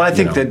 Well, I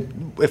think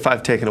that if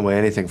I've taken away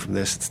anything from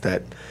this, it's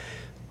that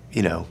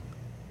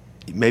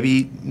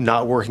maybe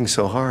not working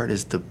so hard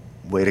is the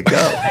way to go.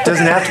 It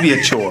doesn't have to be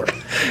a chore.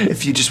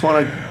 If you just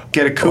want to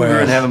get a cougar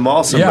and have him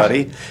maul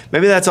somebody,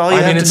 maybe that's all you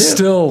have to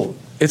do.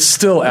 It's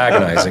still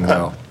agonizing,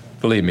 though.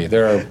 Believe me,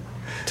 there are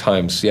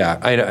times. Yeah,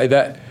 I know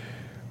that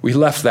we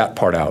left that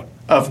part out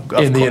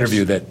in the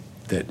interview. That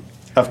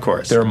of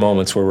course there are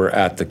moments where we're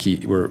at the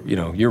key, where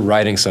you're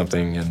writing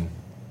something and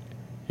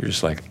you're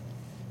just like,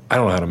 I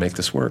don't know how to make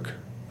this work.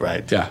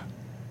 Right. Yeah.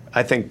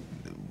 I think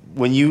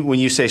when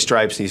you say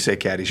Stripes and you say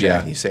Caddyshack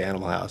and you say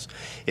Animal House,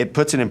 it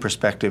puts it in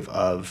perspective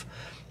of,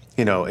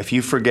 if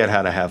you forget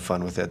how to have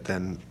fun with it,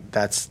 then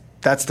that's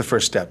the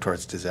first step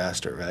towards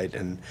disaster, right?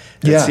 And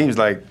it seems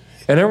like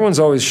And everyone's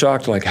always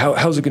shocked, like,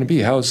 how's it going to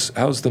be? How's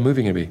the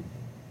movie going to be?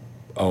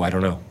 Oh, I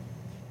don't know.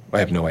 I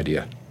have no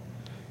idea.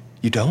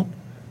 You don't?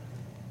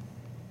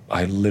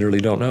 I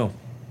literally don't know.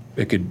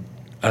 It could,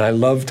 and I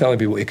love telling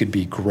people it could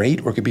be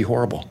great or it could be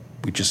horrible.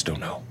 We just don't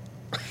know.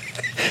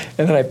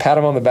 And then I pat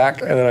them on the back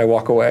and then I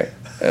walk away.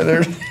 And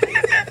they're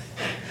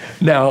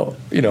now,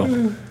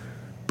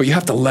 but you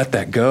have to let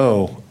that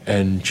go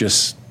and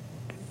just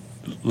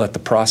let the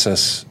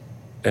process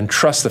and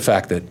trust the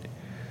fact that,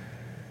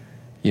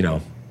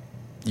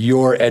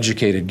 your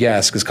educated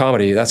guess, because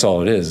comedy, that's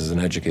all it is an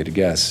educated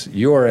guess.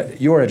 Your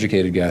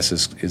educated guess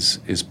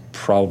is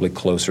probably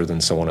closer than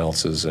someone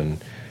else's,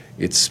 and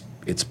it's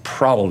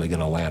probably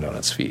going to land on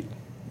its feet.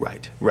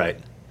 Right.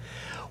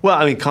 Well,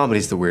 I mean,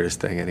 comedy's the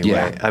weirdest thing anyway.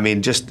 Yeah. I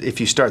mean, just if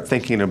you start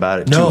thinking about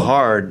it too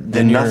hard,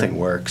 then nothing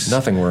works.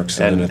 Nothing works,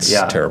 and then it's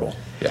terrible.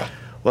 Yeah.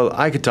 Well,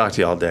 I could talk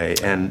to you all day,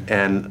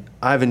 and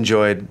I've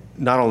enjoyed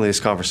not only this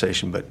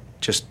conversation, but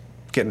just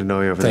getting to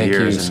know you over the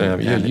years.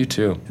 Thank you, Sam. You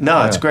too.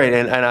 No, it's great,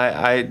 and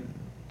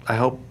I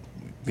hope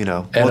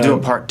we'll do a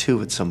part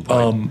 2 at some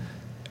point.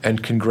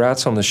 And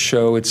congrats on the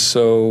show. It's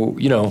so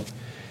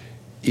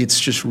it's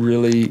just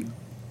really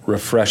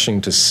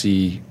refreshing to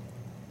see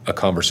a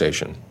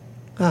conversation.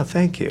 Oh,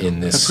 thank you.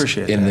 I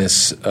appreciate that.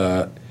 This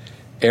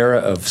era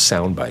of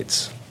sound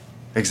bites.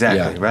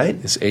 Exactly, right?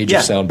 This age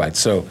of sound bites.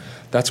 So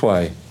that's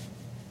why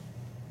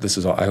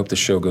I hope the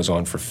show goes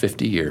on for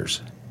 50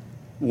 years.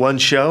 One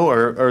show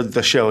or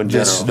the show in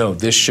general?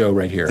 This show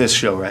right here. This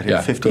show right here,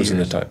 50 goes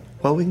years. into time.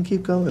 Well, we can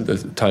keep going. The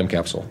time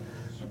capsule.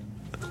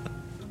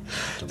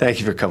 Thank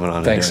you for coming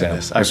on. Thanks, Sam.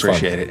 I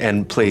appreciate it.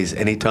 And please,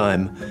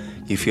 anytime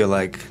you feel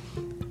like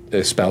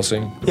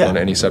espousing on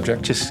any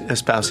subject, just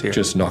espouse here.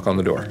 Just knock on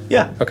the door.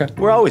 Yeah. Okay.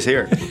 We're always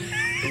here.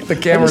 The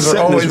cameras are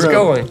always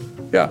going.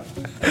 Yeah.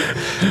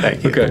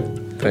 Thank you. Okay.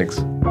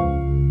 Thanks.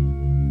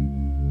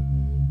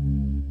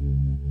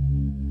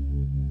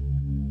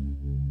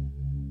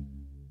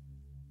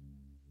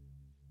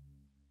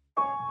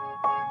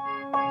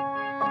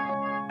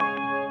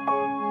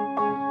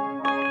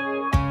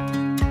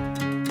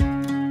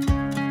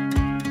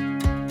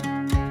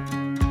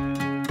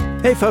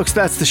 Hey folks,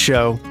 that's the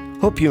show.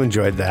 Hope you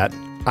enjoyed that.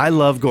 I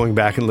love going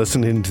back and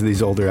listening to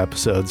these older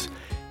episodes.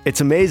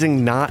 It's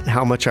amazing not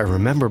how much I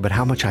remember, but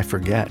how much I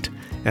forget.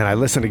 And I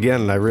listen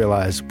again and I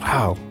realize,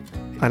 wow,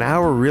 an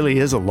hour really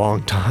is a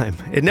long time.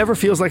 It never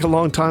feels like a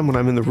long time when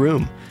I'm in the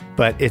room,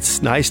 but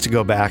it's nice to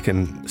go back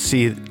and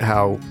see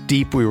how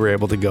deep we were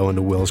able to go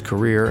into Will's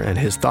career and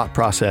his thought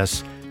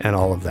process and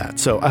all of that.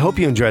 So I hope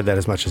you enjoyed that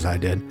as much as I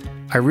did.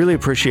 I really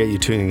appreciate you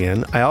tuning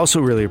in. I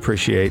also really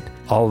appreciate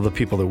all of the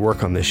people that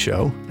work on this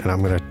show, and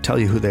I'm going to tell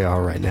you who they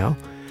are right now.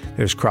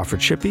 There's Crawford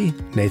Shippey,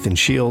 Nathan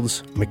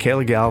Shields,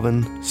 Michaela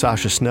Galvin,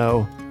 Sasha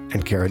Snow,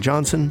 and Kara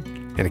Johnson,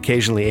 and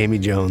occasionally Amy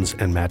Jones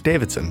and Matt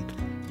Davidson.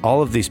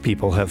 All of these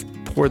people have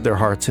poured their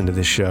hearts into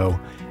this show,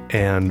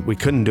 and we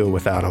couldn't do it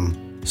without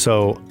them.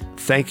 So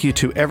thank you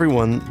to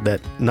everyone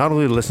that not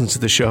only listens to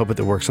the show, but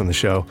that works on the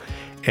show.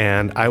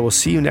 And I will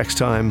see you next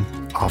time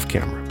off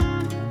camera.